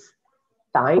GDP race.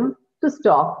 Time to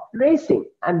stop racing.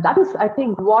 And that is, I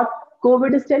think, what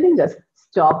COVID is telling us.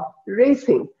 Stop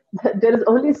racing. There is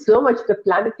only so much the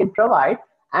planet can provide,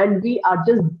 and we are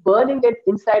just burning it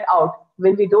inside out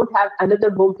when we don't have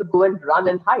another home to go and run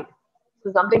and hide.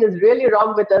 So something is really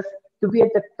wrong with us to be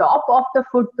at the top of the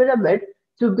food pyramid,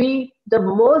 to be the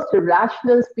most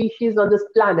rational species on this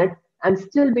planet and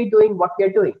still be doing what we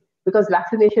are doing, because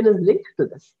vaccination is linked to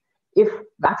this. If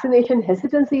vaccination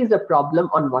hesitancy is a problem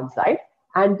on one side,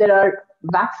 and there are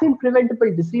vaccine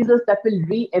preventable diseases that will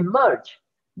re-emerge,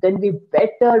 then we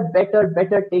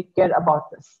better take care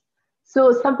about this.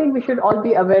 So something we should all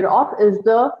be aware of is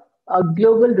the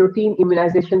global routine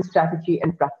immunization strategy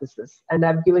and practices. And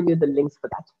I've given you the links for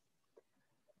that.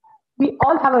 We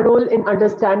all have a role in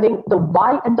understanding the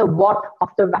why and the what of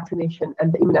the vaccination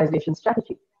and the immunization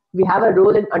strategy. We have a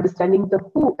role in understanding the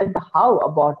who and the how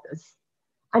about this.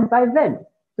 And by when?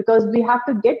 Because we have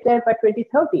to get there by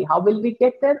 2030. How will we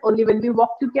get there? Only when we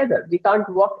walk together. We can't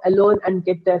walk alone and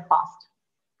get there fast.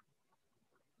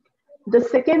 The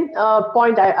second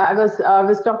point I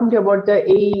was talking to you about the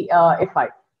AEFI,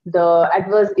 the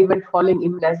adverse event following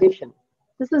immunization.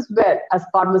 This is where, as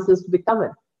pharmacists, we come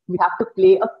in. We have to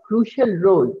play a crucial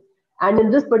role. And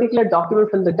in this particular document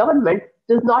from the government,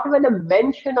 there's not even a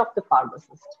mention of the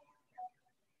pharmacist.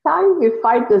 Time we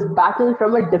fight this battle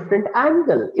from a different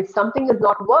angle. If something is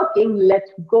not working, let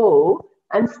go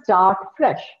and start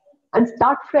fresh. And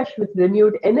start fresh with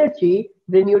renewed energy,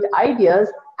 renewed ideas,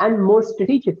 and more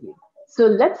strategically. So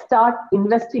let's start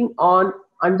investing on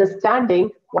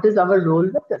understanding what is our role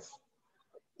with this.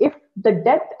 If the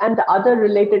debt and the other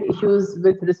related issues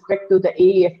with respect to the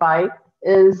AEFI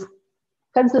is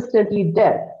consistently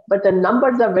there, but the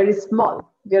numbers are very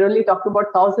small. We're only talking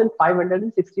about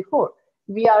 1,564.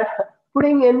 We are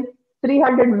putting in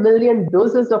 300 million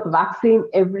doses of vaccine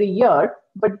every year,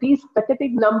 but these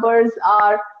pathetic numbers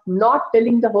are not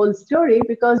telling the whole story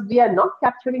because we are not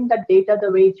capturing that data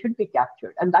the way it should be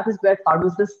captured. And that is where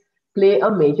pharmacists play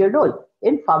a major role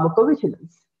in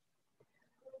pharmacovigilance.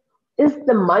 Is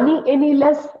the money any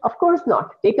less? Of course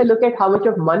not. Take a look at how much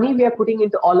of money we are putting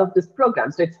into all of this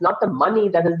program. So it's not the money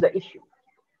that is the issue.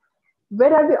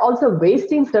 Where are we also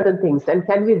wasting certain things, and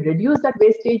can we reduce that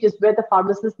wastage is where the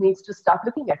pharmacist needs to start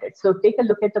looking at it. So take a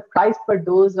look at the price per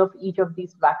dose of each of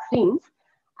these vaccines,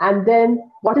 and then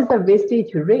what is the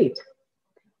wastage rate?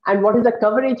 And what is the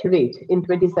coverage rate in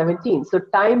 2017? So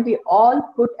time we all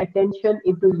put attention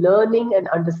into learning and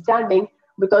understanding,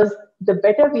 because the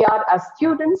better we are as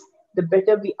students, the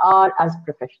better we are as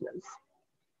professionals.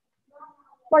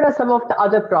 What are some of the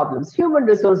other problems? Human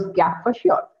resource gap for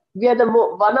sure. We are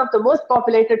one of the most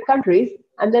populated countries,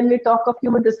 and then we talk of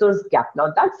human resource gap.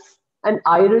 Now that's an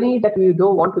irony that we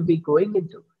don't want to be going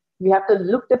into. We have to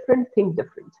look different, think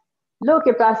different. Low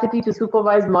capacity to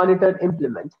supervise, monitor,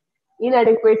 implement.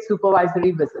 Inadequate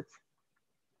supervisory visits.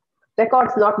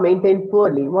 Records not maintained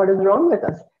poorly. What is wrong with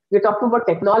us? We're talking about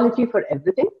technology for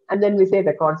everything, and then we say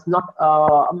records not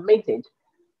maintained.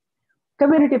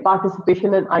 Community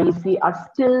participation and IEC are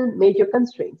still major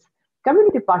constraints.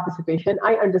 Community participation,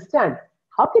 I understand.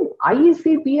 How can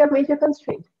IEC be a major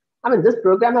constraint? I mean, this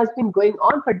program has been going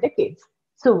on for decades.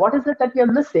 So what is it that we are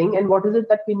missing, and what is it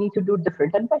that we need to do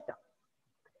different and better?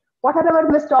 What are our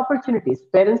missed opportunities?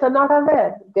 Parents are not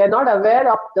aware. They are not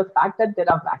aware of the fact that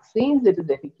there are vaccines, it is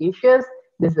efficacious,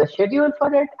 there's a schedule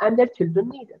for it, and their children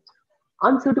need it.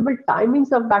 Unsuitable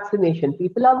timings of vaccination.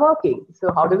 People are working.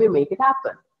 So how do we make it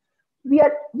happen? We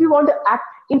want to act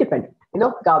independent.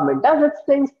 Government does its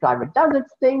things, private does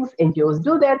its things, NGOs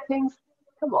do their things.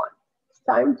 Come on, it's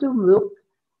time to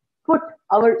put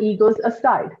our egos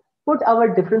aside, put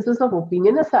our differences of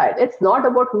opinion aside. It's not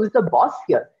about who's the boss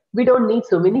here. We don't need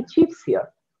so many chiefs here.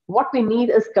 What we need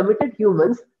is committed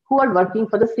humans who are working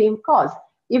for the same cause.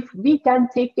 If we can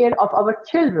take care of our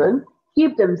children,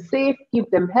 keep them safe,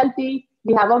 keep them healthy,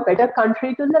 we have a better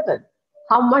country to live in.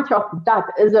 How much of that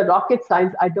is a rocket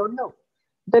science? I don't know.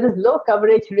 There is low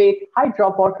coverage rate, high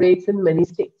dropout rates in many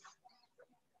states.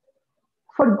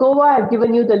 For Goa, I've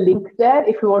given you the link there.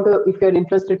 If you're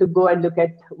interested to go and look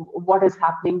at what is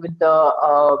happening with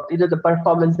the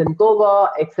performance in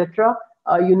Goa, etc.,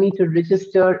 you need to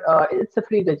register. It's a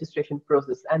free registration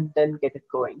process, and then get it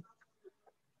going.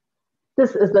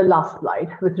 This is the last slide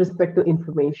with respect to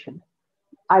information.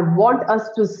 I want us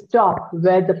to stop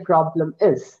where the problem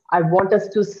is. I want us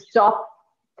to stop,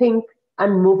 think,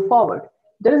 and move forward.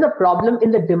 There is a problem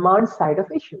in the demand side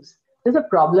of issues. There's a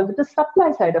problem with the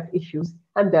supply side of issues,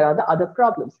 and there are the other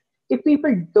problems. If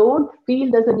people don't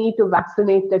feel there's a need to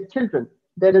vaccinate their children,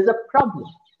 there is a problem.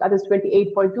 That is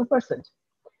 28.2%.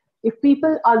 If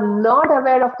people are not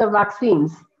aware of the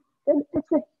vaccines, then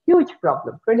it's a huge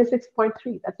problem,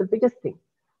 26.3%. That's the biggest thing.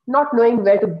 Not knowing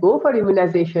where to go for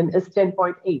immunization is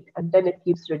 10.8%, and then it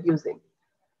keeps reducing.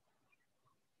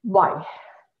 Why?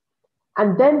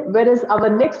 And then where is our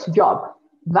next job?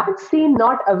 Vaccine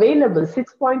not available,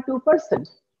 6.2%.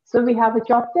 So we have a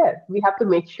job there. We have to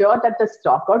make sure that the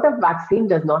stock out of vaccine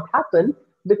does not happen,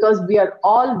 because we are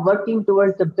all working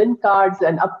towards the bin cards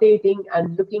and updating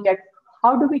and looking at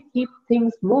how do we keep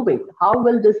things moving? How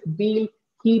will this wheel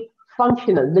keep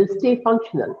functional, will stay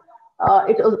functional?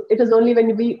 It is only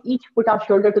when we each put our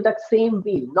shoulder to that same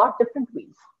wheel, not different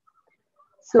wheels.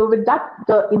 So with that,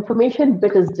 the information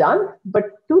bit is done, but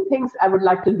two things I would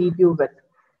like to leave you with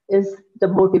is the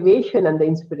motivation and the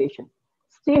inspiration.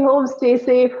 Stay home, stay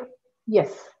safe,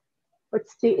 yes, but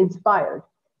stay inspired.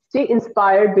 Stay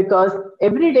inspired, because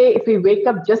every day if we wake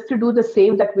up just to do the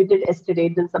same that we did yesterday,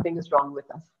 then something is wrong with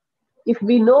us. If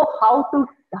we know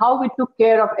how we took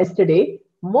care of yesterday,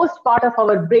 most part of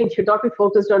our brain should not be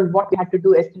focused on what we had to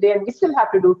do yesterday and we still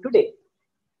have to do today.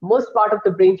 Most part of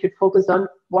the brain should focus on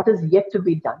what is yet to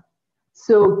be done.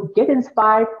 So get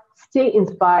inspired, stay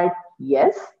inspired,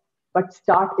 yes, but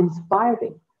start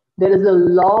inspiring. There is a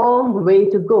long way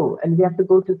to go, and we have to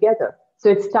go together. So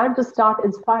it's time to start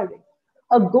inspiring.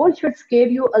 A goal should scare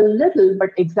you a little, but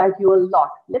excite you a lot.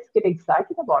 Let's get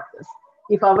excited about this.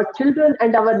 If our children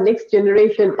and our next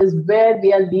generation is where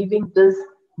we are leaving this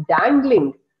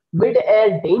dangling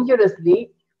mid-air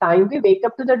dangerously, time we wake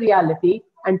up to the reality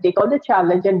and take on the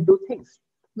challenge and do things.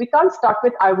 We can't start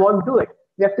with, I won't do it.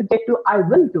 We have to get to, I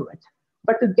will do it.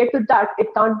 But to get to that, it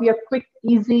can't be a quick,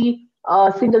 easy,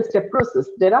 single-step process.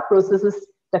 There are processes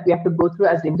that we have to go through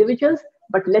as individuals,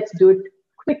 but let's do it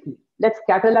quickly. Let's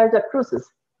catalyze that process.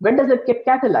 When does it get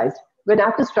catalyzed? When I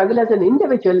have to struggle as an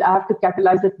individual, I have to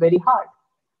catalyze it very hard.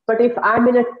 But if I'm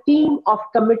in a team of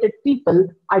committed people,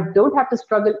 I don't have to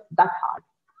struggle that hard,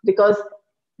 because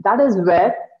that is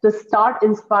where the start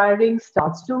inspiring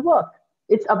starts to work.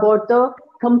 It's about the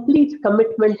complete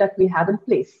commitment that we have in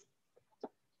place.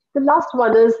 The last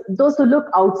one is those who look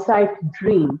outside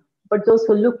dream, but those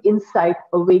who look inside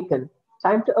awaken.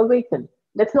 Time to awaken.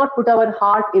 Let's not put our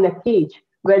heart in a cage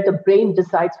where the brain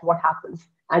decides what happens,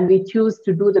 and we choose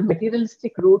to do the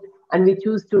materialistic route, and we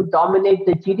choose to dominate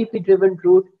the GDP driven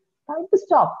route. Time to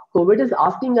stop. COVID is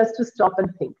asking us to stop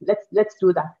and think. Let's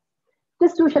do that.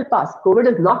 This too shall pass.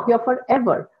 COVID is not here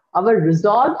forever. Our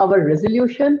resolve, our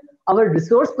resolution, our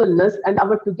resourcefulness, and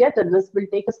our togetherness will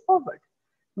take us forward.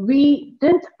 We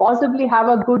didn't possibly have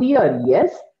a good year,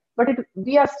 yes, but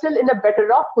we are still in a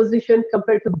better off position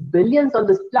compared to billions on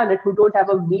this planet who don't have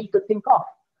a meal to think of.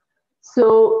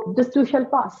 So this too shall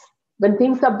pass. When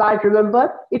things are bad,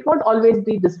 remember, it won't always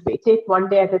be this way. Take one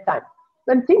day at a time.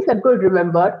 When things are good,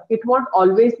 remember, it won't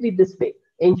always be this way.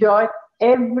 Enjoy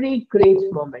every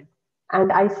great moment.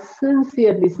 And I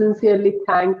sincerely, sincerely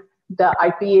thank the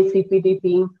IPA CPD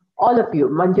team, all of you,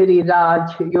 Manjari,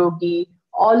 Raj, Yogi,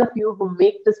 all of you who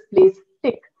make this place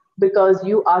tick because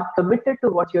you are committed to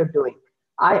what you're doing.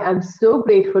 I am so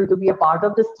grateful to be a part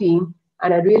of this team,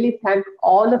 and I really thank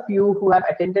all of you who have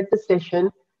attended the session.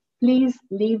 Please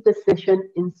leave the session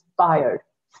inspired.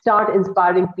 Start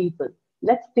inspiring people.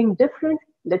 Let's think different.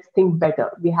 Let's think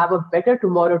better. We have a better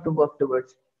tomorrow to work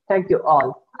towards. Thank you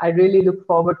all. I really look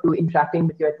forward to interacting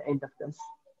with you at the end of this.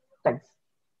 Thanks.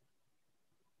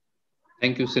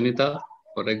 Thank you, Sunita,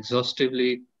 for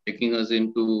exhaustively taking us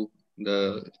into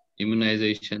the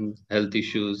immunization, health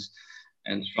issues,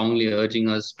 and strongly urging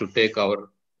us to take our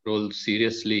role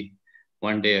seriously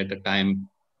one day at a time,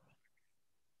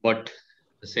 but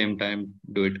at the same time,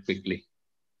 do it quickly.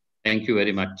 Thank you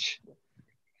very much.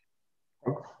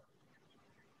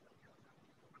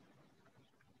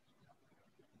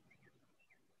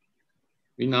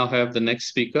 We now have the next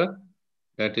speaker,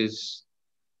 that is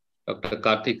Dr.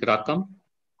 Karthik Rakam,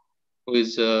 who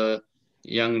is a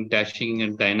young, dashing,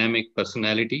 and dynamic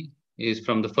personality. He is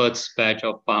from the first batch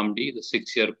of PharmD, the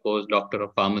 6-year course Doctor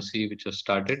of Pharmacy, which was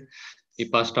started. He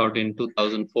passed out in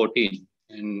 2014,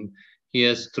 and he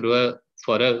has throughout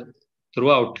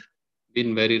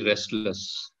been very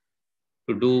restless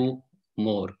to do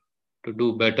more, to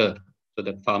do better, so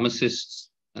that pharmacists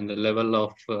and the level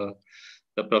of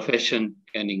the profession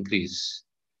can increase.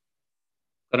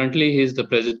 Currently, he is the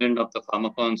president of the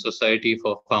Pharmacon Society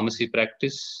for Pharmacy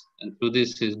Practice, and through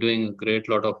this, he is doing a great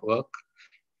lot of work.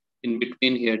 In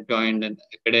between, he had joined an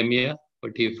academia,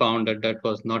 but he found that that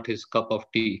was not his cup of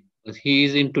tea. He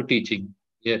is into teaching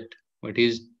yet, but he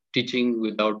is teaching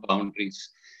without boundaries.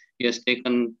 He has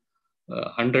taken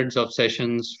hundreds of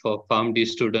sessions for PharmD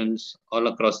students all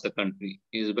across the country.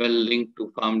 He is well linked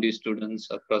to PharmD students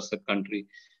across the country,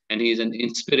 and he is an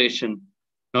inspiration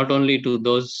not only to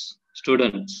those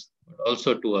students, but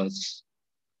also to us,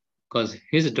 because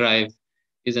his drive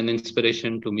is an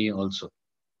inspiration to me also.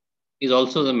 He's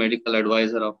also the medical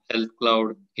advisor of Health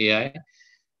Cloud AI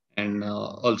and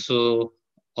also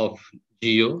of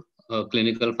GEO,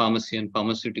 Clinical Pharmacy and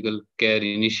Pharmaceutical Care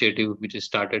Initiative, which is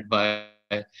started by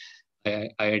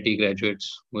IIT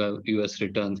graduates who have US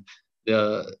returns.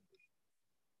 The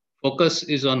focus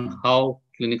is on how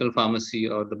clinical pharmacy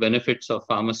or the benefits of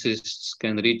pharmacists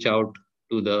can reach out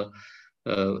to the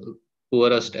uh,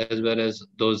 poorest as well as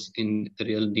those in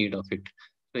real need of it.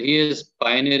 So he is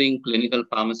pioneering clinical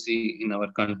pharmacy in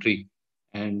our country,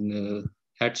 and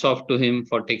hats off to him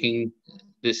for taking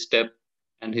this step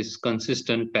and his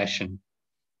consistent passion.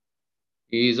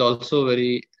 He is also a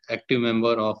very active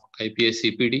member of IPA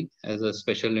CPD as a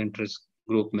special interest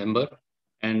group member.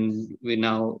 And we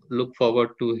now look forward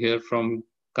to hear from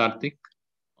Karthik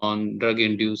on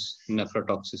drug-induced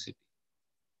nephrotoxicity.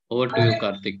 Over to you,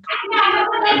 Karthik.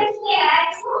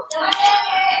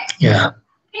 Yeah,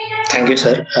 thank you,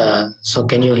 sir. So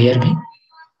can you hear me?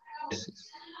 Yes,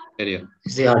 share your,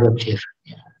 Is the audio clear?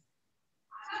 Yeah.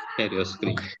 share your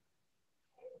screen. Okay.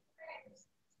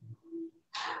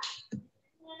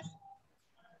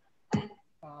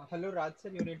 Hello, Raj sir,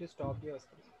 you need to stop your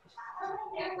screen.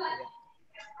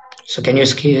 So can you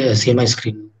see my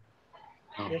screen?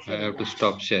 No, Yes, I sir, have to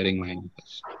stop sharing mine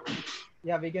first.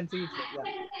 yeah, we can see it, sir.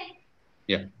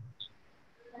 Yeah. Yeah.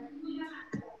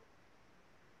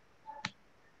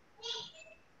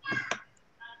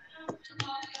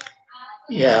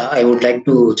 Yeah, I would like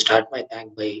to start my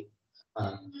thank by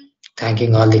uh,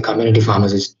 thanking all the community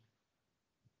pharmacists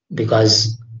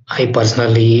because I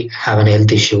personally have an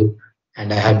health issue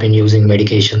and I have been using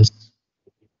medications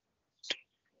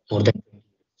more than.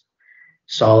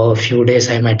 So a few days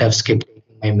I might have skipped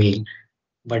taking my meal,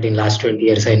 but in last 20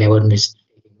 years I never missed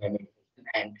taking my medication.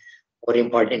 And more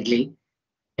importantly,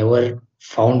 never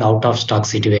found out of stock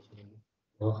situation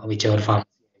in whichever pharmacy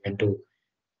I went to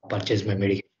purchase my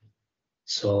medication.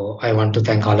 So I want to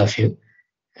thank all of you.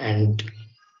 And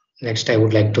next, I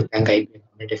would like to thank IPA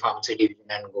Community Pharmacy Division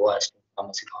and Goa State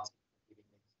Pharmacy Council for giving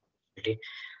me this opportunity.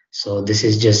 So this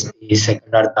is just the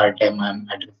second or third time I'm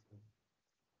addressing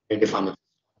community pharmacy.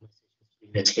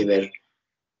 Previously, where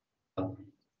uh,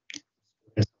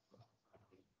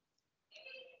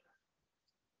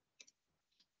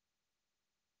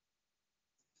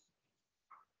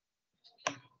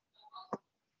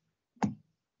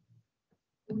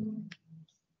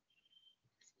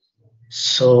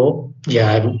 So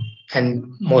yeah,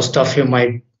 and most of you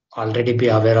might already be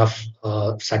aware of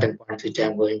certain points which I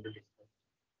am going to discuss.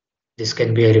 This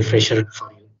can be a refresher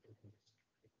for you.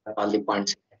 All the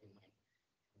points.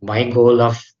 My goal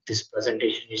of this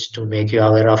presentation is to make you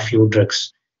aware of few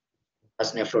drugs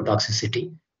as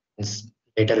nephrotoxicity.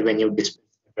 Later, when you discuss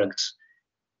the drugs,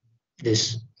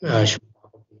 this should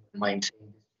pop up in your mind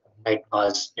saying this drug might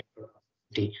cause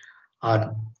nephrotoxicity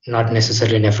or not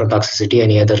necessarily nephrotoxicity,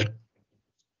 any other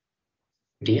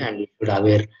and you should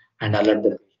aware and alert the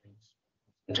patients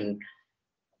certain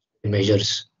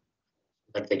measures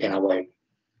that they can avoid.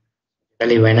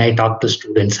 Generally, when I talk to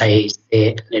students, I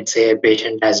say, let's say a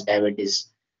patient has diabetes,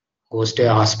 goes to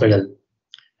a hospital,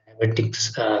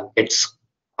 diabetes gets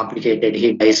complicated,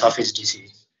 he dies of his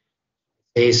disease.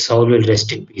 His soul will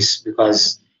rest in peace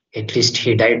because at least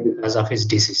he died because of his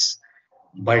disease.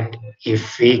 But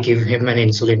if we give him an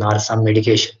insulin or some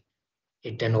medication,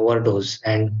 it an overdose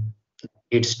and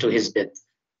leads to his death.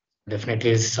 Definitely,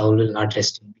 his soul will not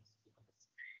rest in peace.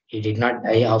 He did not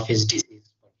die of his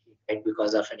disease, but he died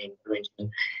because of an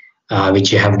intervention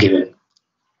which you have given.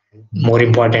 More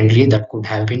importantly, that could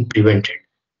have been prevented.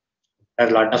 There are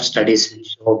a lot of studies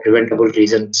which show preventable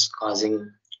reasons causing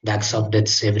lakhs of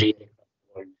deaths every year across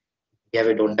the world. Yeah,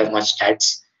 we don't have much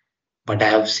stats, but I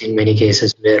have seen many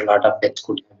cases where a lot of deaths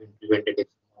could have been prevented if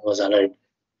someone was alert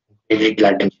and paid little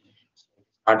attention. So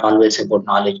it's not always about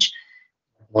knowledge.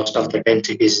 Most of the times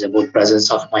it is about presence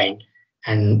of mind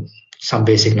and some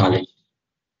basic knowledge.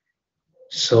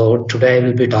 So today I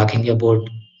will be talking about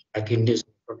drug-induced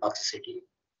toxicity.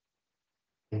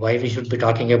 Why we should be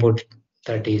talking about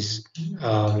that is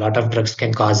a lot of drugs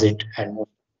can cause it and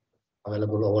most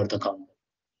available over the counter.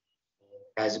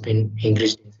 There has been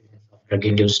increased incidence of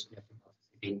drug-induced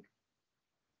toxicity in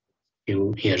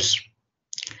few years.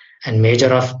 And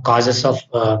major of causes of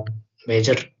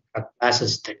major drug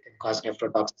classes that can cause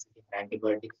nephrotoxicity are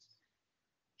antibiotics,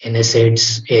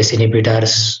 NSAIDs, ACE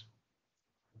inhibitors,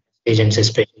 agents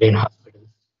especially in hospitals.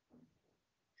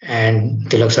 And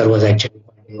Tilak sir was actually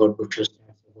pointing out to few stats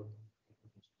about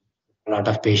a lot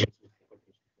of patients with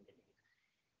hypertension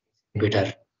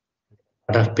inhibitor,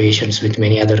 a lot of patients with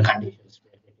many other conditions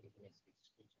where they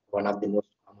take one of the most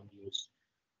common used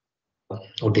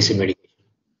OTC medication.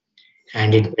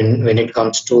 And when it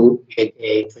comes to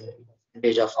AKI,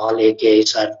 20% of all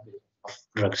AKIs are of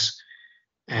drugs.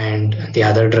 And the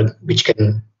other drug which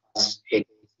can cause AKI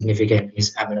significantly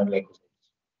is aminoglycosides.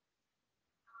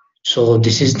 So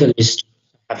this is the list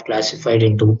I've classified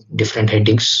into different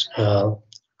headings.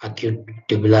 Acute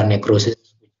tubular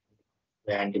necrosis,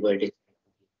 where antibiotics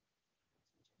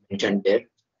mentioned there.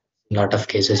 A lot of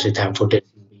cases with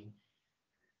amphotericin B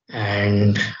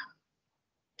and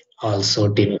also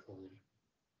tenofovir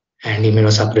and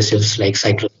immunosuppressives like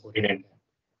cyclosporine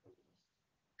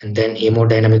and then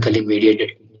hemodynamically mediated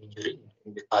kidney injury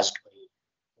can be caused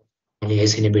by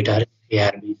ACE inhibitor,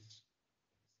 ARBs,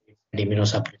 and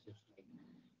immunosuppressives like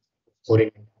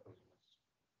sporine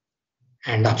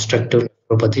and obstructive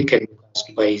nephropathy can be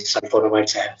caused by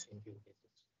sulfonamides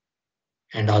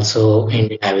and also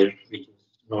indinavir, which is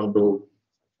known to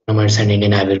sulfonamides and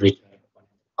indinavir, which are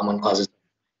common causes of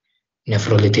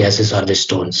nephrolithiasis or the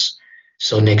stones.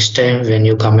 So next time when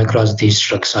you come across these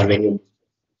drugs or when you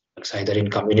drugs either in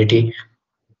community,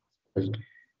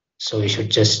 so you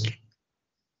should just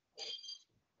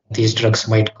these drugs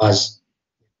might cause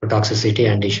toxicity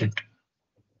and you should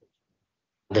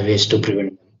the ways to prevent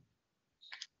them.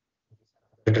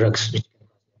 The drugs which can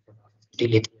cause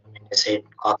toxicity, lithium, NSAID,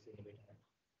 cox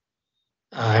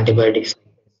inhibitor, antibiotics,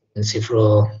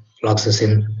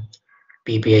 ciprofloxacin,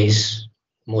 PPIs,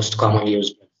 most commonly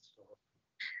used.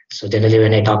 So generally,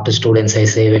 when I talk to students, I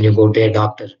say when you go to a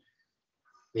doctor,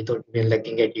 without even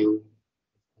looking at you,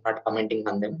 not commenting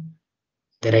on them,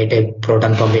 they write a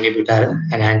proton pump inhibitor,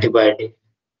 an antibiotic,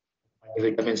 a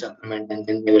vitamin supplement, and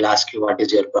then they will ask you what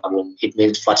is your problem. It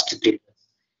means first three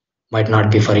might not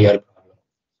be for your problem.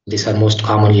 These are most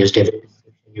commonly used every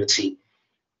prescription you see.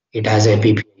 It has a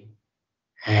PPI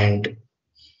and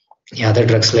the other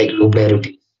drugs like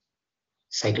lubdarubicin,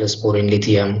 cyclosporine,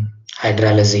 lithium,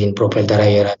 hydralazine,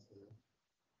 propylthiouracil,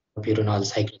 propironol,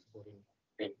 cyclosporine,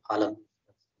 and all of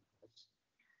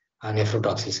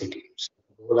nephrotoxicity. So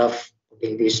the goal of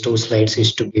putting these two slides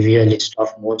is to give you a list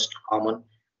of most common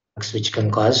drugs which can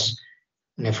cause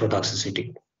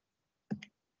nephrotoxicity.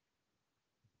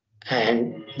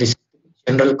 And this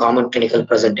general common clinical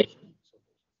presentation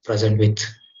present with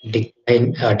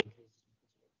decline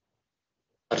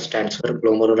stands for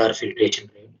glomerular filtration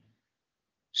rate.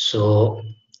 So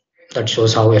that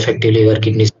shows how effectively your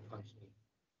kidneys are functioning.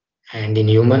 And in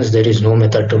humans, there is no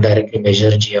method to directly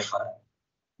measure GFR.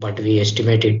 but we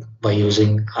estimate it by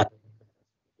using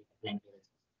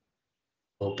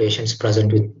so patients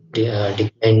present with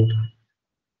declined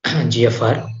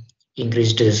GFR,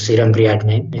 increased serum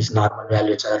creatinine, his normal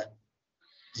values are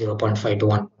 0.5 to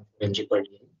 1 mg per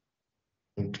day.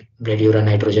 And blood urine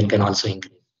nitrogen can also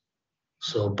increase.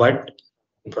 So, but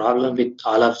the problem with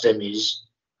all of them is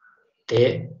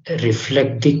they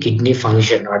reflect the kidney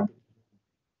function.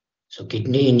 So,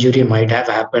 kidney injury might have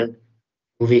happened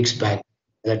 2 weeks back.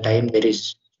 At the time there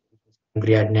is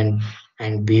creatinine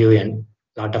and BUN,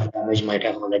 lot of damage might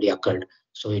have already occurred.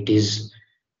 So, it is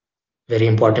very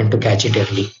important to catch it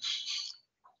early.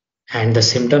 And the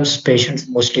symptoms patients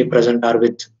mostly present are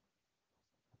with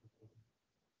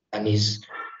unease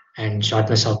and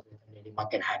shortness of breath. Edema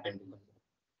can happen because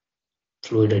of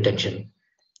fluid retention,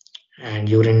 and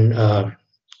urine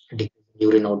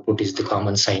output is the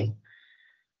common sign.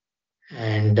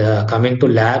 And coming to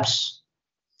labs,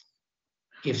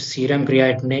 if serum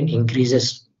creatinine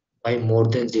increases by more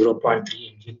than 0.3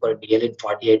 mg per dl in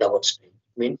 48 hours time,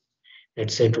 I mean,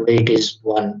 let's say today it is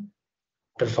 1,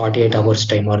 after 48 hours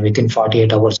time or within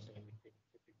 48 hours time,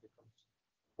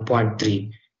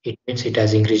 1.3, it means it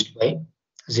has increased by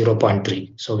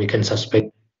 0.3. So we can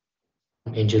suspect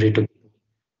injury to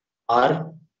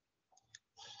or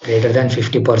greater than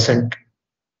 50%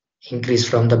 increase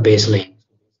from the baseline.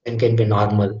 Then can be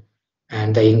normal,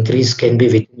 and the increase can be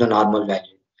within the normal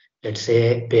value. Let's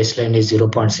say baseline is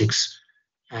 0.6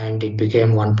 and it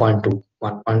became 1.2.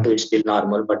 1.2 is still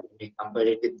normal, but when we compare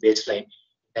it with baseline,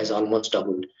 it has almost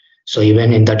doubled. So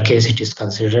even in that case, it is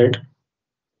considered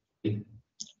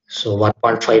so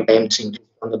 1.5 times increase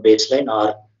from the baseline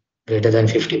or greater than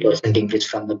 50% increase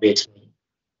from the baseline.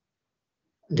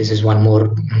 This is one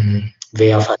more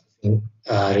way of assessing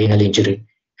renal injury,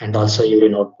 and also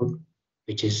urine output,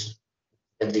 which is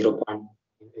 0.5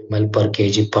 ml per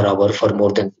kg per hour for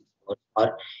more than 6 hours,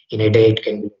 or in a day it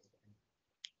can be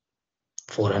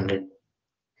 400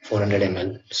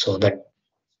 ml. So that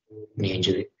knee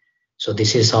injury. So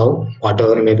this is how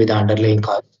whatever may be the underlying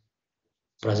cause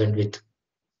present with.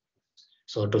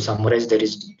 So to summarize, there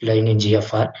is decline in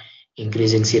GFR,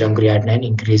 increase in serum creatinine,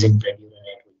 increase in blood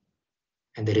urine,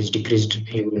 and there is decreased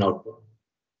urine output.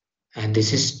 And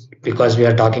this is because we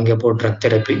are talking about drug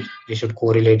therapy. We should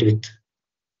correlate with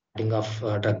starting of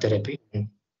drug therapy and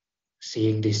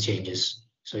seeing these changes.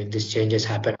 So if these changes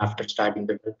happen after starting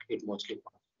the drug, it mostly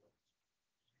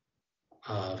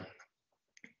uh,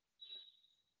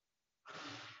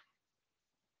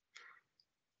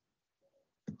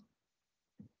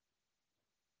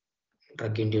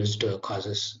 drug-induced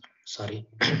causes. Sorry.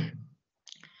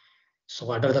 So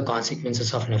what are the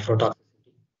consequences of nephrotoxicity?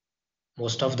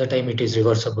 Most of the time it is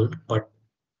reversible, but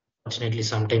fortunately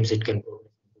sometimes it can go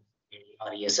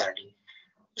or ESRD.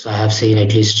 So I have seen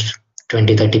at least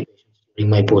 20-30 patients during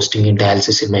my posting in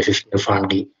dialysis in my 5th year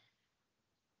PharmD,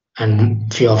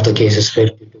 and few of the cases were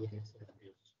due to NSAID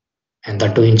abuse, and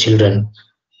that too in children.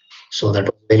 So that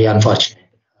was very unfortunate.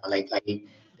 They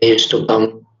used to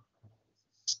come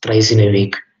thrice in a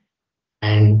week,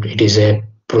 and it is a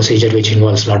procedure which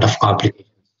involves a lot of complications.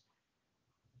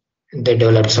 They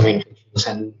developed some infections,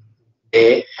 and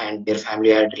they and their family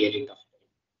had really tough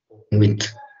time with.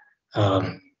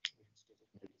 Um,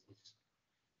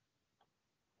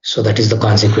 so that is the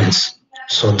consequence.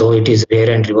 So though it is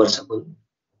rare and reversible,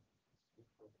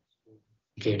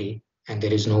 CKD, and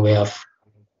there is no way of.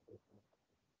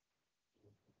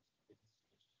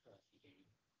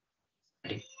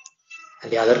 And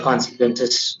the other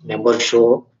consequences numbers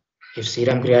show if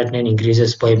serum creatinine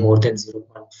increases by more than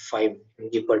 0.5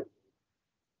 mg per,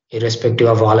 irrespective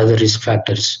of all other risk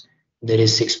factors, there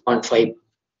is 6.5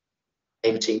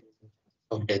 times increase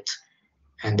of death,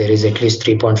 and there is at least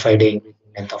 3.5 day increase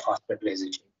in length of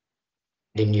hospitalization.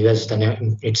 In US,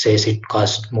 it says it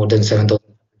costs more than 7,000.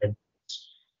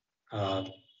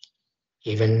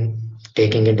 Even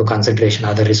taking into consideration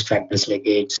other risk factors like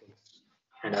AIDS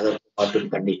and other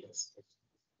comorbid conditions.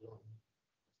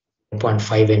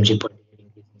 1.5 mg per day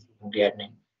increase in serum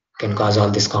creatinine can cause all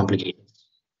these complications.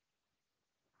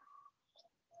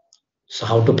 So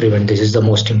how to prevent this is the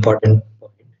most important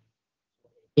point.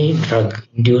 Any drug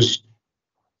induced,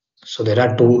 so there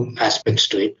are two aspects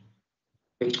to it,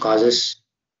 which causes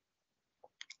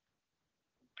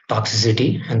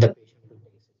toxicity and the patient will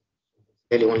face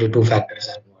it. There are only two factors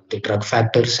are involved, the drug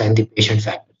factors and the patient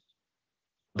factors.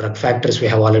 Drug factors we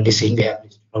have already seen, we have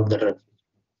listed out the drug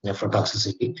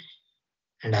nephrotoxicity.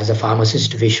 And as a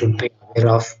pharmacist, we should be aware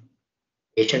of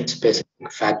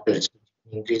patient-specific factors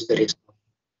which increase the risk of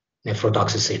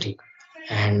nephrotoxicity,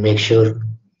 and make sure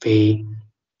we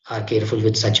are careful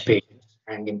with such patients.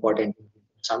 And important,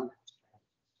 some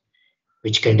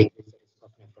which can decrease the risk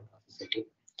of nephrotoxicity.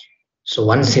 So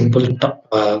one simple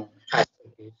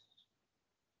aspect is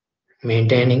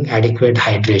maintaining adequate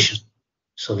hydration.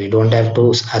 So we don't have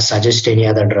to suggest any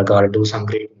other drug or do some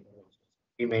great.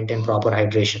 We maintain proper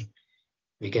hydration.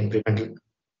 We can prevent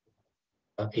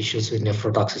issues with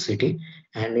nephrotoxicity.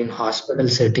 And in hospital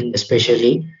setting,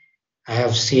 especially, I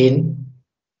have seen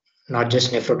not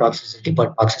just nephrotoxicity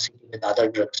but toxicity with other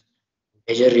drugs.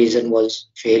 Major reason was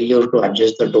failure to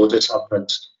adjust the doses of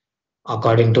drugs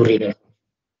according to renal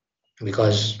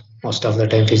because most of the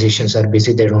time physicians are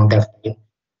busy; they don't have time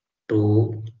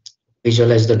to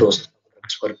visualize the doses of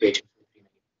drugs for patients.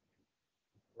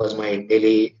 Was my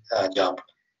daily job.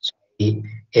 So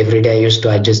every day I used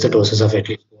to adjust the doses of at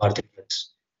least 2 or 3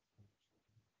 drugs.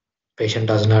 Patient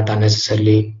does not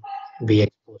unnecessarily be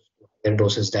exposed to higher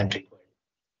doses than required.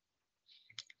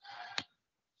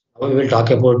 Now we will talk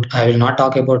about. I will not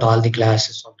talk about all the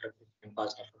classes of drugs which can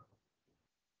cause nephrotoxicity,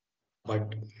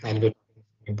 but I'll be talking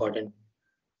important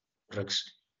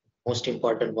drugs. Most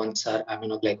important ones are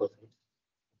aminoglycosides.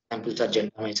 Examples are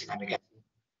gentamicin, amic acid,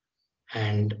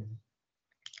 and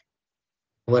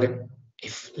over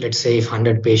if let's say if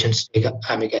 100 patients take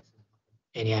amic acid,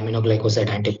 any aminoglycoside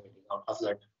antibiotic out of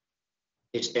that,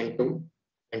 it's 10 to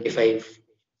 25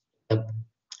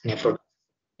 nephrotoxin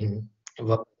in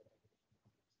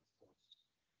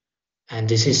and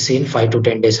this is seen 5 to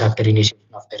 10 days after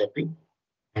initiation of therapy.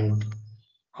 And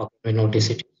how can we notice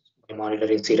it? By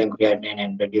monitoring serum creatinine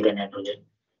and blood urine nitrogen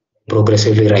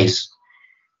progressively rise.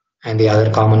 And the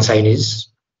other common sign is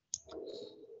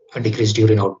a decreased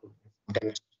urine output.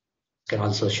 Sometimes can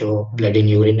also show blood in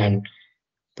urine and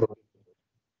protein.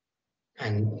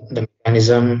 And the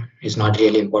mechanism is not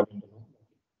really important to know.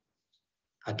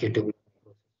 Acute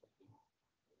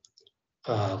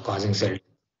causing cell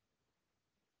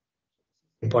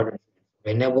important.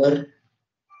 Whenever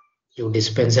you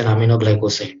dispense an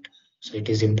aminoglycoside, so it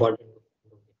is important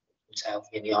to have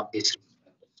any of these.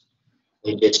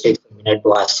 It just takes a minute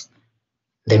to ask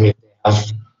them if they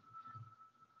have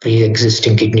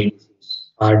pre-existing kidney disease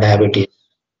or diabetes,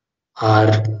 or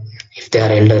if they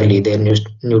are elderly, their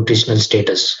nutritional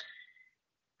status,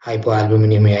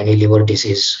 hypoalbuminemia, any liver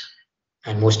disease,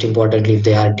 and most importantly, if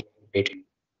they are dehydrated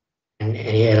and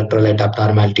any electrolyte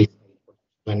abnormalities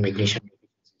and magnesium deficiencies.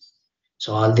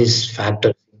 So all these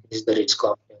factors increase the risk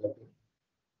of developing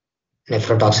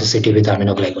nephrotoxicity with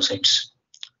aminoglycosides.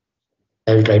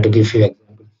 I will try to give you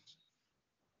examples.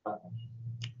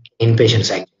 In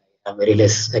patients, actually, have very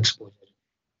less exposure.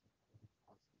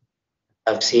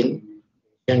 I've seen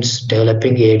patients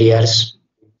developing ADRs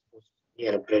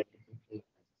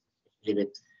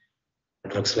with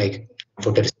drugs like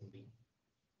amphotericin B.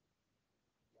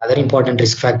 Other important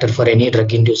risk factor for any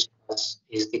drug-induced cause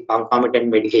is the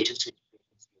concomitant medications which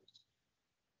patients use.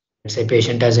 Let's say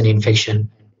patient has an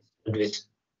infection with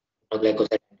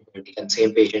glycoside antibiotic, and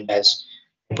same patient has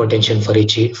hypertension for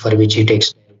which he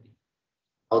takes therapy.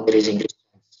 Now there is increased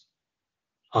chance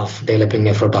of developing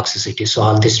nephrotoxicity. So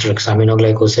all these drugs,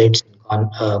 aminoglycosides in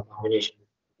combination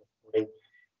with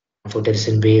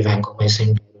amphotericin B,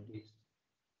 vancomycin,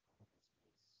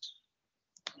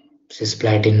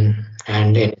 cisplatin,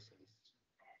 and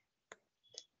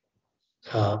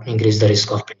increase the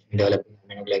risk of patient developing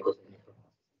aminoglycoside nephrotoxicity.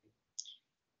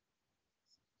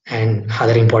 And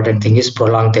other important thing is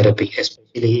prolonged therapy,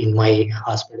 especially in my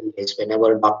hospital days.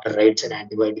 Whenever doctor writes an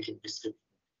antibiotic in prescription,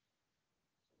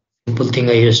 simple thing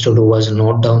I used to do was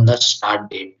note down the start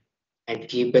date and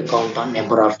keep a count on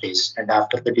number of days. And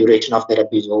after the duration of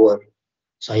therapy is over,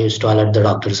 so I used to alert the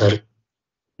doctor, sir,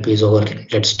 therapy is over,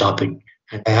 let's stop it.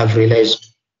 And I have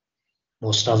realized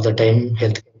most of the time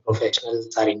healthcare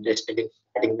professionals are interested in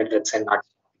starting the drugs and not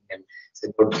stopping them. So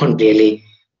they don't really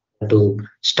want to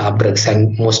stop drugs.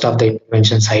 And most of the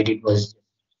interventions I did was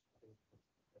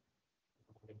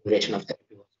the duration of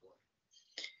therapy was over.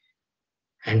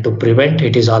 And to prevent,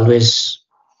 it is always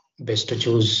best to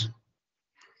choose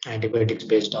antibiotics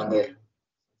based on their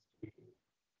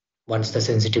once the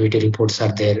sensitivity reports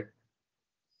are there,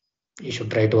 you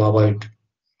should try to avoid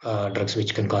drugs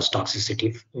which can cause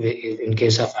toxicity. In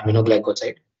case of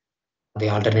aminoglycoside, the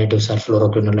alternatives are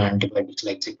fluoroquinolone antibiotics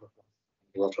like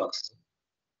ciprofloxacin.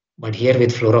 But here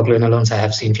with fluoroquinolones, I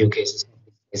have seen few cases of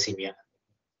glycemia,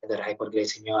 either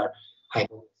hyperglycemia or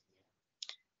hypoglycemia.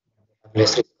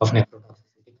 Less risk of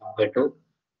nephrotoxicity compared to,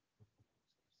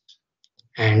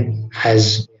 and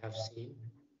as we have seen,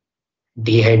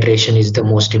 dehydration is the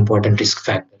most important risk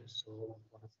factor. So, one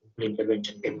simple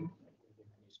intervention can be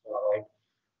to avoid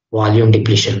volume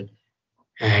depletion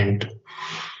and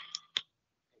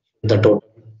the total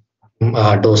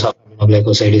dose of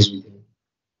aminoglycoside is within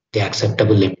the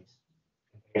acceptable limits.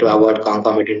 to avoid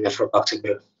concomitant nephrotoxic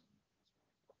drugs.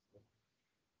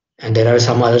 And there are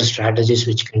some other strategies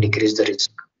which can decrease the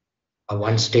risk.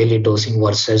 Once daily dosing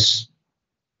versus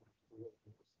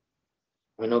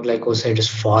aminoglycosides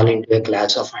fall into a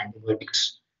class of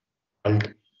antibiotics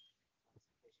called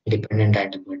dependent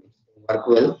antibiotics. They work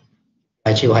well,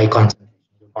 achieve high concentration.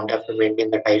 You don't have to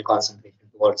maintain the tight concentration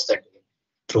towards the day,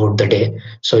 throughout the day.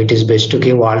 So it is best to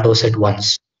give all dose at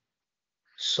once.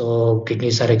 So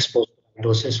kidneys are exposed to high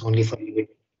doses only for limited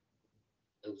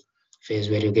phase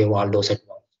where you give all dose at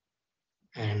once,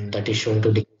 and that is shown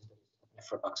to decrease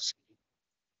the nephrotoxicity.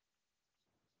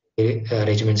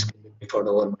 Regimens can be preferred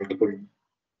over multiple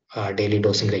daily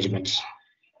dosing regimens.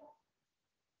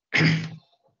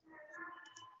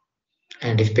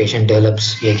 And if patient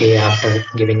develops AKA after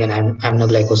giving an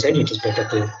aminoglycoside, it is better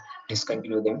to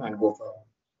discontinue them and go for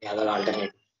the other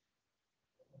alternative.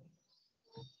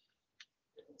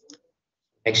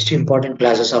 Next important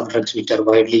classes of drugs which are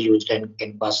widely used and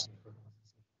can cause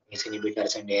ACE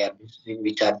inhibitors and ARBs,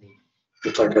 which are the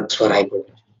preferred drugs for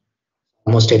hypertension.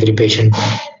 Almost every patient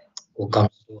who comes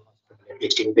to hospital, at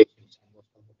least inpatients, and most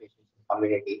of the patients in the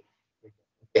community,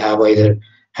 they have either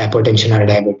hypertension or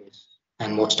diabetes,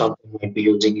 and most of them might be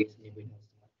using ACE inhibitors,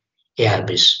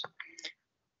 ARBs.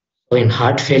 So in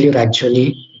heart failure,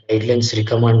 actually, guidelines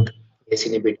recommend ACE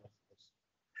inhibitors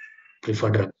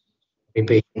preferred drug. A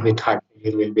patient with heart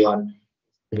failure will be on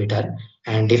inhibitor,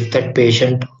 and if that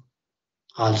patient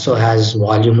also has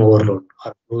volume overload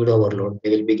or fluid overload,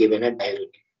 they will be given a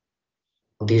diuretic.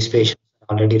 These patients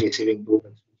are already receiving two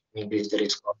drugs, which may increase the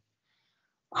risk of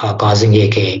causing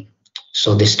AKI.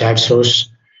 So the stat shows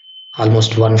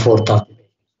almost one fourth of the patients,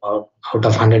 out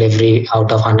of 100 every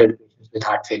out of 100 patients with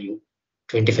heart failure,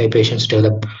 25 patients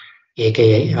develop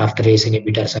AKI after ACE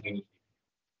inhibitors are initiated.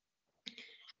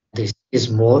 This is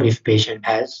more if patient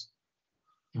has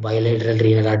bilateral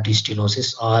renal artery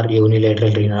stenosis or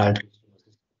unilateral renal artery stenosis.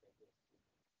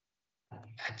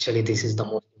 Actually, this is the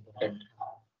most important,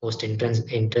 most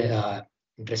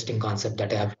interesting concept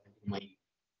that I have in my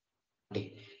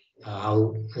body.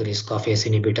 How the risk of ACE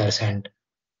inhibitors and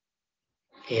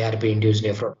ARB induced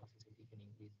nephrotoxicity can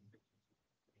increase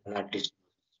in renal artery stenosis.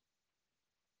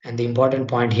 And the important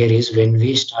point here is when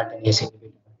we start an ACE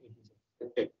inhibitor, it is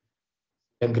expected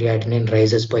serum creatinine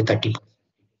rises by 30%.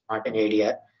 Not an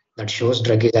area that shows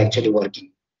drug is actually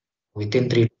working. Within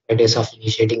 3 to 5 days of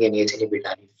initiating an ACE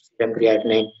inhibitor, if serum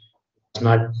creatinine does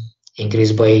not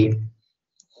increase by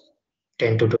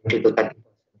 10 to 20 to 30%, it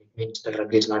means the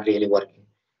drug is not really working.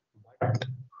 But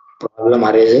problem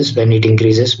arises when it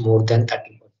increases more than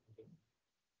 30%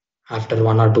 after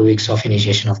 1 or 2 weeks of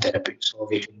initiation of therapy. So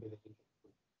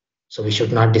we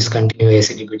should not discontinue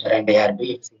ACE inhibitor and ARB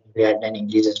if serum creatinine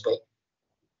increases by.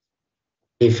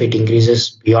 If it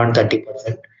increases beyond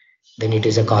 30%, then it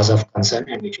is a cause of concern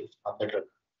and we should stop the drug.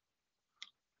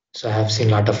 So I have seen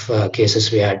a lot of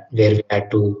cases where we had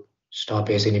to stop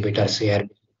ACE inhibitors, ARB,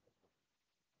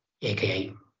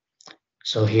 AKI.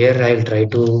 So here I'll try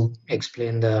to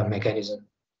explain the mechanism,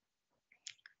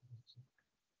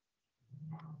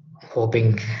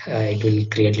 hoping it will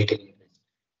create little interest.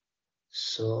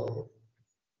 So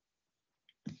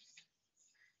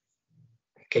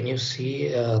can you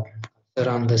see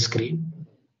on the screen?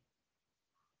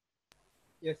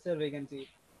 Yes, sir, we can see it.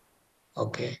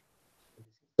 Okay.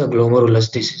 The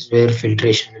glomerulus, this is where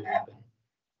filtration will happen.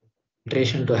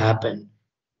 Filtration to happen,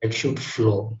 it should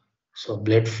flow. So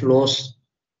blood flows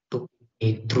to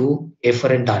through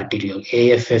afferent arteriole,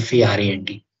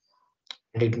 AFFERENT,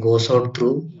 and it goes out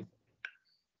through.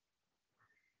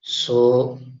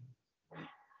 So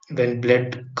when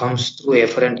blood comes through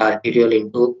afferent arteriole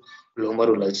into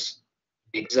glomerulus,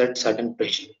 it exerts certain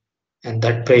pressure, and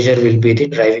that pressure will be the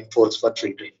driving force for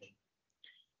filtration.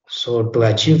 So to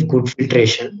achieve good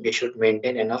filtration, we should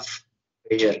maintain enough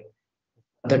pressure.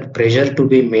 That pressure to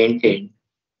be maintained,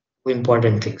 two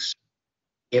important things.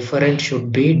 Afferent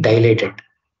should be dilated.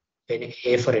 When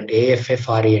afferent,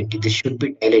 AFFERENT, this should be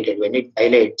dilated. When it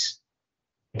dilates,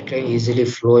 it can easily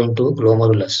flow into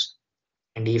glomerulus,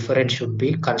 and efferent should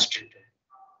be constricted.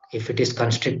 If it is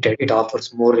constricted, it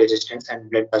offers more resistance and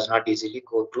blood does not easily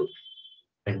go to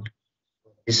efferent.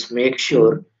 This makes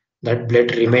sure that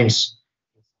blood remains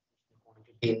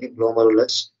in the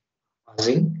glomerulus,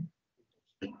 causing.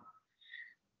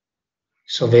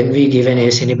 So when we give an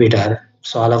ACE inhibitor,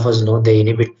 so all of us know they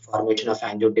inhibit formation of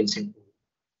angiotensin 2,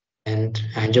 and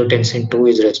angiotensin 2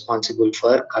 is responsible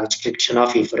for constriction of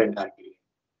efferent artery.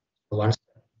 So once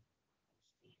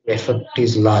the effect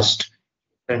is lost,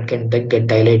 and can get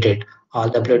dilated, all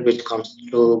the blood which comes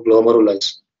to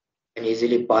glomerulus can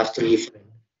easily pass through efferent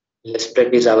less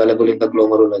blood is available in the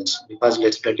glomerulus. Because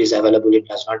less blood is available, it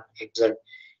does not exert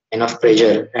enough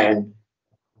pressure and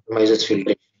compromises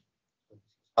filtration.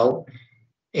 How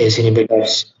ACE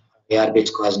inhibitors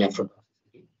ARBs cause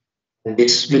nephrotoxicity. And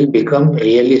this will become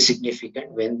really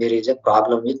significant when there is a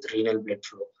problem with renal blood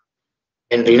flow.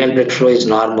 When renal blood flow is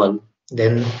normal,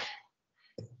 then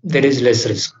there is less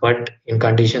risk. But in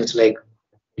conditions like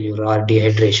failure or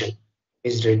dehydration,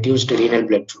 is reduced renal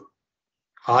blood flow.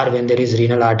 Or when there is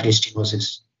renal artery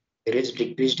stenosis, there is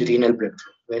decreased renal blood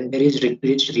flow. When there is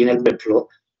decreased renal blood flow,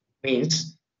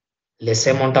 means less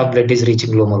amount of blood is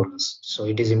reaching glomerulus. So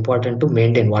it is important to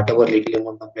maintain whatever little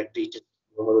amount of blood reaches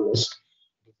glomerulus.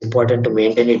 It's important to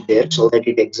maintain it there so that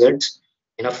it exerts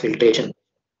enough filtration.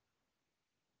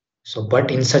 So, but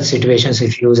in such situations,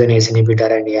 if you use an ACE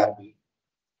inhibitor and ARB,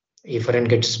 efferent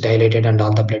gets dilated and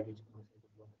all the blood will go to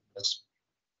glomerulus,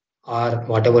 or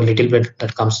whatever little blood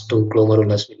that comes to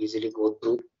glomerulus will easily go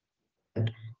through,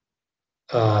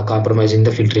 compromising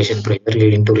the filtration pressure,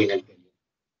 leading to renal failure.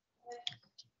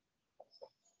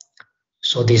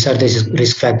 So these are the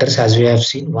risk factors as we have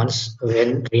seen. Once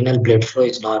when renal blood flow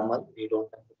is normal, we don't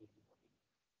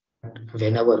have to.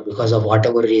 Whenever, because of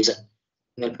whatever reason,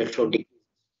 renal blood flow decreases.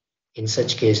 In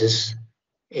such cases,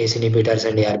 ACE inhibitors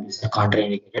and ARBs are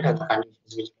contraindicated, and the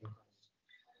conditions which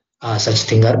can such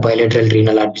thing are bilateral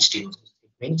renal artery stenosis.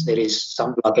 It means there is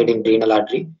some blockade in renal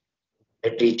artery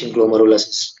that reaching glomerulus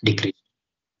is decreased.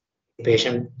 The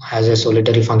patient has a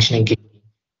solitary functioning kidney.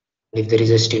 If there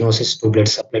is a stenosis to blood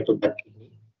supply to that kidney,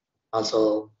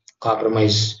 also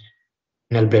compromise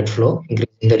renal blood flow,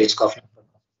 increasing the risk of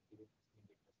nephrotoxicity.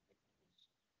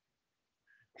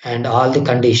 And all the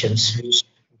conditions which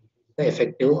the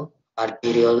effective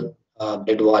arterial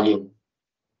blood volume,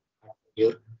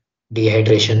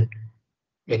 dehydration,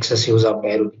 excess use of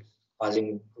diuretics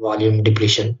causing volume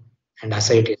depletion, and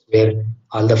ascites where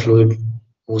all the fluid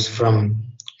moves from.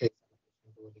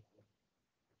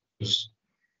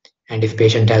 And if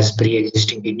patient has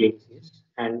pre-existing kidney disease,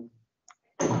 and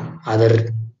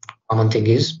other common thing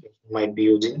is patient might be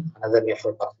using another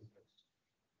nephrotoxic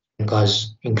and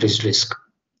cause increased risk.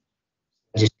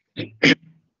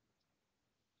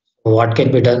 What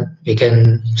can be done? We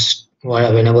can,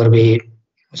 whenever we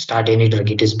start any drug,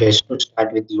 it is best to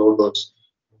start with low dose,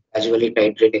 gradually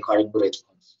titrate according to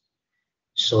response.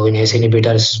 So in ACE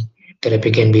inhibitors,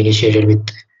 therapy can be initiated with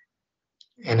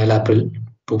enalapril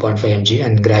 2.5 mg,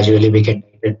 and gradually we can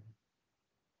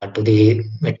titrate to the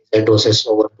desired doses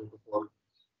over 2 to 4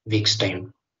 weeks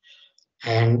time.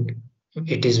 And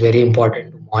it is very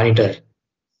important to monitor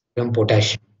serum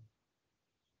potassium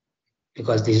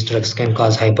because these drugs can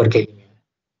cause hyperkalemia.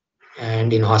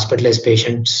 And in hospitalized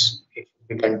patients, it should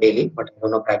be done daily, but I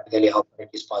don't know practically how it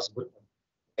is possible.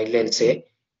 Guidelines say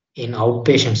in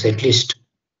outpatients, at least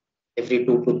every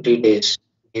 2 to 3 days,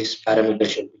 this parameter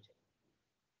should be checked.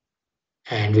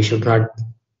 And we should not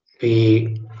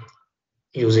be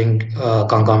using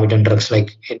concomitant drugs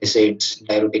like NSAIDs,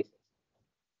 diuretics,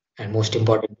 and most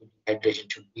importantly,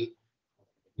 hydration should be,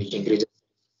 which increases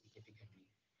significantly.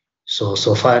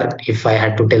 So far, if I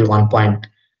had to tell one point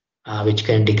which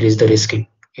can decrease the risk,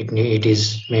 it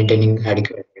is maintaining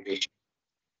adequate hydration.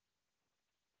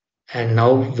 And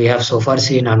now we have so far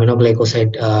seen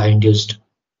aminoglycoside induced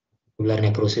tubular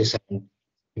necrosis and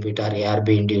inhibitor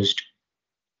ARB induced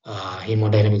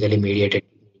hemodynamically mediated.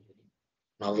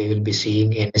 Now we will be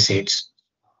seeing NSAIDs.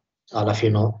 All of you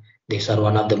know these are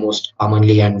one of the most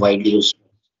commonly and widely used.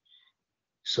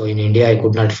 So in India, I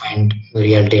could not find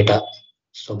real data.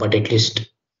 So, but at least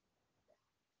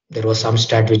there was some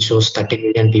stat which shows 30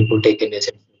 million people take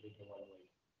NSAIDs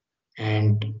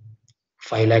and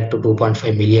 5 lakh to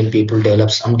 2.5 million people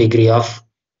develop some degree of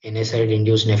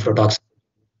NSAID-induced nephrotoxicity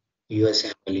in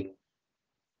US annually.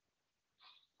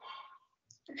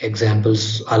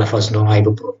 Examples, all of us know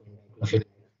ibuprofen,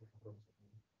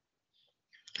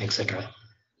 etc.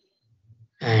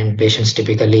 And patients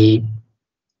typically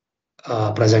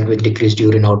present with decreased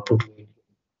urine output.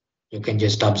 You can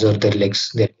just observe their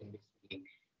legs. They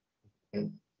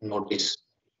can notice.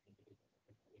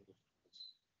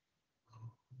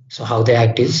 So how they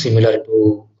act is similar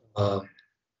to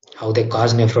how they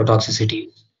cause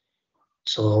nephrotoxicity.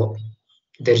 So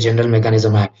their general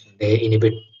mechanism action, they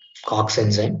inhibit COX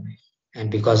enzyme,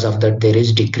 and because of that, there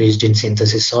is decreased in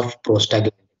synthesis of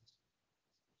prostaglandins,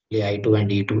 I2 and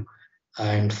E2.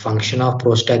 And function of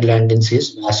prostaglandins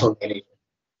is vasodilation.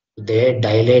 They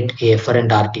dilate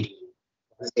afferent arteriole.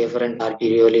 Once afferent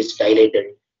arteriole is dilated,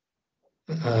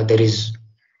 there is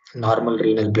normal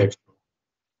renal blood flow,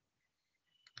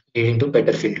 leading to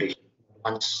better filtration.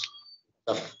 Once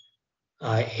of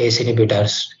ACE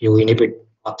inhibitors, you inhibit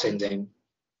COX enzyme,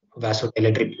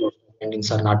 vasodilated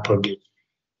findings are not produced,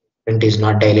 current is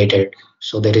not dilated,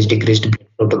 so there is decreased blood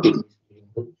flow to kidneys leading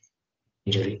to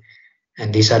injury.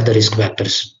 And these are the risk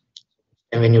factors.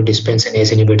 And when you dispense an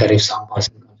ACE inhibitor, if some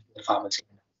person comes to the pharmacy,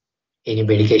 any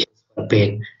medication for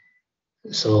pain,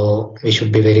 so we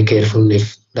should be very careful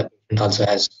if the patient also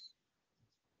has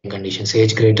conditions.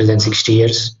 Age greater than 60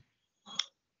 years,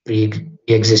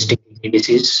 pre-existing kidney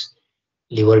disease,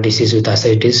 liver disease with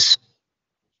ascites,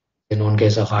 a known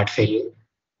case of heart failure.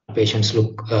 Patients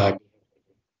look,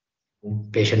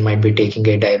 patient might be taking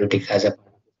a diuretic as a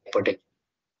hypertension.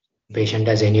 Patient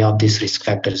has any of these risk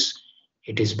factors,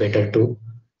 it is better to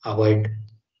avoid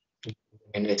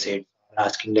NSAID,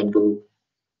 asking them to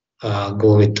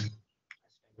go with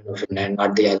and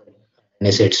not the other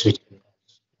NSAIDs which.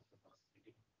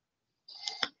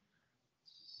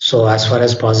 So as far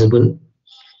as possible,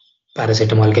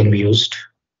 paracetamol can be used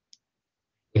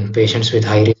in patients with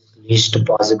high risk, least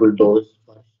possible dose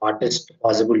for shortest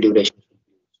possible duration.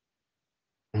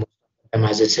 Most of the time,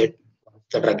 as I said, once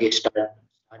the drug is started,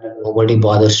 nobody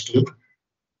bothers to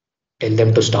tell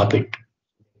them to stop it.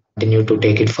 Continue to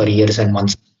take it for years and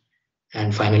months,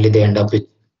 and finally they end up with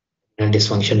renal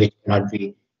dysfunction which cannot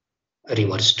be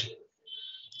reversed.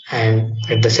 And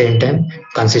at the same time,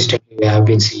 consistently we have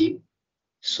been seeing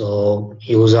so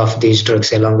use of these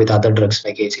drugs along with other drugs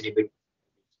like ACE inhibitor.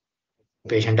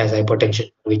 Patient has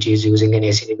hypertension, which is using an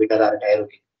ACE inhibitor or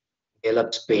diuretic,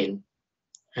 develops pain,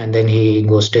 and then he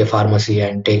goes to a pharmacy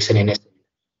and takes an NSAID.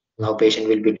 Now patient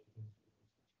will be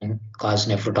cause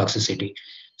nephrotoxicity.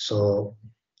 So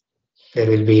there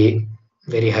will be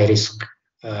very high risk.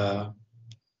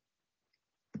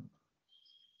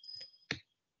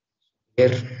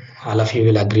 Here, all of you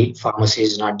will agree, pharmacy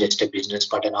is not just a business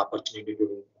but an opportunity to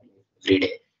do every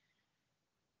day.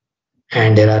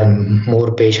 And there are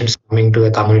more patients coming to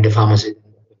a community pharmacy.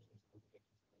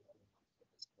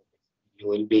 You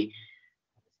will be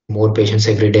more patients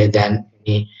every day than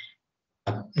any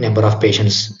number of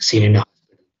patients seen in a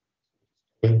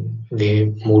hospital.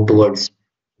 We move towards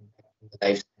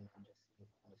life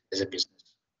as a business.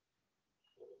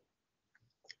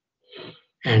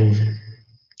 And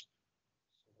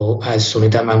so, as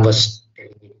Sunita ma'am was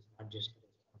telling, it is not just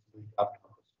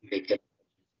the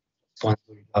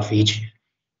responsibility of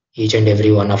each and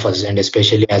every one of us, and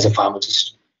especially as a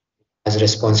pharmacist, as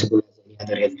responsible as any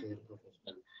other healthcare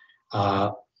professional,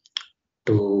 uh,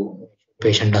 to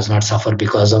patient does not suffer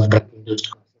because of drug induced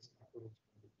causes.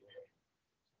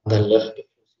 On the left,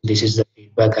 this is the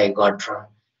feedback I got from.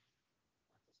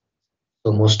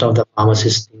 So most of the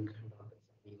pharmacists think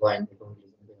we go and they don't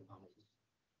listen to the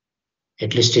pharmacist.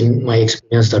 At least in my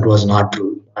experience, that was not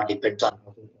true. It depends on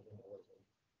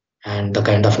and the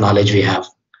kind of knowledge we have.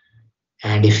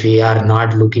 And if we are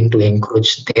not looking to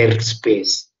encroach their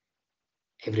space,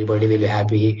 everybody will be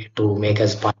happy to make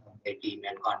us part of their team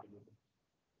and contribute.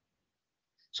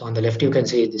 So on the left, you can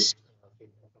see this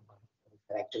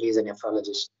actually is a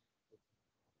nephrologist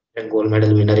and gold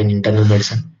medal winner in internal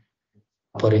medicine,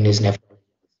 or in his nephrology.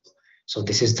 So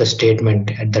this is the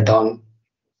statement at the down.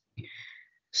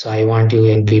 So I want you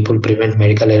young people prevent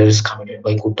medical errors committed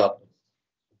by good doctors.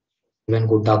 Even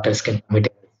good doctors can commit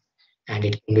errors, and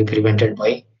it can be prevented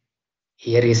by.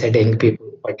 Here he said young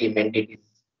people, but he meant it.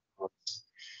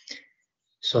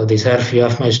 So these are few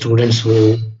of my students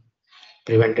who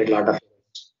prevented a lot of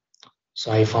errors.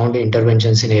 So I found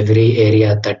interventions in every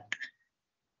area that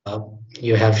uh,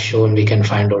 you have shown. We can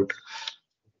find out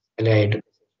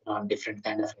on different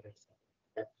kind of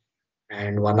errors,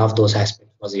 and one of those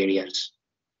aspects was ADRs.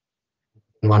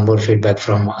 One more feedback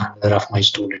from another of my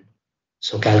student.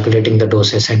 So calculating the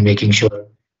doses and making sure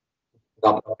the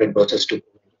appropriate doses to.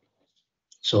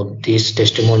 So these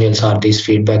testimonials or these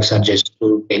feedbacks are just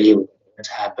to tell you what's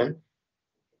happened.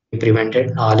 Be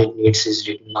prevented. All it needs is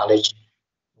written knowledge,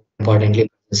 importantly,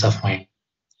 presence of mind.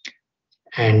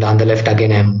 And on the left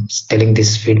again, I'm telling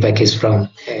this feedback is from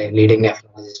a leading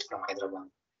nephrologist from Hyderabad.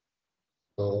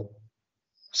 So,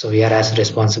 so we are as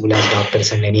responsible as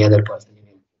doctors and any other person.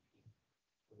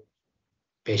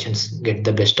 Patients get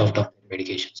the best out of their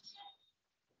medications.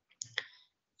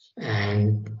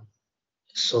 And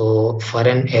so for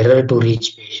an error to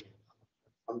reach patient,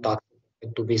 from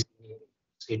toxic to be seen,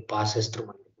 it passes through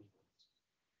multiple.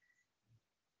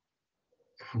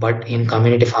 But in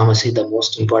community pharmacy, the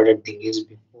most important thing is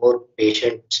before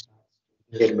patients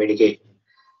their medication,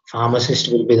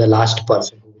 pharmacist will be the last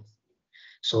person.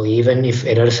 So even if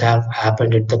errors have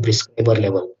happened at the prescriber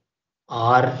level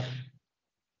or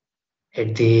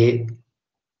at the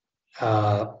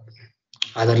uh,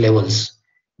 other levels,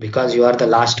 because you are the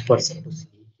last person to see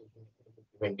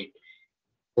prevent it.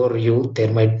 before you,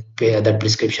 there might be that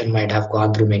prescription might have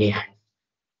gone through many hands.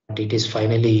 But it is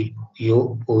finally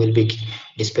you who will be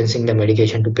dispensing the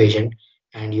medication to patient,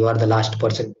 and you are the last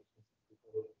person.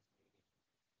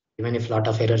 Even if a lot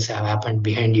of errors have happened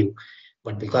behind you,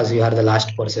 but because you are the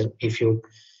last person, if you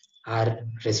are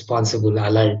responsible,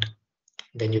 alert,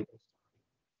 then you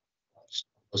stop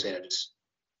those errors.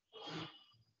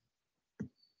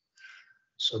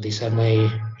 So these are my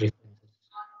references,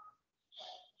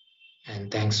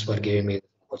 and thanks for giving me the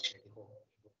opportunity.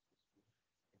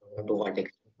 I don't know what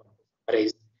extent, but to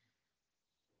summarize,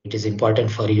 it is important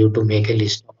for you to make a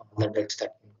list of all the drugs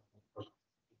that,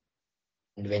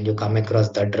 and when you come across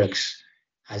the drugs,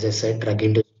 as I said, drug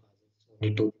industry has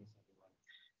only two things: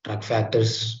 drug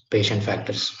factors, patient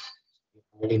factors. You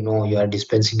already know you are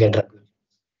dispensing a drug.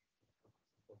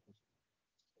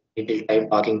 Little time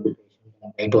talking to patients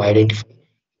and trying to identify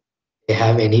if they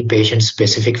have any patient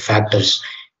specific factors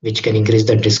which can increase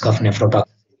the risk of nephrotoxicity.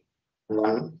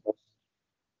 One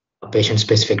patient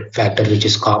specific factor which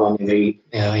is common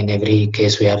in every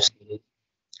case we have seen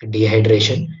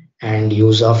dehydration and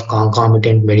use of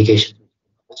concomitant medication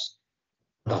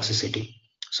toxicity.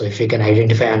 So if we can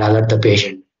identify and alert the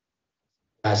patient,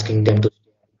 asking them to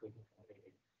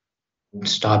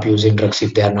stop using drugs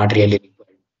if they are not really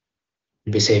required,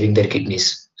 be saving their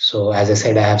kidneys. So as I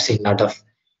said, I have seen a lot of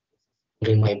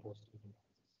during my post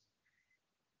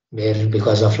where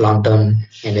because of long-term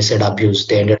NSAID abuse,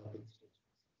 they ended up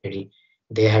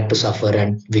they had to suffer,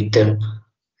 and with them,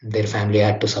 their family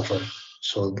had to suffer.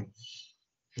 So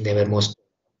they were most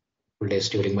days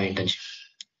during my internship.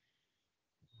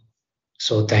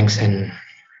 So thanks, and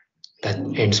that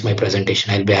ends my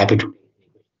presentation. I'll be happy to.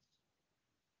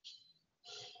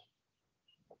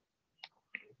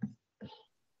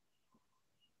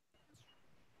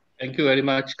 Thank you very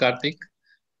much, Karthik,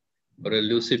 for a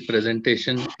lucid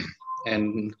presentation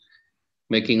and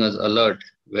making us alert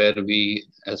where we,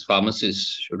 as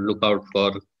pharmacists, should look out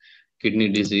for kidney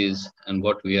disease and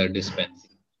what we are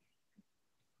dispensing.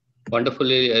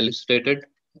 Wonderfully illustrated,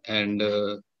 and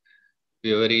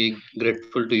we are very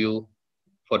grateful to you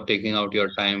for taking out your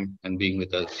time and being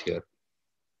with us here.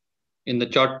 In the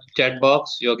chat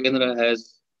box, Yogendra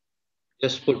has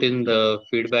just put in the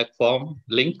feedback form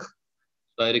link.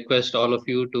 So I request all of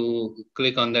you to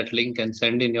click on that link and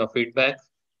send in your feedback.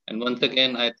 And once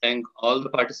again, I thank all the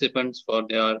participants for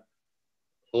their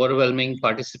overwhelming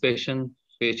participation,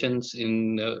 patience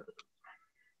in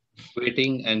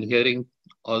waiting and hearing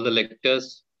all the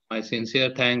lectures. My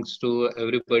sincere thanks to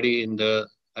everybody in the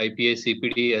IPA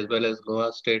CPD as well as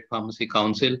Goa State Pharmacy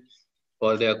Council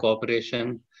for their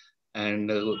cooperation and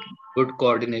good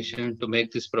coordination to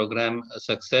make this program a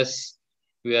success.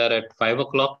 We are at 5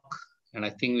 o'clock and I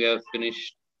think we have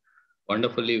finished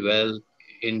wonderfully well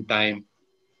in time.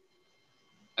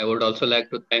 I would also like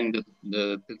to thank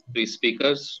the three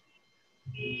speakers,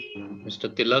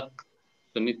 Mr. Tilak,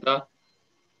 Sunita,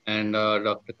 and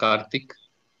Dr. Karthik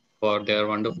for their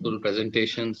wonderful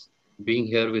presentations, being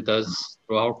here with us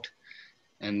throughout,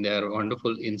 and their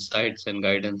wonderful insights and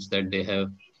guidance that they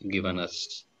have given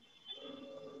us.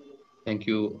 Thank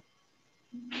you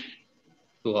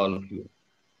to all of you.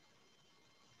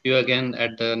 See you again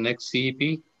at the next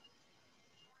CEP.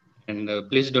 And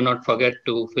please do not forget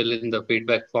to fill in the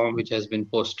feedback form which has been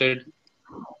posted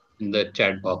in the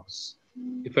chat box.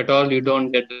 If at all you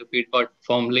don't get the feedback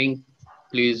form link,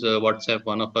 please WhatsApp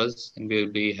one of us and we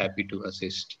will be happy to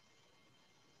assist.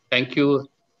 Thank you.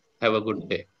 Have a good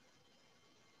day.